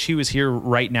 I wish he was here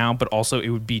right now, but also it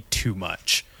would be too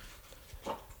much.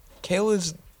 Kale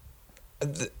is...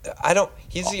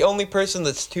 He's the only person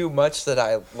that's too much that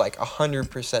I, like,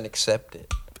 100% accept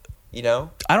it. You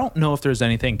know? I don't know if there's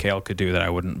anything Kale could do that I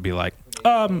wouldn't be like,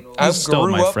 I still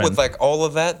grew my up friend. with, like, all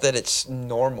of that it's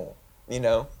normal. You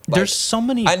know, there's so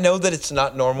many. I know that it's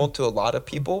not normal to a lot of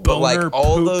people, but boner, like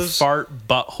all poop, those fart,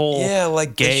 butthole,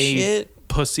 like gay the shit,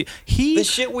 pussy. The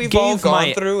shit we've all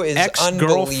gone through is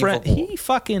ex-girlfriend. unbelievable. He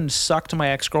fucking sucked my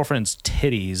ex-girlfriend's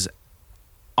titties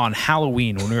on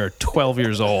Halloween when we were 12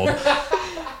 years old.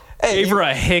 Hey, gave her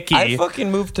a hickey. I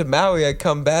fucking moved to Maui. I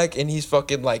come back and he's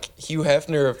fucking like Hugh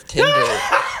Hefner of Tinder.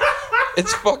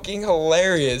 It's fucking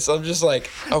hilarious. I'm just like,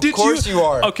 of course you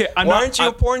are. Okay, Why aren't you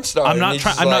a porn star? I'm not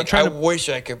trying. I'm not trying to. I wish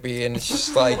I could be, and it's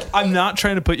just like I'm not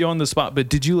trying to put you on the spot, but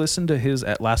did you listen to his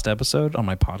last episode on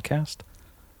my podcast?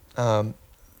 No.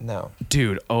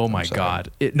 Dude, oh my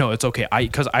God. No, it's okay. I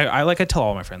tell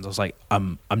all my friends, I was like,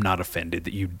 I'm not offended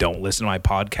that you don't listen to my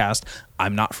podcast.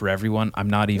 I'm not for everyone. I'm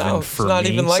not even for me. It's not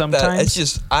even like sometimes. that. It's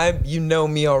just you know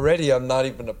me already. I'm not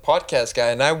even a podcast guy,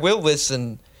 and I will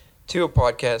listen to a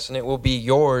podcast, and it will be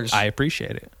yours. I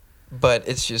appreciate it, but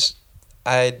it's just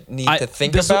I need to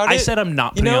think about it. I said I'm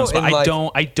not putting you on the spot.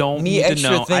 I don't need to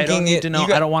know. I don't need to know.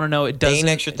 I don't want to know. It doesn't.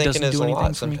 Extra thinking is do a anything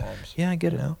lot for me. sometimes. Yeah, I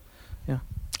get it. Yeah,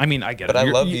 I mean, I get it. But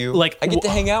I love you. Like I get to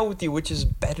hang out with you, which is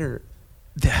better.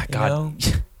 Yeah, God.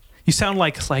 You sound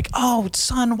like, oh,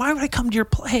 son, why would I come to your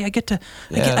play? I get to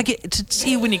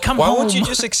see you when you come home. Why won't you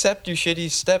just accept your shitty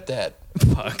stepdad?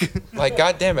 Fuck. Like,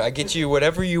 God damn it, I get you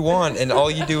whatever you want, and all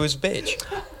you do is bitch.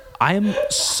 I am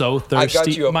so thirsty. I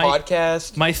got you a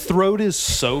podcast. My throat is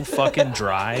so fucking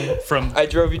dry from. I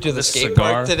drove you to the skate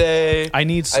park today. I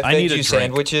need a drink.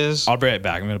 Sandwiches. I'll be right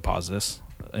back. I'm gonna pause this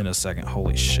in a second.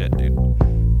 Holy shit, dude.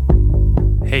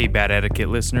 Hey, Bad Etiquette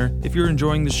listener. If you're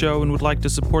enjoying the show and would like to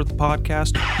support the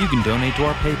podcast, you can donate to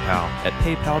our PayPal at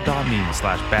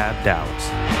paypal.me/baddallas.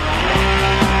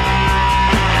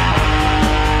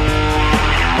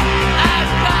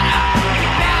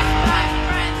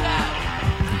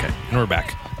 Okay, and we're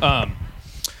back.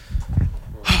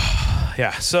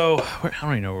 Yeah, so I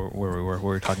don't even know where we were. What we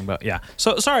were talking about. Yeah.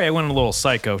 So sorry, I went on a little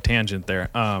psycho tangent there.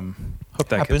 Hope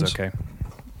that kid's okay.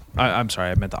 I'm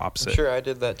sorry, I meant the opposite. I'm sure I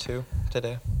did that too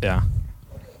today. Yeah.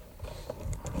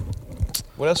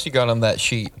 What else you got on that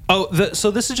sheet? Oh,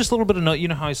 so this is just a little bit of note. You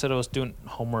know how I said I was doing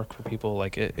homework for people?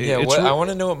 Like, it's I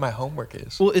want to know what my homework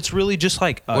is. Well, it's really just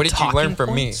like what did you learn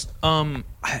from me?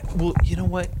 Well, you know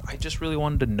what? I just really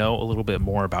wanted to know a little bit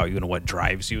more about you and what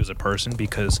drives you as a person,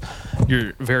 because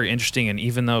you're very interesting. And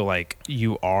even though like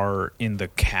you are in the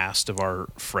cast of our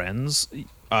friends,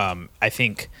 I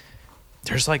think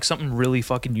there's like something really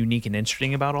fucking unique and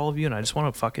interesting about all of you, and I just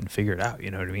want to fucking figure it out. You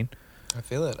know what I mean? I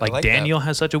feel it. Like Daniel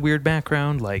has such a weird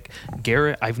background. Like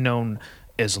Garrett, I've known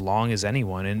as long as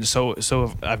anyone, and so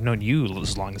I've known you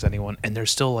as long as anyone. And there's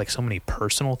still like so many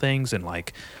personal things, and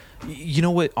like, you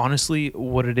know what? Honestly,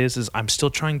 what it is I'm still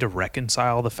trying to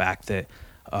reconcile the fact that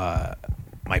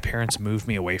my parents moved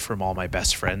me away from all my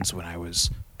best friends when I was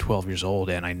 12 years old,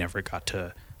 and I never got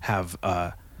to have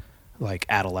like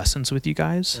adolescence with you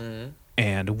guys,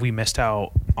 and we missed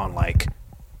out on like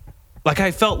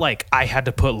I felt like I had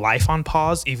to put life on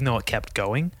pause even though it kept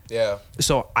going. Yeah.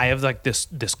 So I have like this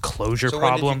closure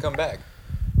problem. So when did you come back?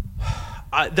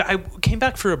 I came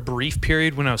back for a brief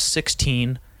period when I was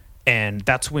 16, and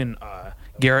that's when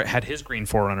Garrett had his green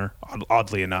 4Runner,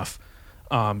 oddly enough.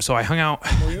 So I hung out.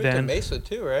 Well, you went to Mesa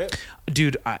too, right?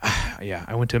 Dude,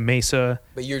 I went to Mesa.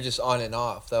 But you're just on and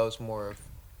off. That was more of,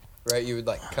 right? You would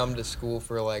like come to school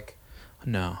for like.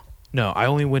 No, I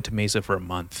only went to Mesa for a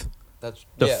month. That's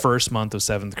the first month of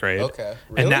 7th grade. Okay,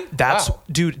 really? And that's wow.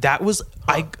 Dude, that was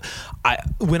I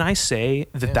when I say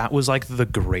that was like the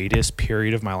greatest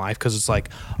period of my life, because it's like,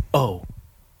 oh,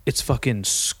 it's fucking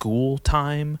school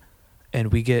time,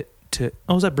 and we get to.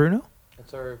 Oh, is that Bruno?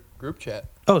 That's our group chat.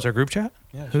 Oh, it's our group chat?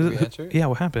 Yeah. Should we answer it? Yeah.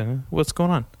 What happened? What's going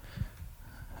on?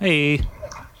 Hey.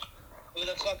 Who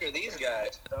the fuck are these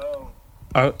guys?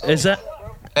 Is that?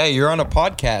 Hey, you're on a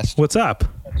podcast. What's up?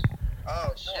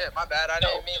 Oh shit, my bad. I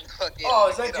didn't mean fucking. Oh,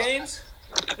 is that James?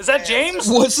 Is that James?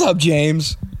 What's up,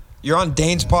 James? You're on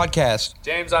Dane's podcast.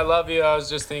 James, I love you. I was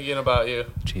just thinking about you.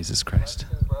 Jesus Christ.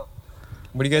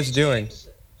 What are you guys doing?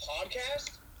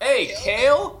 Podcast? Hey,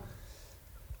 Kale?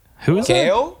 Who is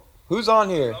Kale? Who's on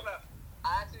here?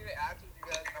 I actually, you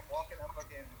guys, I'm walking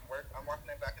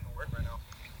back into work right now.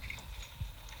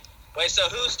 Wait, so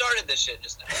who started this shit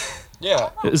just now?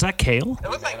 Yeah. Is that Kale? It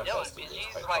was like Dylan.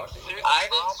 He's like, I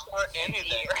didn't start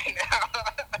anything right now.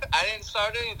 I didn't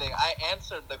start anything. I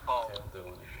answered the call.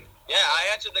 Yeah, I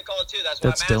answered the call too. That's why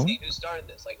I'm asking who started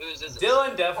this. Like, whose is it?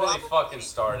 Dylan definitely fucking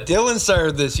started. Dylan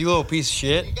started this, you little piece of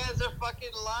shit. You guys are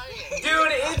fucking lying.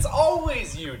 Dude, it's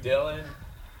always you, Dylan.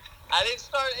 I didn't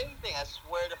start anything. I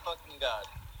swear to fucking God.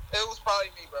 It was probably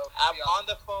me, bro. I'm on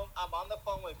the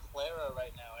phone with Clara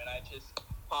right now, and I just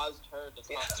paused her to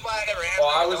talk. That's why I never answered.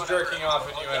 Well, I was jerking off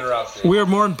and you interrupted. We're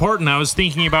more important. I was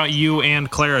thinking about you and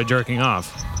Clara jerking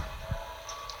off.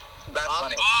 That's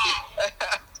funny.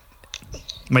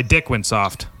 My dick went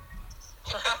soft.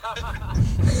 So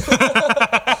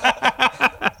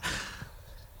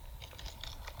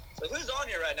who's on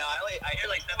here right now? I hear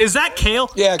like. Is that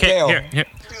Kale? Yeah, Kale. Here.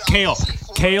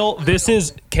 Kale. This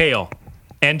is Kale.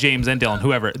 And James and Dylan,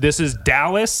 whoever. This is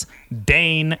Dallas,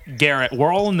 Dane, Garrett.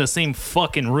 We're all in the same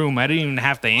fucking room. I didn't even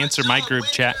have to answer my group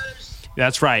chat.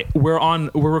 That's right. We're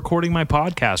recording my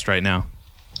podcast right now.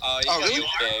 Really?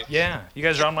 Yeah. You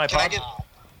guys are on my podcast?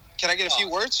 Can I get a few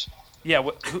words? Yeah.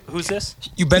 Who's this?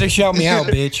 You better shout me out,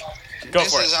 bitch. Go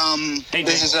this for is it.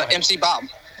 This is MC Bob.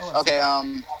 Okay.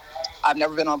 I've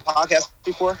never been on a podcast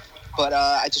before, but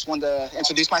I just wanted to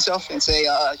introduce myself and say,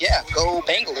 yeah, go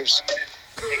Banglers.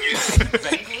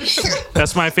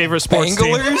 That's my favorite sports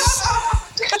team. Wait,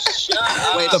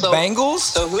 the Bengals?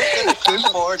 So who's going to come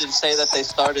forward and say that they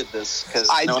started this? Because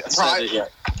no one said it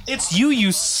yet. It's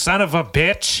you son of a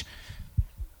bitch.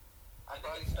 I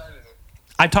probably started it.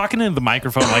 I'm talking into the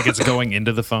microphone like it's going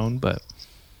into the phone, but...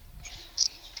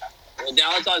 Well,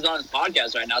 Dallas is on his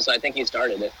podcast right now, so I think he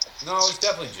started it. No, it's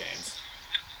definitely James.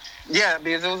 Yeah,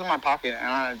 because it was in my pocket, and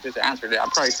I just answered it. I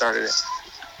probably started it.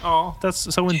 Oh,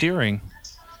 that's so endearing.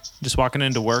 Just walking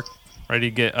into work,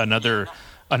 ready to get another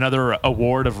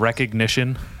award of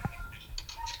recognition. Nah,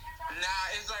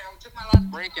 it's like I took my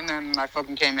last break, and then I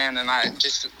fucking came in, and I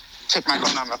just took my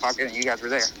phone out of my pocket, and you guys were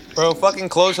there. Bro, fucking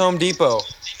close Home Depot.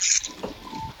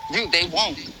 Dude, they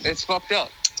won't. It's fucked up.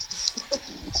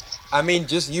 I mean,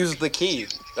 just use the key.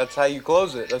 That's how you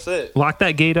close it. That's it. Lock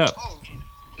that gate up.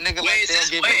 Nigga, Wait,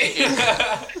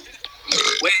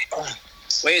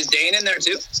 is Dane in there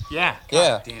too? Yeah.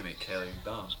 Yeah. Damn it, Kale, you're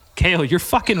dumb. Kale, you're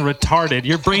fucking retarded.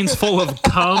 Your brain's full of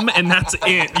cum, and that's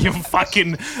it. You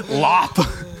fucking lop.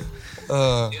 Dude,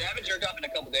 I haven't jerked off in a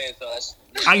couple days, so that's...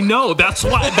 I know. That's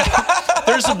why.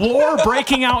 There's a war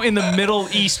breaking out in the Middle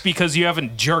East because you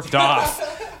haven't jerked off.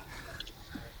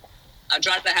 I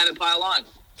tried to have it pile on.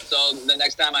 So the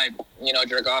next time I,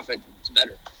 jerk off, it's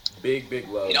better. Big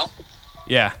love. You know?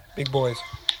 Yeah. Big boys.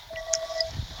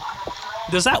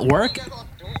 Does that work?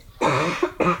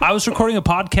 I was recording a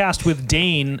podcast with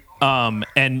Dane,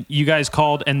 and you guys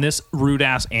called, and this rude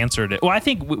ass answered it. Well, I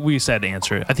think we said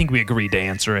answer it. I think we agreed to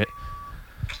answer it.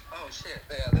 Oh, shit.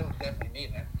 Yeah, they'll definitely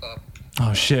need that.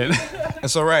 Oh, shit.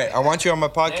 It's all right. I want you on my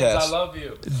podcast. James, I love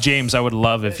you. James, I would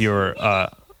love if you were...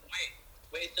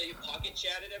 Wait, so you pocket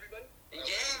chatted everybody? Yeah.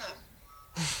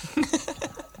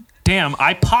 Damn,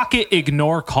 I pocket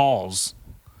ignore calls.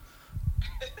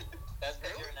 That's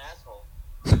because you're an asshole.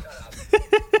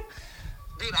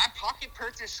 Dude, I pocket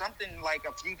purchased something like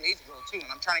a few days ago too, and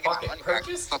I'm trying to get my money back.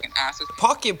 Fucking asses.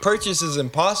 Pocket purchase is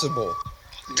impossible.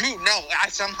 Dude, no, I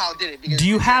somehow did it. Do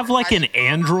you have like an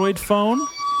Android phone?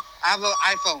 I have an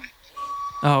iPhone.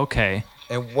 Oh, okay.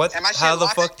 And how the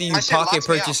fuck do you pocket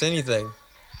purchase anything?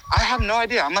 I have no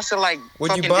idea. I must have What'd you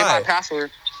fucking hit buy? my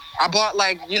password. I bought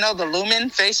the Lumen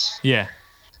face. Yeah.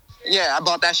 Yeah, I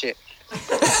bought that shit.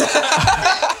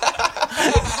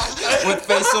 With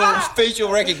facial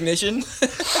recognition.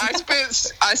 I spent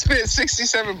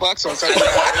 $67 on something. So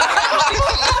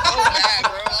mad,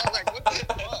 bro. I was like, what the fuck?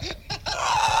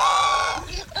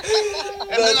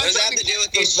 What does that have to do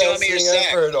with you showing me your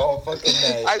sack?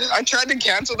 I tried to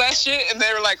cancel that shit, and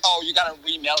they were like, "Oh, you gotta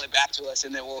remail it back to us,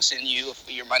 and then we'll send you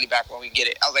your money back when we get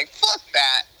it." I was like, "Fuck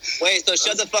that." Wait, so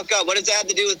shut the fuck up. What does that have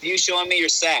to do with you showing me your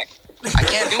sack? I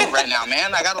can't do it right now,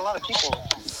 man. I got a lot of people.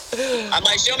 I'm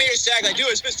like, show me your sack. Like, dude,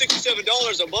 I spent $67 a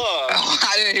month. Oh,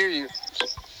 I didn't hear you.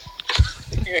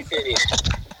 You're an idiot.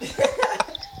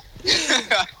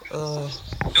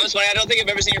 It's funny. I don't think I've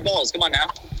ever seen your balls. Come on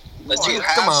now. Let's do it.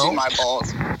 Come on. Seen my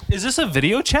balls. Is this a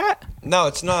video chat? No,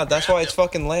 it's not. That's why it's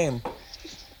fucking lame.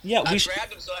 Yeah, I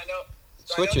grabbed them so I know.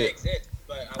 Switch it. Exist,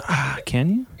 but I Can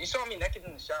you? You saw me naked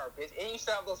in the shower, bitch. And you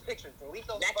still have those pictures. Delete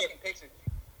those fucking pictures.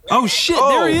 Oh, shit. Oh.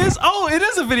 There he is. Oh, it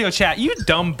is a video chat. You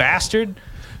dumb bastard.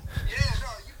 Yeah, no,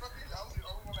 you fucking. I was the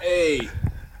only one that.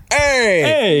 Hey.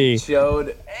 Hey.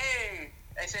 Showed. Hey,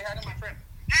 say hi to my friend.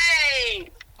 Hey!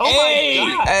 Oh,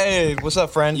 my God. Hey, what's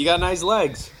up, friend? You got nice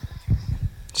legs.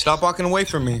 Stop walking away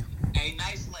from me. Hey,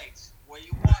 nice legs. Where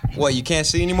you walking? What, you can't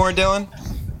see anymore, Dylan?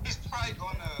 He's probably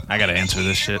going to. I gotta answer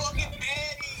this shit.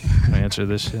 Answer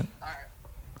this shit.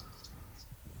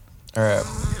 All right.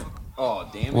 Oh,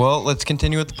 damn it. Well, let's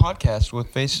continue with the podcast with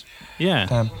face Yeah.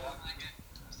 time.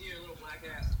 See your little black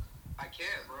ass. I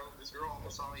can't, bro. This girl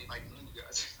almost saw me like you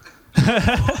guys.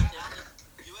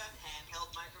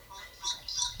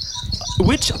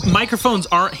 Which microphones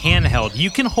aren't handheld? You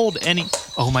can hold any.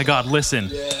 Oh my God! Listen.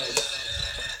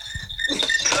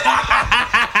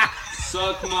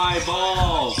 Suck my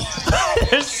balls.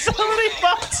 There's so many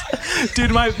bugs.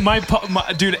 Dude, my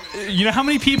dude. You know how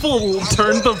many people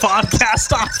turned the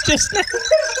podcast off just now?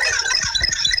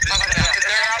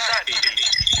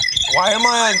 Why am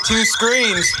I on 2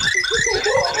 screens?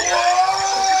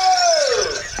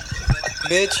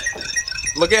 Bitch,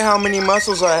 look at how many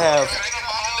muscles I have.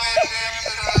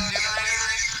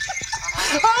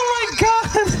 Oh my God.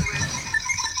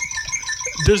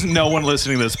 There's no one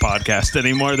listening to this podcast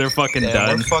anymore. They're fucking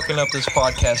done. We're fucking up this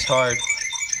podcast hard.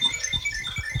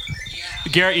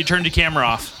 Garrett, you turned your camera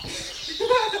off.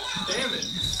 Damn it.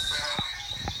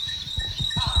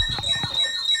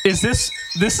 This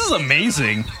is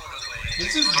amazing.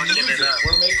 This is music.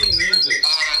 We're making music.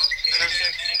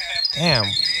 Damn,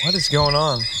 what is going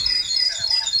on?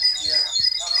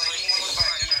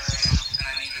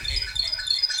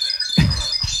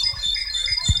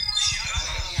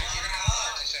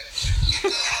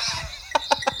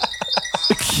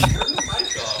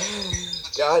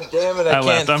 God damn it, I can't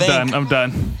left. I'm think. done. I'm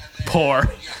done. Poor.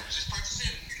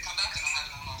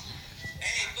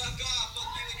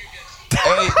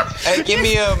 Hey, give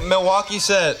me a Milwaukee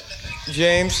set,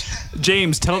 James.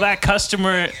 James, tell that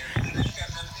customer.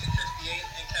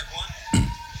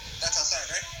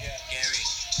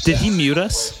 Did he mute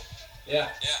us? Yeah.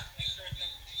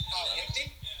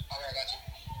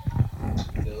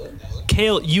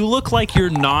 Kale, you look like you're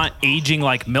not aging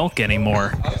like milk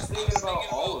anymore. I was thinking about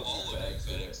all of you bags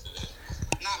there.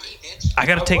 Not me, bitch. I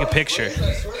gotta take a picture.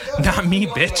 Not me,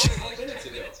 bitch.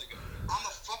 I'm a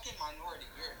fucking minority.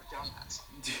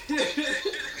 You're a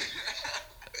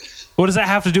dumbass. What does that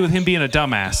have to do with him being a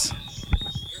dumbass?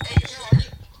 Hey, are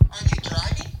you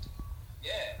driving?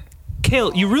 Yeah.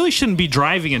 Kale, you really shouldn't be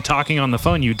driving and talking on the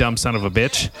phone, you dumb son of a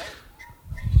bitch.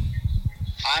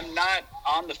 I'm not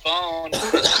on the phone.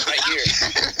 It's right here.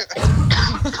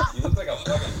 You look like a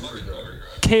fucking Uber driver.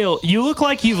 Kale, you look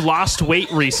like you've lost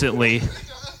weight recently.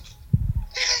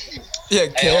 Yeah,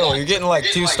 Kale, you're getting like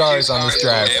 2 stars on this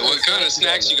drive. Hey, what kind of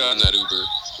snacks you got in that Uber?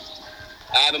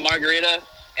 I have a margarita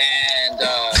and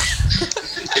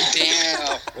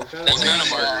damn. What kind of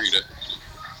margarita?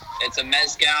 It's a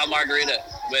mezcal margarita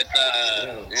with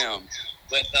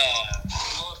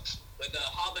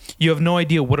You have no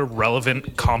idea what a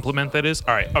relevant compliment that is.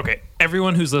 All right, okay.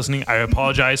 Everyone who's listening, I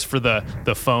apologize for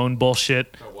the phone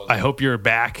bullshit. I hope you're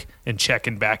back and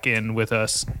checking back in with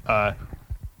us. The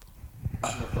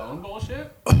phone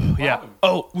bullshit? Yeah.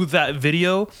 Oh, with that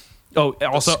video. Oh,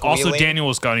 also squealing? Daniel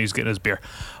was gone. He's getting his beer.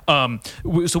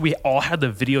 So we all had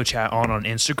the video chat on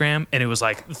Instagram, and it was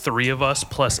like 3 of us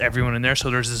plus everyone in there.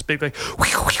 So there's this big like.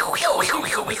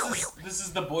 This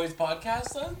is the boys'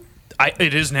 podcast then?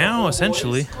 It is now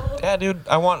essentially. Yeah, dude.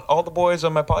 I want all the boys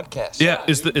on my podcast. Yeah.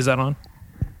 Is that on?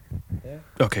 Yeah.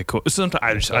 Okay. Cool.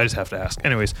 Sometimes I just have to ask.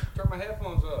 Anyways. Turn my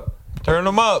headphones up. Turn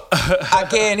them up. I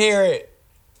can't hear it.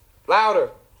 Louder.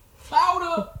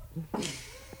 Louder.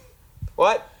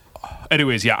 What?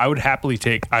 Anyways, yeah, I would happily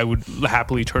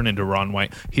turn into Ron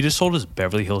White. He just sold his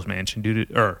Beverly Hills mansion,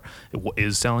 dude, or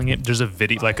is selling it. There's a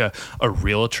video, like a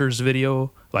realtor's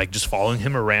video, like just following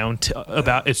him around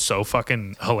about. It's so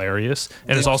fucking hilarious,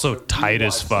 and it's also tight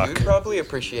as fuck. You'd probably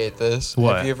appreciate this.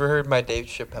 What? Have you ever heard my Dave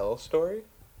Chappelle story?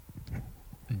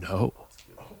 No.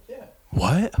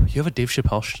 What? You have a Dave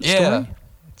Chappelle story? Yeah,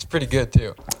 it's pretty good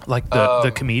too. Like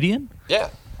the comedian? Yeah.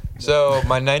 So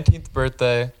my 19th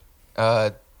birthday,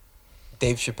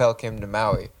 Dave Chappelle came to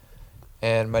Maui,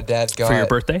 and my dad got... For your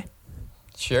birthday?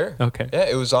 Sure. Okay. Yeah,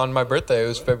 it was on my birthday. It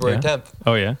was February 10th.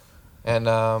 Oh, yeah?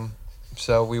 And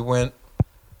so we went,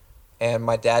 and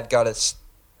my dad got us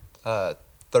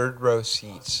third row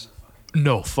seats.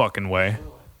 No fucking way.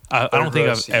 I don't think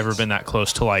I've ever been that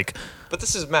close to like... But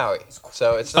this is Maui,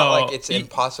 so it's not like it's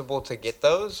impossible to get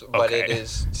those, but it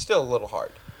is still a little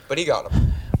hard. But he got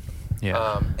them.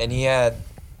 Yeah. And he had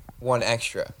one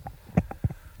extra.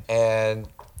 And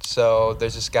so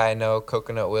there's this guy I know,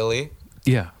 Coconut Willie.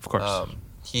 Yeah, of course.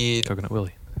 Coconut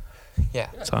Willie. Yeah.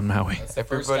 It's on Maui.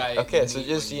 Everybody. Okay, so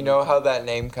just you know how that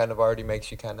name kind of already makes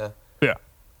you kind of. Yeah.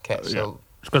 Okay, so.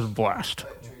 It's because of Blast.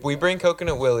 We bring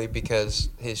Coconut Willie because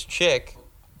his chick,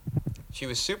 she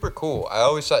was super cool. I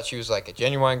always thought she was like a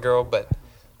genuine girl, but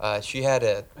she had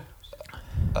a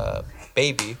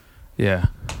baby. Yeah.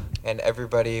 And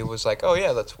everybody was like, "Oh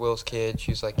yeah, that's Will's kid."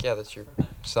 She's like, "Yeah, that's your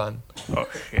son." Oh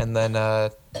shit. And then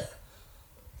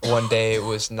one day it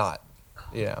was not,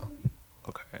 you know.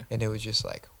 Okay. And it was just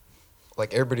like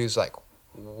everybody was like,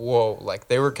 "Whoa!" Like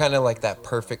they were kind of like that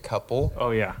perfect couple.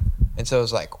 Oh yeah. And so it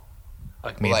was like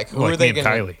me, who like are they me and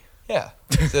gonna? Kylie. Yeah.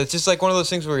 So it's just like one of those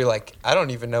things where you're like, I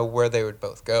don't even know where they would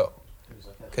both go,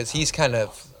 because he's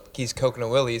Coconut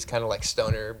Willie. He's kind of like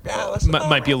stoner. Yeah,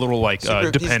 Might be a little like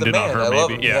dependent on her. I maybe.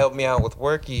 love him. Yeah. He helped me out with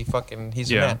work. He's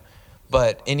a man.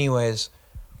 But anyways,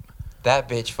 that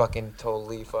bitch fucking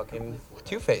totally fucking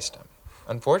two-faced him.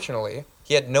 Unfortunately,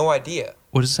 he had no idea.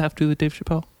 What does this have to do with Dave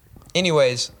Chappelle?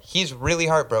 Anyways, he's really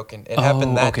heartbroken. It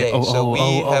happened that day. So we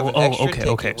have an extra ticket.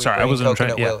 Okay. We Sorry, I bring wasn't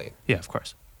Coconut trying. Willie. Yeah, of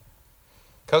course.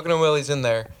 Coconut Willie's in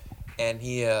there, and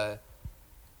he's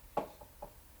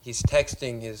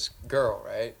texting his girl,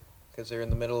 right? Because they're in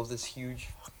the middle of this huge,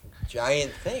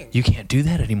 giant thing. You can't do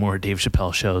that anymore at Dave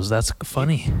Chappelle shows. That's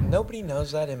funny. Nobody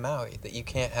knows that in Maui, that you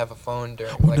can't have a phone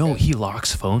during. Oh, no, he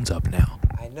locks phones up now.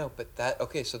 I know, but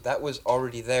so that was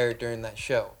already there during that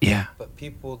show. Yeah. But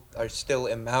people are still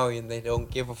in Maui and they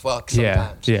don't give a fuck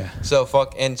sometimes. Yeah. So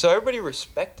and so everybody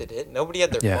respected it. Nobody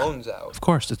had their phones out. Of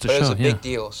course, it's a show. It was a yeah. big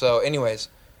deal. So, anyways,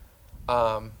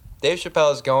 Dave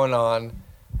Chappelle is going on,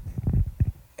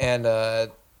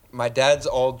 and my dad's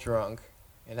all drunk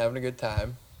and having a good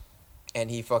time.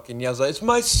 And he fucking yells like, "It's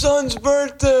my son's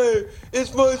birthday!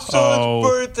 It's my son's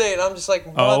birthday!" And I'm just like,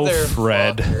 motherfucker,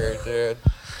 Fred. dude.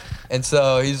 And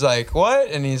so he's like, "What?"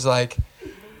 And he's like,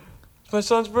 "It's my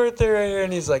son's birthday right here."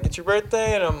 And he's like, "It's your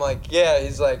birthday?" And I'm like, "Yeah."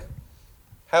 He's like,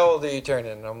 "How old are you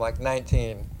turning?" And I'm like,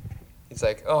 19. He's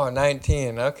like, "Oh,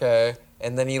 19, okay."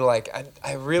 And then he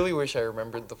I really wish I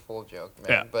remembered the full joke, man.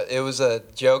 Yeah. But it was a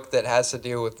joke that has to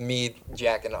do with me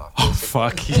jacking off. Oh,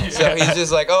 fuck. Yeah. So he's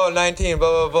just like, "Oh, 19,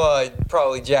 blah, blah, blah,"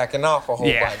 probably jacking off a whole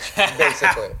bunch,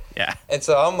 basically. Yeah. And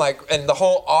so I'm like, and the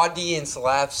whole audience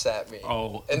laughs at me.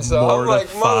 Oh, and so I'm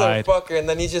like, mortified. motherfucker. And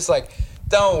then he's just like,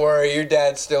 "Don't worry, your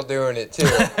dad's still doing it too."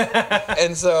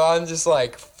 And so I'm just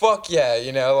like, fuck yeah,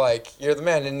 you're the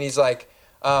man. And he's like,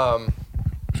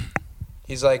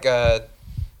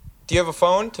 "Do you have a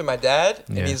phone?" to my dad?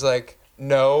 Yeah. And he's like,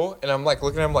 "No." And I'm like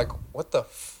looking at him like, what the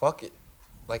fuck?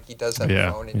 Like he does have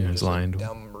a phone, and you're he's just lying a to him.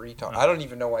 dumb retard. I don't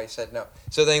even know why he said no.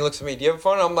 So then he looks at me, "Do you have a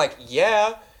phone?" And I'm like,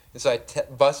 "Yeah." And so I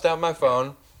bust out my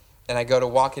phone, and I go to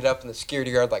walk it up, and the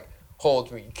security guard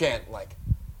holds me. You can't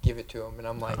give it to him, and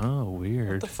I'm like, oh, what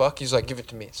weird. the fuck? He's like, give it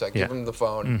to me. So I give him the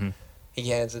phone. Mm-hmm. He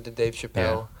hands it to Dave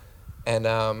Chappelle, and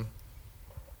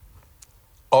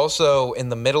also in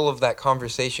the middle of that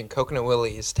conversation, Coconut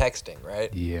Willie is texting,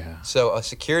 right? Yeah. So a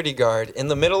security guard in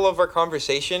the middle of our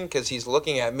conversation, because he's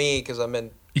looking at me because I'm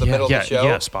in the middle of the show.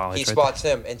 Yeah, spotlight's he right spots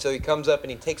him, and so he comes up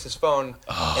and he takes his phone,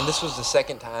 and this was the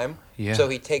second time. Yeah. So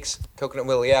he takes Coconut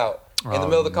Willie out in the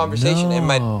middle of the conversation,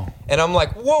 and I'm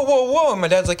like, whoa, whoa, whoa, and my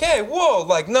dad's like, hey, whoa,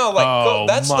 like no, like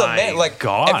that's the man, like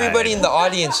God. Everybody in the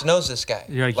audience knows this guy.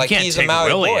 You're like, you can't he's take a Maui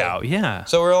Willie boy. out, yeah.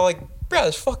 So we're all like, bro,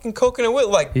 this fucking Coconut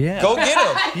Willie, like, go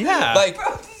get him. Yeah. Like,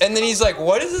 and then he's like,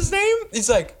 what is his name? He's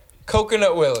like,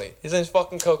 Coconut Willie. His name's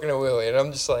fucking Coconut Willie. And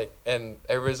I'm just like, and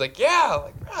everybody's like, yeah.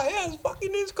 Like, bro, yeah, his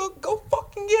fucking name's go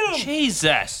fucking get him.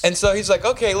 Jesus. And so he's like,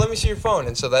 okay, let me see your phone.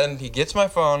 And so then he gets my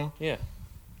phone. Yeah.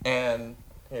 And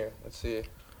here, let's see.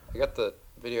 I got the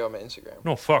video on my Instagram.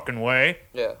 No fucking way.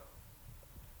 Yeah.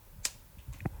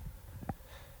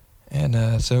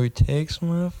 And so he takes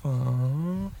my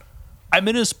phone. I'm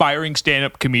an aspiring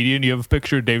stand-up comedian. You have a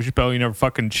picture of Dave Chappelle you never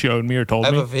fucking showed me or told me?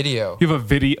 I have a video. You have a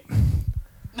video?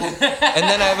 And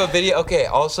then I have a video. Okay,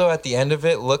 also at the end of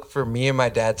it, look for me and my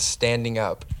dad standing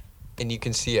up. And you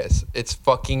can see us. It's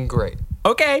fucking great.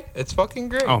 Okay. It's fucking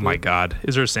great. Oh, my God.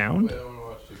 Is there sound?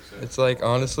 It's like,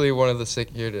 honestly, one of the sick...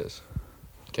 Here it is.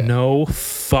 Okay. No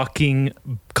fucking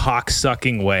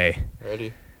cock-sucking way.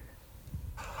 Ready?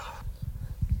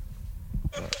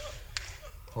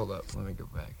 Hold up. Let me go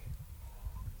back.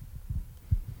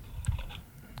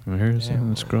 Where's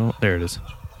the scroll? There it is.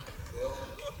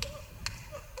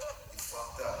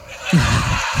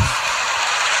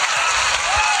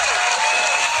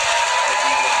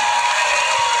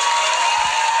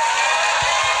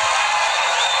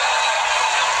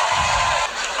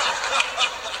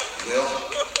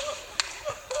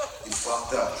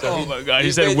 Oh my God!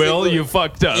 He said, "Will, you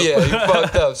fucked up." Yeah, you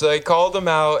fucked up. So he called him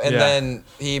out, and Yeah. then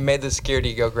he made the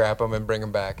security go grab him and bring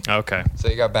him back. Okay. So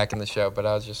he got back in the show, but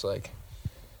I was just like,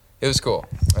 it was cool.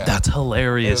 Yeah. That's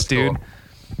hilarious, dude. Cool.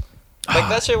 Like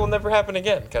that shit will never happen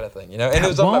again, kind of thing, you know. And it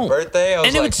was on my birthday. I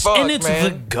was like, "Fuck, and it's man."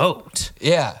 the GOAT.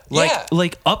 Yeah,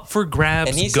 like up for grabs.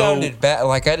 And he GOAT. sounded bad.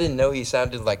 Like I didn't know he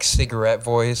sounded like cigarette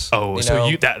voice. Oh, you so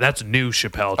know? that's new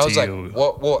Chappelle to I was like, you.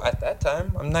 well, at that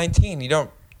time, I'm 19. You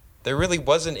don't. There really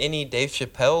wasn't any Dave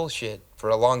Chappelle shit for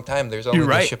a long time. There's only You're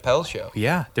right. the Chappelle show.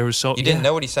 Yeah, there was so You didn't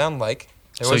know what he sounded like.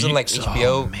 There So wasn't you- like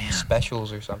HBO man.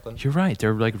 specials or something. You're right.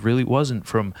 There like really wasn't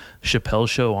from Chappelle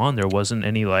show on. There wasn't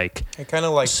any like. He kind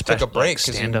of like took a break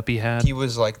because stand up he had. He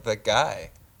was like the guy.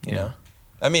 You Yeah. know.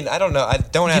 I mean, I don't know.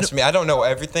 Don't ask me. I don't know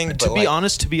everything. But To be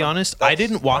honest, I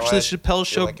didn't watch how the I Chappelle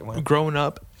show like it went. growing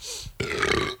up.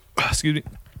 Excuse me.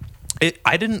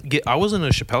 I wasn't a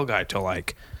Chappelle guy till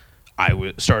like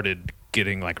I started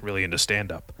getting like really into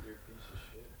stand up.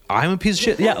 I'm a piece of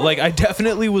shit. Yeah, like I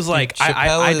definitely was like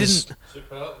I is- didn't.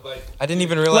 I didn't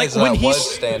even realize Like, when that he's-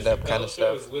 was stand up kind of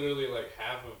stuff. It's literally like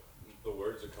half of the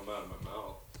words that come out of my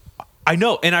mouth. I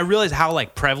know, and I realized how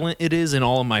like prevalent it is in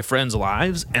all of my friends'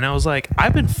 lives, and I was like,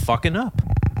 I've been fucking up.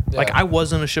 Like Yeah. I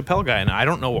wasn't a Chappelle guy, and I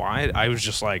don't know why. I was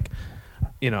just like,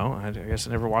 you know, I guess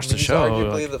I never watched the He's show.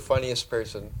 arguably Like, the funniest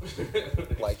person.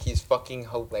 Like he's fucking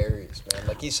hilarious, man.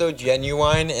 Like he's so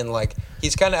genuine and like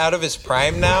he's kind of out of his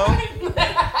prime now.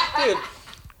 Dude,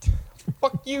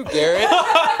 fuck you, Garrett.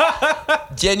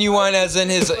 Genuine as in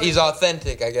he's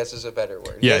authentic, I guess is a better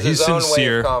word. He Yeah, has his he's own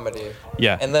sincere. way of comedy.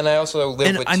 Yeah. And then I also live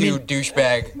And with I two mean-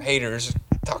 douchebag haters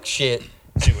talk shit.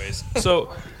 anyways,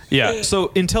 so yeah,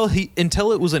 so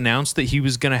until it was announced that he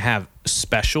was gonna have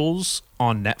specials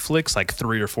on Netflix, like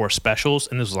 3 or 4 specials,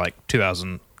 and this was like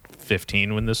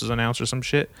 2015 when this was announced or some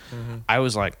shit. I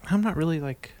was like, I'm not really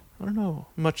like. I don't know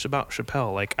much about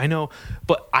Chappelle. Like I know,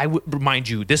 but I would remind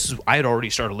you, I had already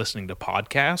started listening to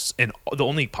podcasts, and the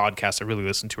only podcasts I really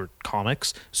listen to are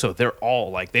comics. So they're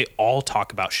all like, they all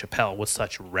talk about Chappelle with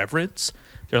such reverence.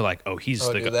 They're like, oh, he's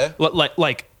Oh, the do goat. they?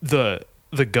 Like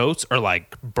the goats are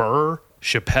like Burr,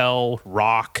 Chappelle,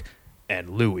 Rock,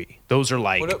 and Louis. Those are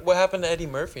like, What happened to Eddie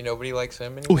Murphy? Nobody likes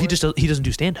him anymore. oh, he doesn't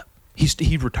do stand up.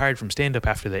 He retired from stand up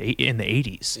after in the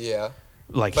 80s. Yeah.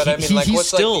 Like But I mean, like, he's what's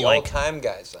still like the like all-time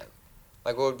guys then?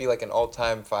 Like, what would be like an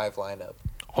all-time 5 lineup?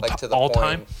 Like to the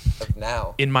all-time? point of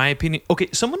now. in my opinion, okay,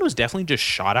 someone was definitely just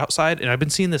shot outside, and I've been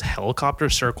seeing this helicopter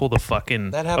circle the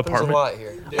fucking That happens apartment. a lot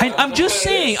here. I'm just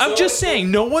saying,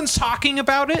 no one's talking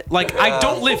about it. Like, I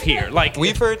don't live here. Like,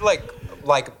 We've heard like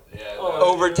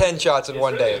over 10 shots in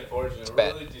one day. Unfortunately, It's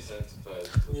bad. really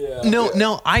desensitized.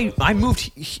 no, I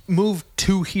moved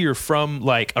to here from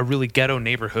like a really ghetto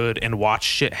neighborhood and watched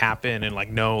shit happen, and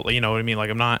like, no, you know what I mean? Like,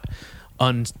 I'm not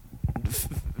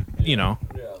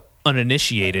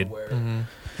uninitiated.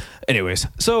 Anyways,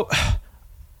 so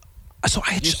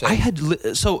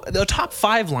the top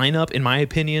 5 lineup, in my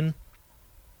opinion,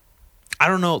 I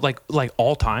don't know, like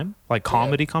all time, like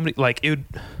comedy, like it would,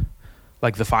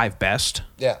 like the 5 best.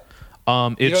 Yeah.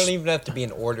 It's, you don't even have to be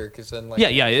in order, because then like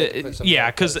and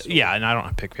I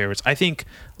don't pick favorites. I think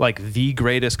like the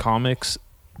greatest comics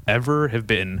ever have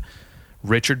been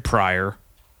Richard Pryor,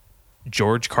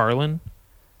 George Carlin,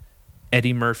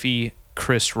 Eddie Murphy,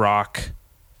 Chris Rock,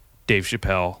 Dave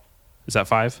Chappelle. Is that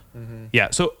 5? Mm-hmm. Yeah.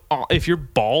 So if you're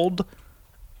bald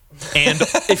and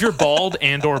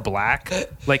or black,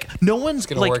 like no one's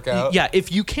gonna work out. Yeah.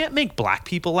 If you can't make black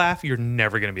people laugh, you're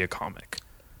never gonna be a comic.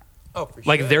 Oh, for sure.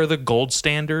 Like they're the gold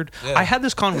standard. Yeah. I had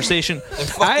this conversation.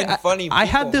 I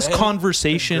had this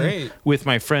conversation with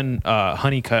my friend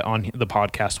Honeycutt on the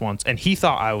podcast once, and he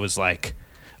thought I was like,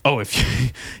 if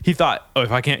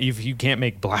you can't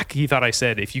make black, he thought I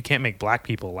said if you can't make black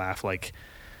people laugh, like,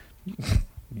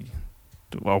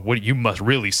 well, you must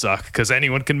really suck because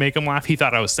anyone can make them laugh. He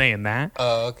thought I was saying that.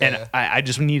 Oh, okay. And I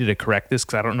just needed to correct this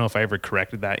because I don't know if I ever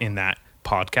corrected that in that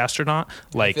podcast or not.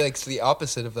 Like, I feel like it's the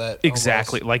opposite of that.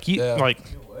 Exactly. Almost. Like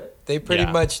they pretty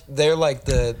much, they're like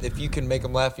if you can make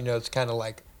them laugh, it's kind of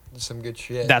like some good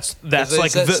shit. That's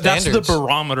like that's the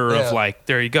barometer of like,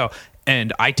 there you go.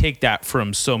 And I take that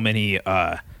from so many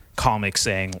comics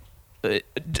saying,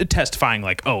 testifying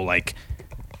like,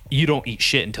 you don't eat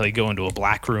shit until you go into a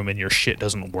black room and your shit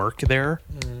doesn't work there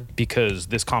because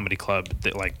this comedy club,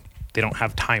 they don't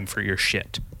have time for your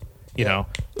shit. You know,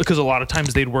 because a lot of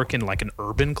times they'd work in like an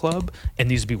urban club and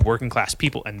these would be working class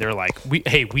people. And they're like,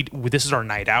 this is our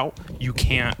night out. You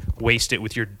can't waste it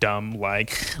with your dumb,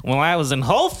 like, well, I was in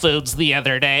Whole Foods the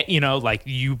other day, like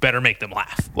you better make them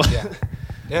laugh.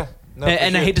 Yeah. No,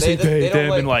 and I hate to say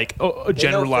them and like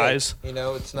generalize.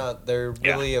 It's not, they're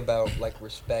really about like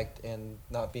respect and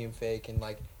not being fake. And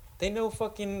like, they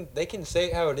can say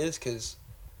it how it is because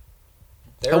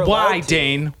why,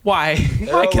 Dane? Why?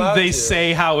 Why can they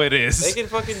say how it is? They can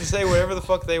fucking say whatever the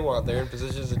fuck they want. They're in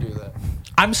positions to do that.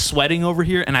 I'm sweating over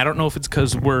here, and I don't know if it's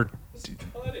because we're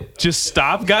just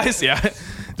stop, guys. Yeah,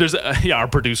 there's our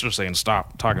producer's saying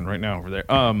stop talking right now over there.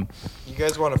 You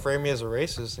guys want to frame me as a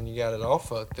racist, and you got it all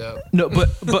fucked up. No,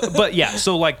 but yeah.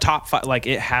 So like top 5, like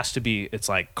it has to be. It's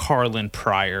like Carlin,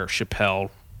 Pryor,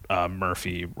 Chappelle,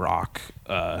 Murphy, Rock.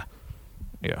 Yeah,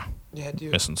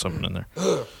 dude. Missing something in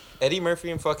there. Eddie Murphy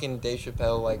and fucking Dave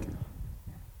Chappelle, like,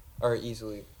 are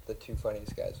easily the 2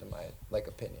 funniest guys in my, like,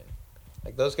 opinion.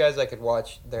 Like, those guys I could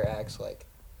watch their acts, like,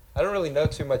 I don't really know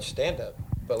too much stand-up,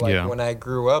 but, like, when I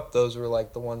grew up, those were,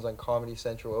 like, the ones on Comedy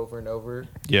Central over and over.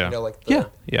 Yeah.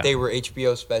 They were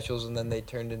HBO specials, and then they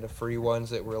turned into free ones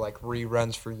that were, like,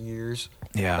 reruns for years.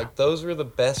 Yeah. Like, those were the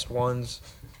best ones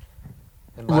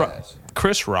in my eyes.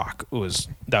 Chris Rock was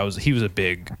a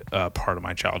big part of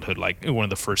my childhood. Like one of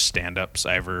the first stand-ups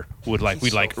I ever would like.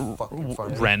 We'd like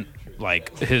rent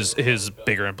like his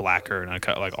Bigger and Blacker, and I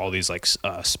cut like all these like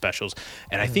specials.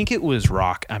 And I think it was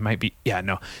Rock. I might be. Yeah,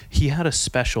 no. He had a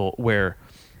special where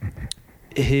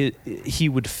he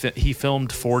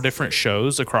filmed 4 different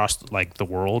shows across like the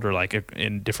world or like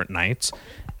in different nights,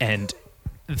 and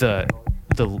the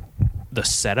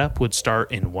setup would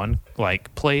start in one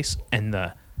like place and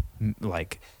the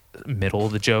like middle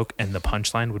of the joke and the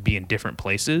punchline would be in different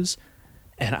places.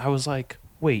 And I was like,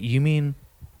 wait, you mean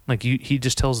like he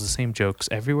just tells the same jokes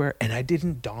everywhere? And it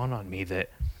didn't dawn on me that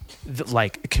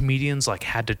like comedians like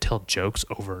had to tell jokes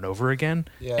over and over again,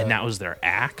 and that was their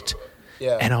act.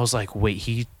 Yeah. And I was like, wait,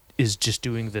 he is just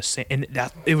doing the same. And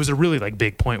that it was a really like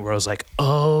big point where I was like,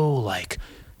 oh, like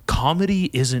comedy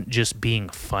isn't just being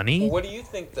funny. Well, what do you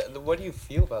think? What do you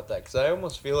feel about that? Because I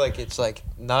almost feel like it's like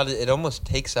not. It almost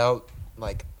takes out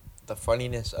like the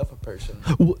funniness of a person.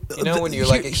 When you're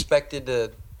like expected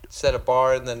to set a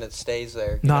bar and then it stays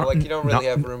there. You don't really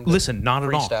have room to not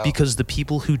at all. Because the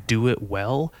people who do it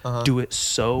well do it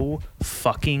so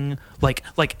fucking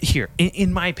like here,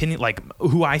 in my opinion, like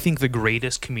who I think the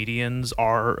greatest comedians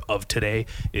are of today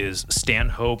is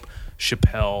Stanhope,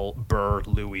 Chappelle, Burr,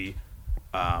 Louis,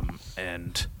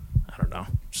 and I don't know,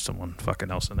 someone fucking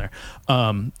else in there.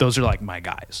 Those are like my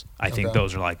guys. I think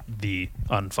those are like the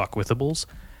unfuckwithables.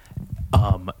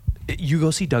 You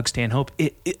go see Doug Stanhope,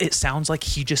 it sounds like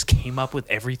he just came up with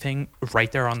everything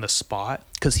right there on the spot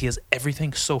because he has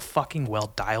everything so fucking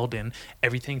well dialed in,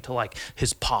 everything to like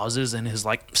his pauses and his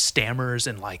like stammers,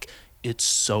 and like it's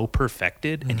so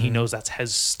perfected, and he knows that's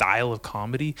his style of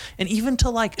comedy. And even to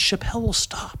like Chappelle will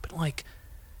stop and like,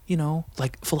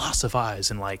 like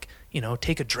philosophize and like,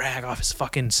 take a drag off his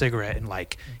fucking cigarette and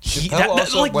like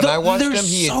when I watched him,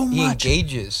 he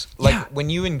engages. Like when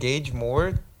you engage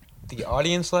more, the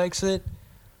audience likes it,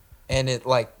 and it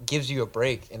like gives you a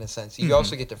break in a sense. You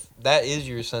also get to that is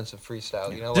your sense of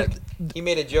freestyle. You know, like he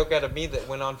made a joke out of me that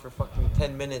went on for fucking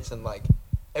 10 minutes, and like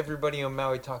everybody on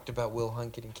Maui talked about Will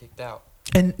Hunt getting kicked out.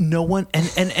 And no one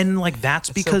and like that's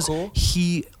because so cool.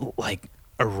 he like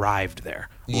arrived there.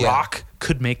 Yeah. Rock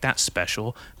could make that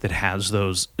special that has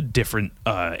those different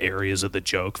areas of the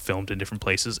joke filmed in different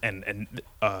places and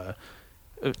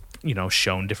you know,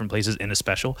 shown different places in a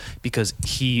special because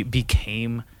he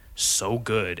became so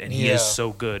good and he is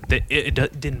so good that it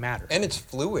didn't matter. And it's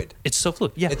fluid. It's so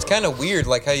fluid. Yeah. It's kind of weird,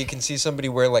 like how you can see somebody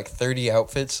wear like 30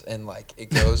 outfits and like it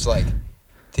goes like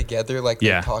together, like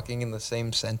they're talking in the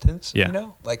same sentence. Yeah. You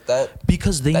know, like that.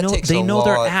 Because they know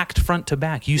their act front to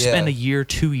back. You spend a year,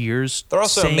 2 years. They're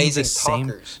also saying amazing the same,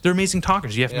 talkers. They're amazing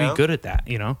talkers. You have to be good at that.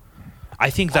 You know. I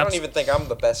think that's. I don't even think I'm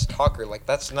the best talker. Like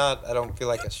that's not. I don't feel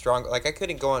like a strong. Like I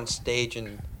couldn't go on stage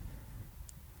and.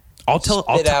 I'll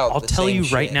tell you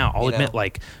right shit, now. I'll you admit, know?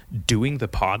 like doing the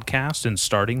podcast and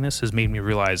starting this has made me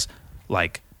realize,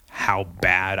 like, how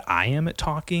bad I am at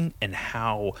talking and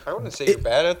how. I wouldn't say you're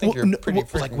bad. I think you're pretty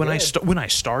freaking like when good. when I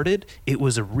started, it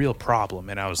was a real problem,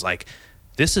 and I was like,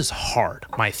 "This is hard.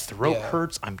 My throat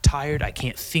hurts. I'm tired. I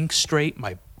can't think straight.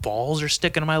 My balls are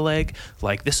sticking to my leg.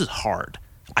 Like this is hard.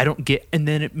 I don't get." And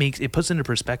then it puts into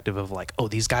perspective of like, oh,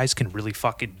 these guys can really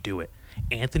fucking do it.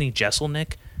 Anthony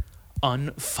Jeselnik.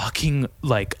 Unfucking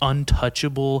like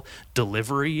untouchable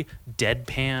delivery,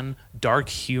 deadpan, dark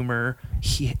humor.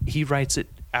 He writes it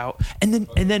out, and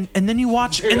then you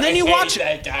watch, and then you watch.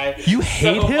 That guy. You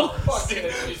hate him? Fuck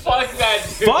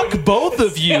that dude. Fuck both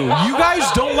of you. You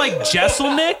guys don't like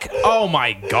Jeselnik? Oh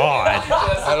my god.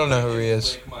 I don't know who he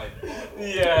is.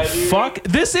 Yeah, dude. Fuck.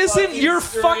 This isn't your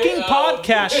fucking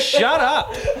podcast. Shut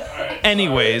up.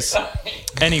 Anyways.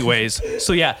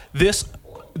 So yeah,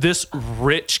 this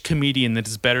rich comedian that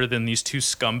is better than these two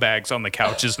scumbags on the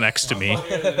couches next to me. I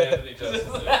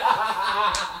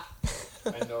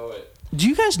know it. Do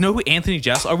you guys know who Anthony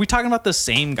Jessel? Are we talking about the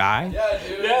same guy? Yeah,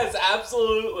 dude. Yes,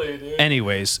 absolutely, dude.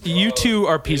 Anyways, you two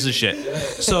are pieces of shit.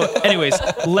 So, anyways,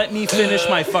 let me finish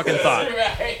my fucking thought.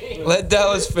 Let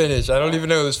Dallas finish. I don't even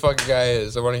know who this fucking guy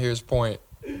is. I want to hear his point.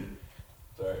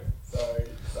 Sorry.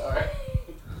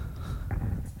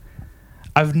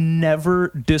 I've never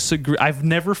disagreed. I've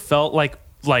never felt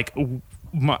like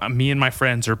me and my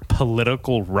friends are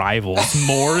political rivals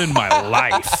more in my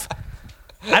life.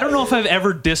 I don't know if I've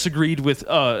ever disagreed with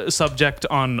a subject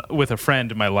with a friend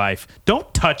in my life.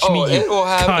 Don't touch me, you it will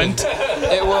happen.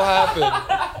 cunt. It will happen.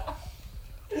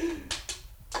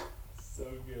 So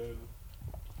good.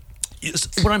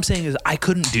 What I'm saying is I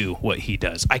couldn't do what he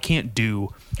does. I can't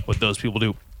do what those people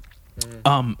do.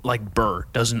 Like Burr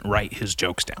doesn't write his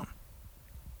jokes down.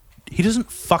 He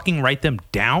doesn't fucking write them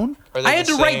down. I had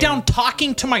to write down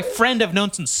talking to my friend I've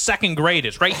known since second grade.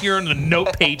 It's right here on the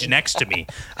note page next to me.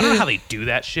 I don't know how they do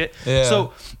that shit. Yeah.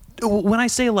 So when I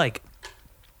say like,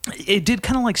 it did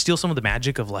kind of like steal some of the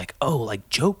magic of like, oh, like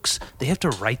jokes, they have to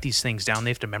write these things down. They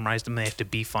have to memorize them. They have to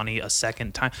be funny a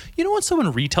second time. You know when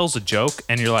someone retells a joke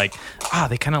and you're like,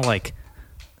 they kind of like,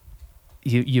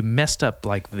 you messed up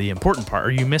like the important part, or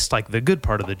you missed like the good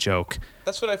part of the joke.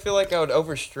 That's what I feel like I would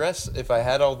overstress if I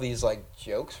had all these like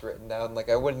jokes written down. Like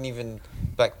I wouldn't even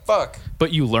like fuck.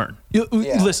 But you learn.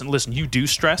 Listen. You do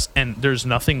stress, and there's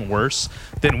nothing worse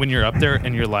than when you're up there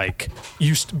and you're like,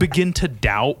 you begin to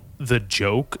doubt the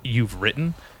joke you've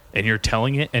written, and you're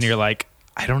telling it, and you're like,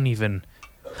 I don't even.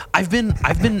 I've been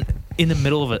in the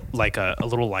middle of like a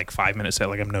little like 5-minute set.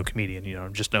 Like I'm no comedian, you know.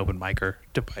 I'm just an open micer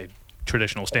by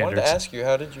traditional I standards. wanted to ask you,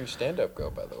 how did your stand-up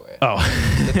go, by the way? Oh.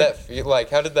 Did that feel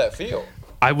like? How did that feel?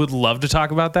 I would love to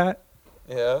talk about that.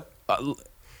 Yeah.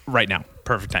 Right now,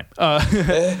 perfect time.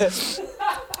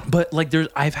 But like,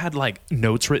 I've had like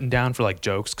notes written down for like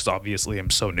jokes because obviously I'm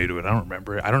so new to it. I don't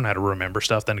remember it. I don't know how to remember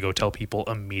stuff. Then go tell people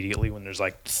immediately when there's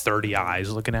like 30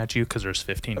 eyes looking at you because there's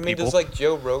 15 people. Does like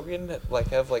Joe Rogan like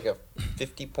have like a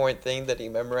 50-point thing that he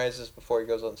memorizes before he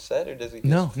goes on set, or does he?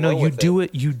 Just No. You do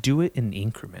it. You do it in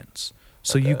increments.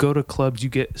 So you go to clubs. You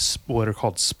get what are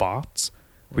called spots,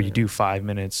 where you do 5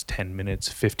 minutes, 10 minutes,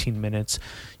 15 minutes.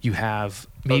 You have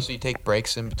so you take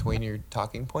breaks in between your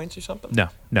talking points or something? No.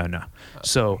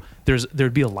 So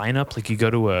there'd be a lineup. Like you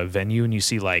go to a venue and you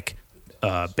see like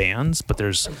bands, but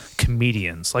there's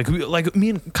comedians. Like me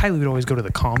and Kylie would always go to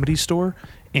the Comedy Store,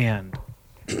 and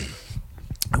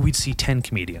we'd see 10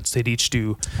 comedians. They'd each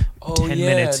do 10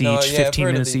 minutes each, 15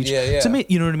 minutes each. Yeah.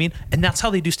 You know what I mean? And that's how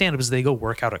they do stand-up, is they go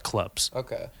work out at clubs.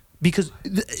 Okay. Because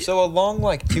so a long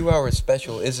like 2-hour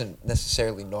special isn't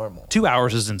necessarily normal. 2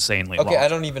 hours is insanely long. Okay, I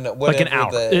don't even know. Like an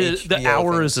hour. The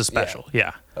hour is a special.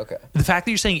 Yeah. Okay. The fact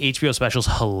that you're saying HBO special is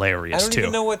hilarious I don't too.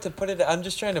 even know what to put it. I'm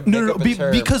just trying to No, make up a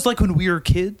term. because like when we were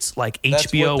kids, like That's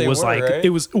HBO what they was were, like right?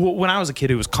 it was when I was a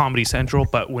kid, it was Comedy Central,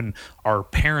 but when our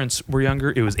parents were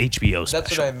younger, it was HBO special.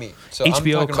 That's what I mean. So I'm HBO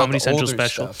talking about Comedy the Central older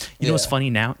special. stuff. You know what's funny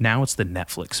now? Now it's the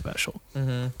Netflix special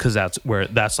because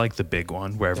that's like the big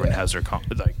one where everyone has their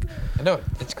like. I know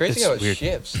it's crazy It's how it weird.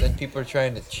 shifts, and people are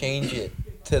trying to change it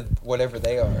to whatever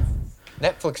they are.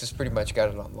 Netflix has pretty much got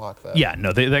it on lock, though. Yeah,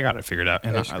 no, they got it figured out,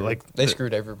 and I like they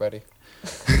screwed everybody.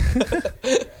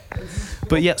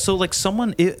 But yeah, so like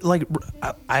someone,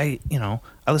 I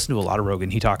listen to a lot of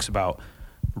Rogan. He talks about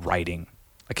writing,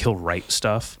 like he'll write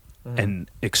stuff and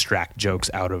extract jokes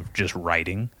out of just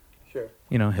writing. Sure.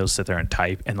 You know, he'll sit there and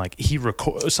type, and like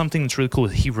something that's really cool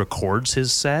is he records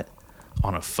his set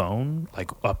on a phone,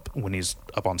 like up when he's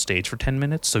up on stage for 10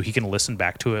 minutes, so he can listen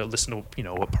back to it, listen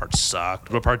to what parts sucked,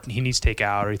 what part he needs to take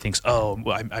out, or he thinks, oh,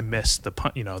 well, I missed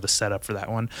the setup for that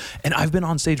one. And I've been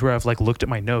on stage where I've like looked at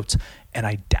my notes and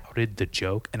I doubted the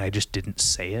joke and I just didn't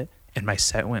say it, and my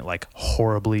set went like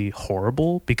horribly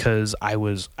horrible because I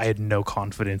had no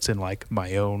confidence in like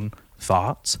my own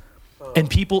thoughts. And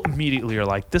people immediately are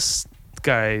like, this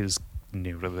guy is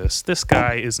new to this. This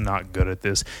guy is not good at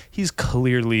this. He's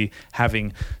clearly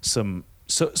having some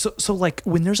so like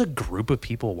when there's a group of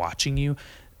people watching you,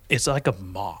 it's like a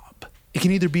mob. It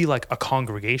can either be like a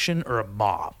congregation or a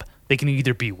mob. They can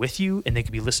either be with you and they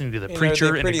can be listening to the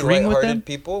preacher and agreeing with them.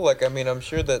 People, like, I mean, I'm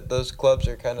sure that those clubs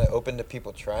are kind of open to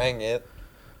people trying it.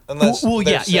 Unless Well,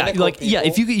 they're yeah. cynical Like, yeah.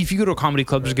 people. If you go to a comedy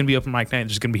club, there's gonna be open mic night.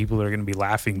 There's gonna be people that are gonna be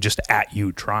laughing just at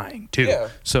you trying too. Yeah.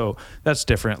 So that's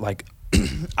different. Like,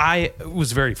 I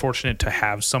was very fortunate to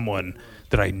have someone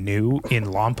that I knew in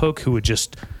Lompoc who would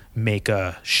just make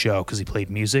a show because he played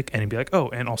music, and he'd be like, oh,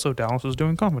 and also Dallas is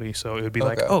doing comedy, so it would be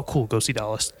like, Okay. oh, cool, go see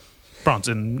Dallas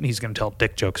Bronson. He's gonna tell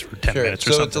dick jokes for 10 minutes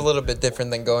or So something. it's a little bit different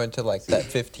than going to like that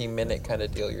 15-minute kind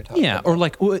of deal you're talking Yeah, about. or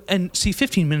like, and see,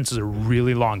 15 minutes is a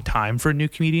really long time for a new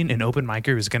comedian. An open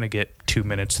micer is going to get 2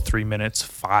 minutes, 3 minutes,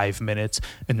 5 minutes,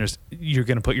 and you're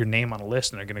going to put your name on a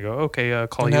list, and they're going to go, okay,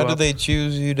 call And you how up. do they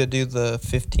choose you to do the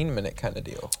 15-minute kind of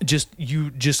deal?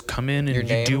 You just come in and Your you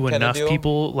name do kinda enough deal?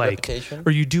 people, like, Reputation?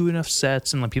 or you do enough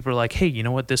sets, and like people are like, hey, you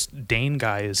know what, this Dane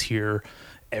guy is here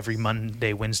every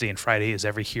Monday, Wednesday, and Friday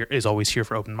is always here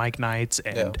for open mic nights,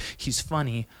 and he's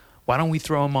funny. Why don't we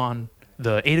throw him on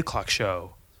the 8 o'clock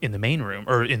show in the main room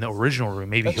or in the original room?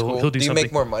 Maybe That's he'll cool. do you something.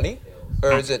 make more money?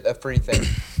 Or is it a free thing?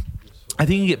 I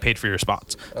think you get paid for your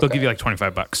spots. They'll Okay. give you like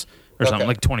 $25 or something,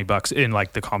 like $20 in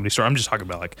like the Comedy Store. I'm just talking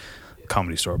about like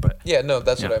Comedy Store, but Yeah, no,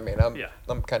 that's what Yeah. I mean.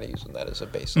 I'm kind of using that as a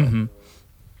baseline.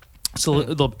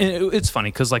 so it's funny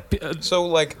because like So,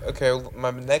 like, okay,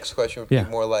 my next question would be Yeah.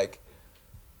 more like,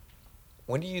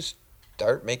 when do you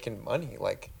start making money?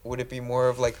 Like, would it be more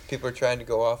of like people are trying to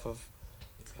go off of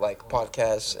like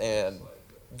podcasts and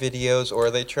videos, or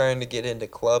are they trying to get into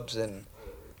clubs and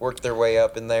work their way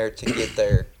up in there to get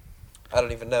their, I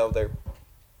don't even know, their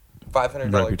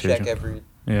 $500 check Reputation. every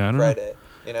Yeah, I don't know. Friday?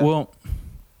 You know? Well,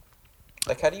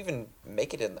 like, how do you even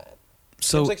make it in that?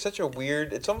 So- Seems like such a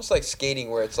weird. It's almost like skating,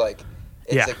 where it's like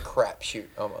it's Yeah. a crapshoot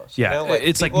almost. yeah, you know? Like,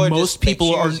 it's like people are most just- they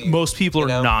people are choose you, you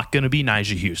know? not. going to be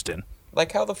Nyjah Houston.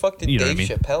 Like, how the fuck did You know what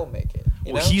Dave I mean? Chappelle make it?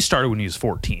 You Well, know? he started when he was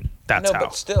 14. That's no, how.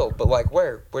 but still, like,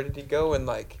 where did he go? And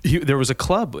like, There was a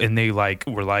club, and they like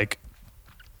were like,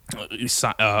 you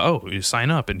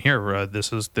sign up, and here,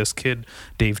 this kid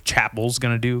Dave Chappell's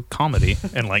gonna do comedy,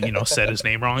 and like said his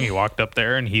name wrong. He walked up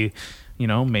there and he,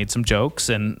 made some jokes,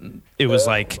 and it was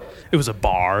like it was a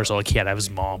bar, so like he had to have his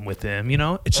mom with him.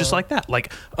 It's just like that.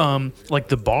 Like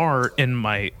the bar in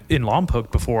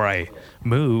Lompoc before I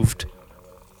moved.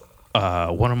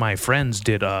 One of my friends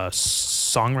did a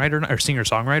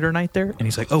singer-songwriter night there, and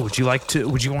he's like, oh, would you want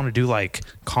to do like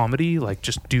comedy, like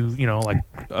just do like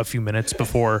a few minutes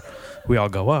before we all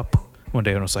go up one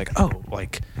day? And I was like, oh,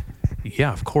 like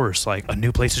yeah, of course, like a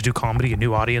new place to do comedy, a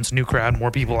new audience, new crowd, more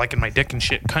people liking my dick and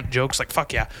shit, cunt jokes, like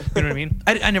fuck yeah, you know what I mean?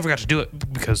 I never got to do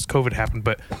it because COVID happened,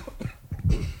 but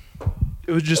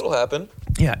it was just it'll happen.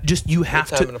 yeah, just you have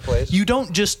time to and a place. you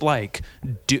don't just like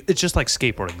do it's just like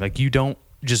skateboarding, like you don't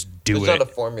just do There's it. not a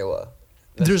formula.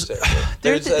 There's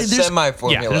There's a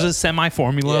semi-formula. Yeah, there's a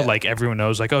semi-formula. Yeah. Like everyone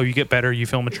knows, like, oh, you get better, you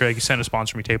film a trick, you send a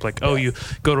sponsor me tape. Like, oh, you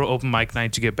go to open mic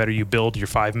nights, you get better, you build your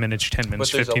 5 minutes, your 10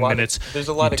 minutes, But there's a 15 lot of- minutes. there's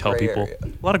a lot you of tell gray people. area.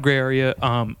 A lot of gray area.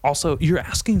 Also, you're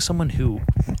asking someone who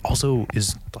also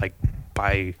is like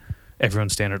by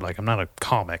everyone's standard. Like, I'm not a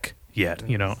comic yet.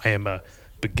 I am a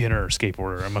beginner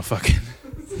skateboarder. I'm a fucking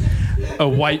a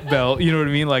white belt. You know what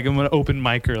I mean? Like, I'm an open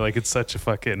micer. Like, it's such a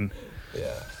fucking.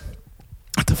 Yeah.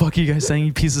 What the fuck are you guys saying,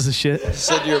 you pieces of shit? You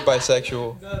said you're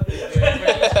bisexual.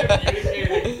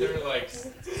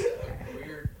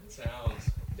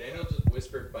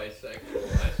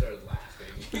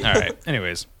 All right.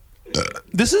 Anyways,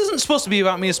 this isn't supposed to be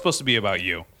about me. It's supposed to be about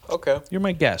you. Okay. You're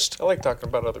my guest. I like talking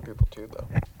about other people too, though.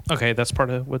 Okay, that's part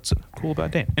of what's cool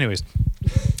about Dane. Anyways.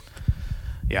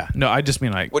 Yeah. No, I just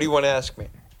mean like. What do you want to ask me?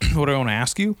 What do I want to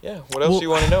ask you? Yeah. What else do you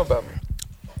want to know about me?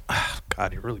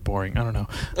 God, you're really boring. I don't know.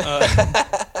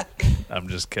 I'm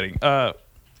just kidding. I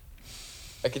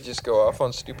could just go off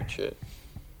on stupid shit.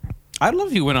 I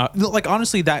love you when like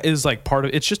honestly that is like part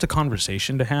of it's just a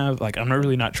conversation to have. Like I'm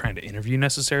not trying to interview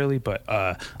necessarily, but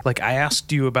like I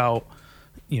asked you about,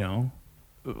 hey,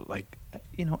 like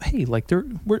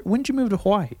when did you move to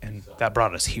Hawaii? And that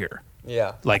brought us here.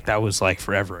 Yeah. Like that was like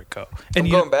forever ago. And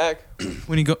I'm going back.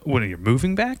 When you're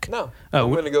moving back? No.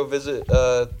 I'm going to go visit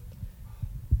the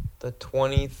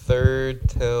 23rd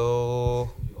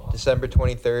till December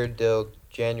 23rd till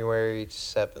January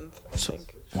 7th, I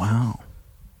think. Wow.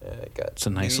 Yeah, I got it's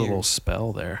a nice little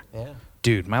spell there. Yeah.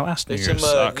 Dude, my last New Year sucked.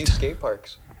 There's some new skate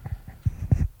parks.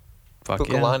 Fuck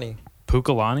Pukalani. Yeah.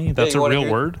 Pukalani? That's a real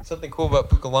word? Something cool about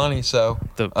Pukalani, so...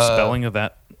 The spelling of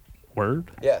that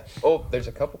word? Yeah. Oh, there's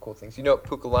a couple cool things. You know what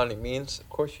Pukalani means? Of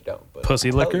course you don't, but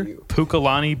pussy liquor?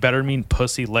 Pukalani better mean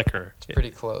pussy liquor. It's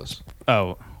pretty close.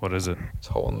 Oh, what is it? It's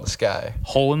Hole in the Sky.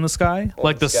 Hole in the Sky?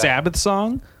 Like the Sabbath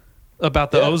song?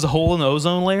 About the hole in the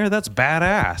ozone layer? That's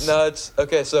badass. No, it's...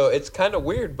 Okay, so it's kind of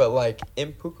weird, but like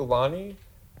in Pukalani,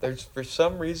 there's for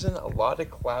some reason a lot of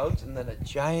clouds and then a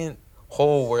giant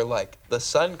hole where like the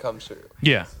sun comes through.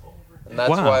 Yeah. And that's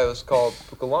why it was called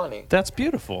Pukalani. That's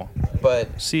beautiful.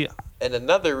 But see, and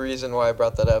another reason why I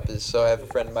brought that up is so I have a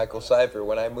friend, Michael Cypher.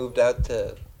 When I moved out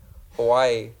to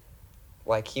Hawaii,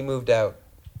 like he moved out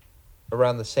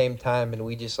around the same time, and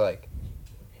we just like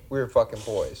we were fucking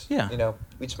boys. Yeah. You know,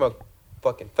 we'd smoke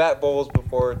fucking fat bowls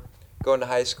before going to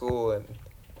high school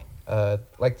and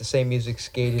like the same music,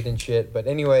 skated and shit. But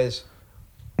anyways,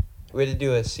 we had to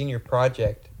do a senior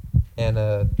project,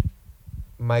 and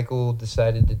Michael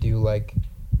decided to do like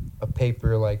a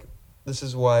paper like, this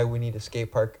is why we need a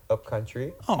skate park up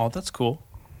country. Oh, that's cool.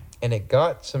 And it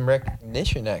got some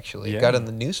recognition, actually. Yeah. It got in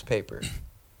the newspaper.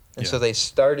 And so they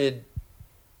started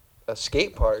a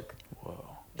skate park.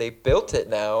 Whoa. They built it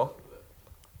now.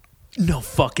 No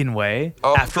fucking way.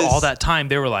 Off After his- all that time,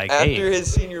 they were like, hey. After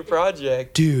his senior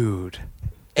project. Dude.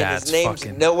 And That's his name's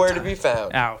fucking nowhere to be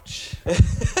found. Ouch.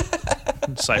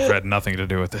 Cypher had nothing to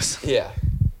do with this. Yeah.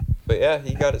 But yeah,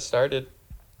 he got it started.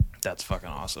 That's fucking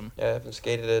awesome. Yeah, I haven't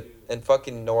skated it. And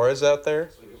fucking Nora's out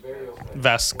there.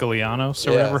 Vascolianos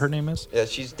or whatever her name is. Yeah,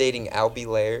 she's dating Albie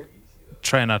Lair.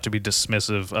 Try not to be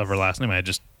dismissive of her last name. I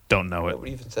just don't know it.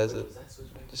 Nobody even says it.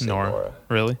 Just say Nora.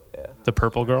 Really? Yeah. The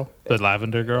purple girl? The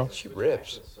lavender girl? She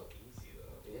rips.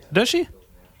 Does she?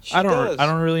 She I does.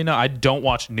 don't really know. I don't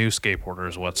watch new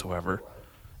skateboarders whatsoever.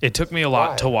 It took me a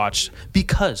lot to watch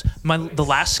because the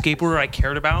last skateboarder I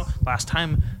cared about last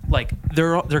time, like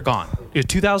they're gone.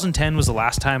 2010 was the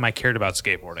last time I cared about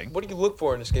skateboarding. What do you look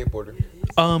for in a skateboarder?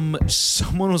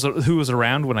 Someone who was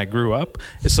around when I grew up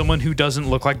is someone who doesn't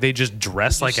look like they just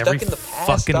dress like every stuck in the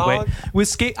past, fucking way. dog.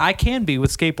 With I can be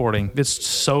with skateboarding. It's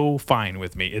so fine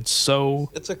with me. It's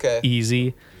okay.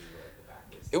 Easy.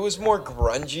 It was more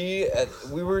grungy.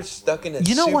 We were stuck in a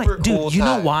You know super what, dude? cool You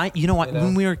know time, why? You know what? you know?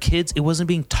 When we were kids, it wasn't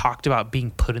being talked about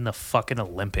being put in the fucking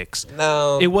Olympics.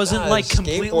 No, it wasn't like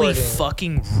completely skateboarding.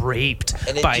 fucking raped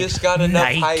And it by just got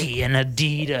enough Nike hype. and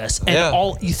Adidas and Yeah.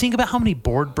 all. You think about how many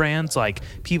board brands, like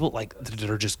people, like that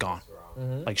are just gone.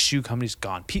 Mm-hmm. Like shoe companies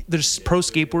gone. There's pro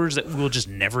skateboarders that we'll just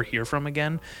never hear from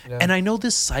again. Yeah. And I know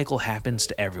this cycle happens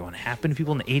to everyone. It happened to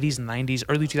people in the 80s and 90s,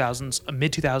 early 2000s,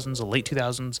 mid 2000s, late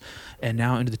 2000s, and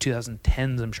now into the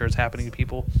 2010s. I'm sure it's happening to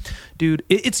people. Dude,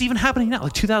 it's even happening now.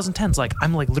 Like 2010s, like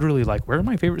I'm like literally like, where are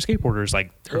my favorite skateboarders?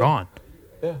 Like they're gone.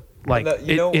 Yeah. Like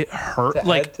And, it hurt. To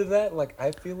Like add to that, like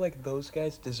I feel like those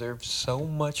guys deserve so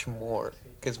much more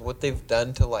because what they've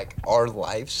done to like our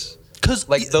lives. Because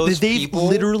like they've people,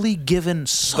 literally given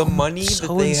so the money so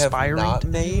that they have inspiring not to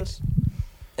made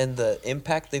and the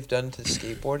impact they've done to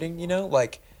skateboarding, you know,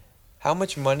 like how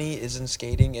much money is in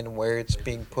skating and where it's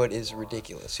being put is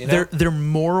ridiculous. You know, They're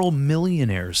moral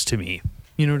millionaires to me.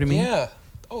 You know what I mean? Yeah.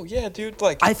 Oh yeah, dude.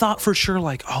 Like I thought for sure,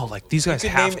 like, oh, like these guys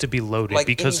have to be loaded like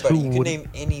because anybody, who you would? could name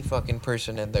any fucking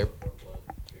person and they're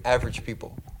average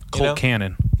people. Colt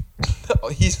Cannon.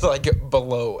 He's like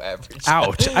below average.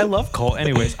 Ouch! I love Colt.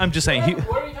 Anyways, I'm just saying.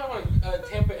 What are you talking about?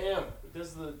 Tampa Am.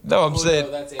 No, I'm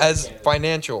saying that's as Cannon.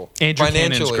 financial. Andrew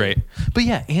financially, Cannon's great, but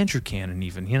yeah, Andrew Cannon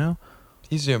even, you know,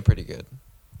 he's doing pretty good.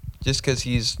 Just because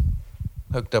he's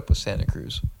hooked up with Santa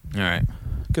Cruz. All right,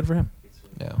 good for him.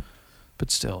 Yeah,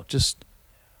 but still, just.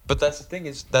 But that's the thing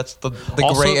is that's the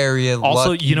Also- gray area.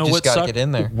 Also, luck. you know just what gotta sucked? get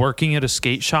in there. Working at a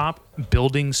skate shop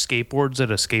building skateboards at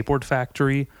a skateboard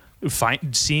factory,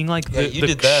 seeing like the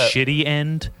shitty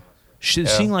end,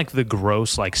 seeing like the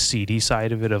gross, like seedy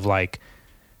side of it, of like,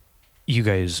 you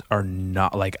guys are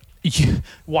not like,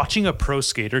 watching a pro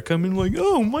skater come in like,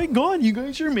 oh my God, you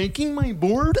guys are making my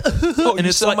board. And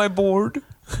it's like, my board.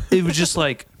 It was just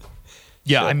like,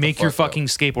 yeah, I make your fucking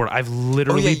skateboard. I've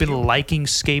literally been liking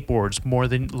skateboards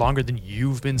longer than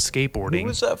you've been skateboarding. Who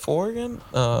was that for again?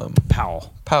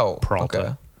 Powell. Peralta.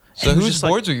 Okay. So whose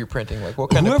boards are you printing? Like,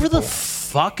 what kind of whoever people? the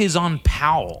fuck is on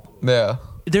Powell. Yeah.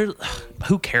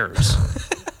 Who cares?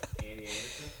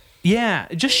 Yeah,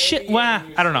 just shit. Well,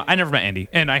 I don't know. I never met Andy,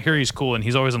 and I hear he's cool, and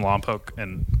he's always in Lompoc,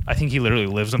 and I think he literally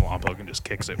lives in Lompoc and just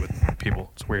kicks it with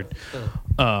people. It's weird.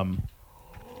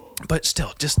 But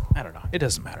still, just I don't know. It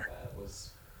doesn't matter.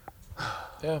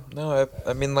 Yeah, no,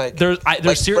 I mean, like, there's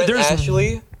Brent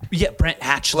Ashley. Yeah, Brent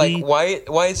Ashley. Like,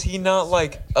 why is he not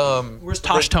like Where's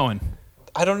Tosh Towen?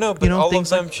 I don't know, but all of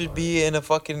them should be in a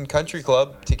fucking country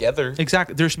club together.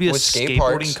 Exactly, there should be a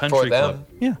skateboarding country club.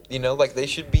 Yeah, you know, like they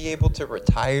should be able to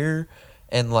retire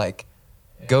and like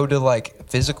go to like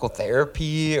physical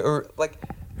therapy, or like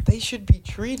they should be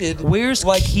treated. Where's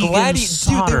like Keegan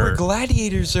Dude, they were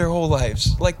gladiators their whole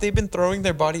lives. Like they've been throwing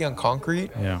their body on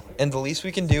concrete. Yeah. And the least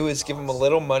we can do is give them a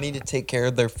little money to take care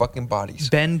of their fucking bodies.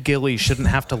 Ben Gilly shouldn't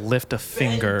have to lift a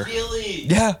finger. Ben Gilly.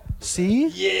 Yeah. See?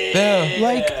 Yeah.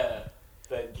 Like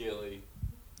Ben Gilly.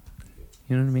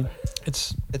 You know what I mean?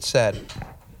 It's sad.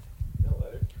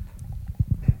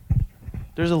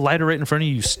 There's a lighter right in front of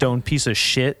you, you stone piece of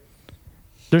shit.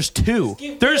 There's two.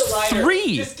 There's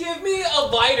three. Just give me a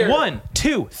lighter. 1,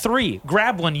 2, 3.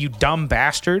 Grab one, you dumb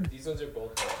bastard. These ones are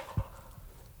both.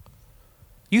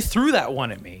 You threw that one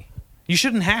at me. You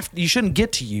shouldn't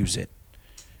get to use it.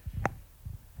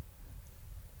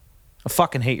 I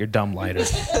fucking hate your dumb lighter.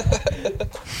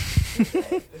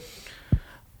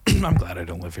 I'm glad I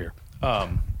don't live here.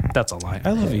 That's a lie.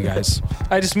 I love you guys.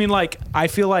 I just mean, like, I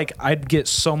feel like I'd get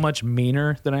so much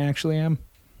meaner than I actually am.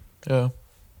 Yeah.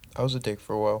 I was a dick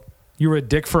for a while. You were a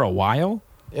dick for a while?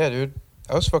 Yeah, dude.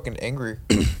 I was fucking angry.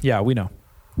 Yeah, we know.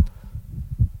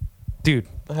 Dude.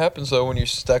 What happens, though, when you're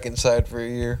stuck inside for a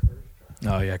year?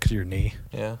 Oh, yeah, because of your knee.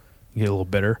 Yeah. You get a little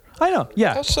bitter. I know.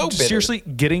 Yeah. I was so bitter. Seriously,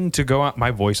 getting to go out.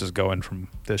 My voice is going from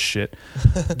this shit.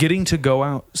 Getting to go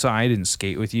outside and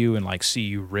skate with you and, like, see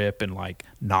you rip and, like,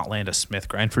 not land a Smith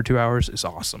grind for 2 hours is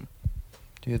awesome.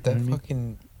 Dude, that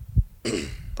fucking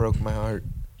broke my heart.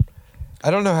 I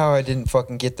don't know how I didn't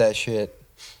fucking get that shit.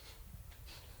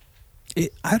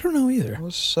 I don't know either. I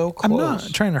was so close. I'm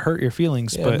not trying to hurt your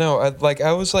feelings, but no, I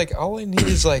was like, all I need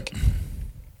is like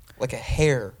a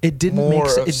hair. It didn't more make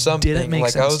sense. of something. It didn't make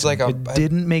like sense. I was like, it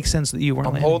didn't make sense that you weren't.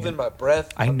 I'm landing holding it. my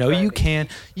breath. I know you can.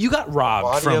 You got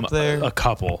robbed from up there. a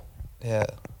couple. Yeah.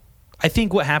 I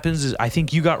think what happens is I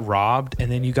think you got robbed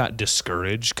and then you got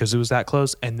discouraged because it was that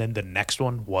close, and then the next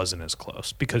one wasn't as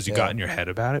close because you got in your head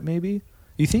about it. Maybe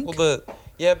you think. Well,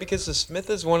 because the Smith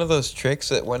is one of those tricks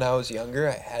that when I was younger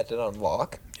I had it on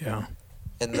lock. Yeah.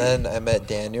 And then I met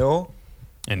Daniel.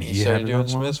 And he started had doing it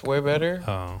Smiths way better.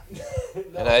 Oh.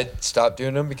 And I stopped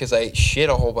doing them because I ate shit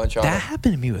a whole bunch on That them.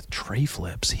 happened to me with tray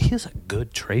flips. He has a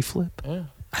good tray flip. Yeah.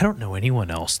 I don't know anyone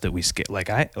else that we skate.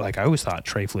 I always thought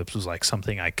tray flips was like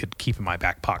something I could keep in my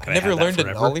back pocket. I never learned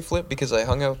an ollie flip because I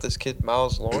hung out with this kid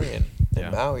Miles Lorian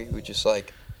in Maui, who just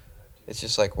like, it's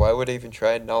just like, why would I even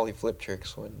try ollie flip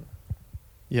tricks when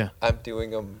I'm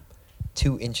doing them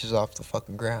 2 inches off the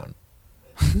fucking ground?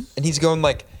 And he's going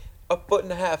like a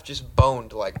 1.5 foot just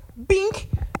boned, like bink.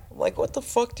 I'm like, what the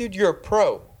fuck, dude? You're a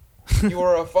pro. You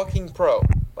are a fucking pro.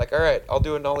 Like, all right, I'll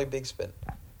do a nollie big spin.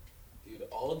 Dude,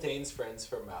 all Dane's friends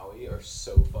from Maui are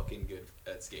so fucking good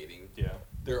at skating. Yeah.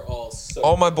 They're all so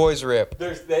All my boys rip.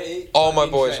 All my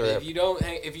boys shred.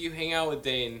 rip. If you hang out with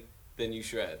Dane, then you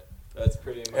shred. That's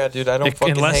pretty much. Yeah, dude, I don't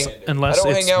fucking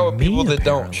hang out with people that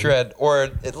don't shred, or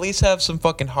at least have some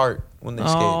fucking heart when they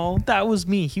skate. Oh, that was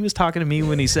me. He was talking to me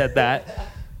when he said that.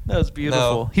 That was beautiful.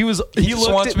 No. He He just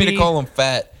wants me to call him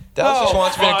fat. Dallas just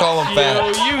wants me to call him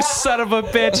fat. You son of a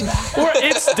bitch.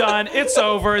 It's done. It's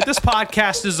over. This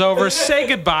podcast is over. Say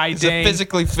goodbye, He's Dane. a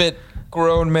physically fit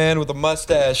grown man with a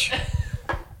mustache.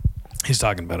 He's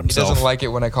talking about He himself. doesn't like it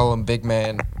when I call him big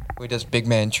man. He does big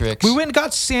man tricks. We went and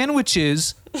got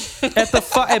sandwiches at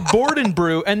the at Board and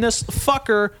Brew, and this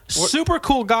fucker, super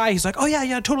cool guy, he's like, "Oh yeah,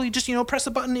 totally. Just press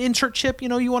the button, insert chip. You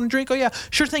want a drink? Oh yeah,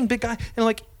 sure thing, big guy." And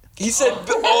like, he said,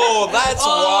 "Oh, that's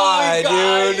why,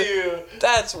 dude.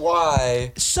 That's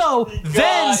why." So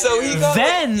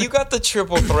then, you got the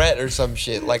triple threat or some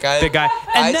shit. Like big guy.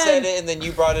 And I said it, and then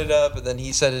you brought it up, and then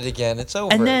he said it again. It's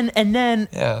over. And then,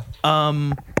 yeah.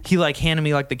 he like handed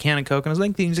me like the can of Coke, and I was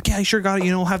like, he's like, yeah, I sure got it.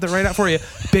 You know, we'll have that right out for you.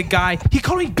 Big guy. He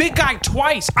called me big guy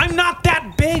twice. I'm not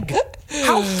that big.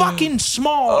 How fucking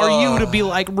small are you to be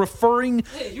like referring?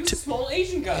 Hey, he was a small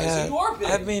Asian guy, so you are big.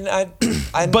 I mean,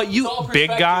 I but you big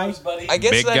guy. I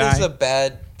guess big that guy. is a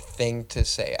bad thing to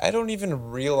say. I don't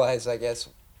even realize. I guess.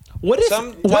 What if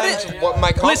what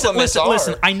my compliments are?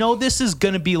 Listen. I know this is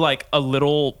gonna be like a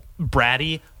little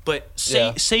bratty, but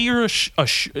say you're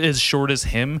as short as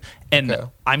him, and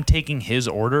I'm taking his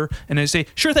order, and I say,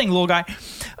 sure thing, little guy.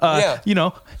 You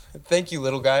know. Thank you,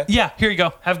 little guy. Yeah, here you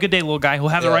go. Have a good day, little guy. We'll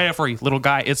have it right out for you, little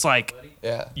guy. It's like,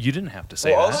 you didn't have to say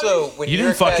that. Also, when you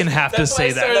didn't fucking have to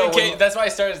say that. That's why I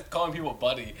started calling people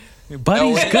buddy.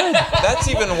 Buddy's good. That's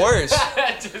even worse.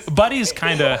 Buddy's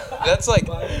kind of. That's like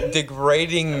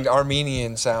degrading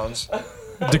Armenian sounds.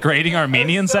 Degrading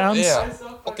Armenian sounds? Yeah.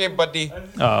 Okay, buddy.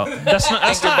 Oh, that's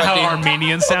not how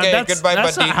Armenians sound. Okay, that's goodbye,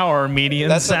 that's buddy. not how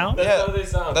Armenians sound. That's how they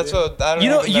sound. That's what I don't You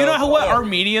know, even you know what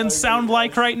Armenians sound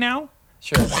like right now?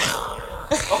 Sure.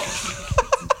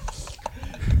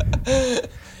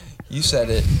 You said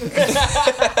it.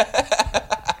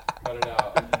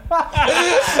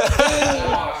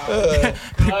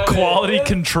 Quality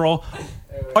control.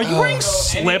 Are you wearing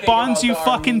slip-ons, you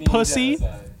fucking pussy?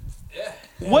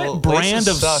 What brand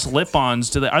of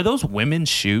slip-ons do they? Are those women's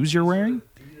shoes you're wearing?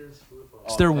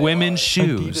 They're women's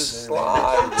shoes.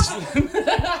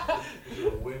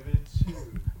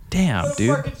 Damn,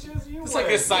 dude. It's like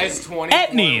a size 20.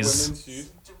 Etnies.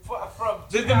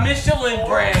 The Michelin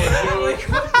brand.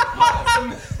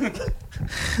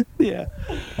 Yeah.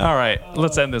 All right,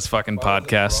 let's end this fucking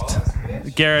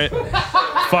podcast. Garrett,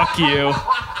 fuck you.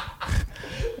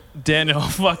 Daniel,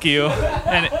 fuck you.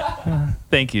 And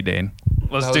thank you, Dane.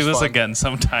 Let's do this again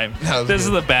sometime. This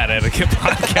is the Bad Etiquette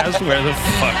Podcast. Where the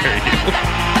fuck are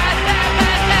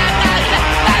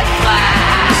you?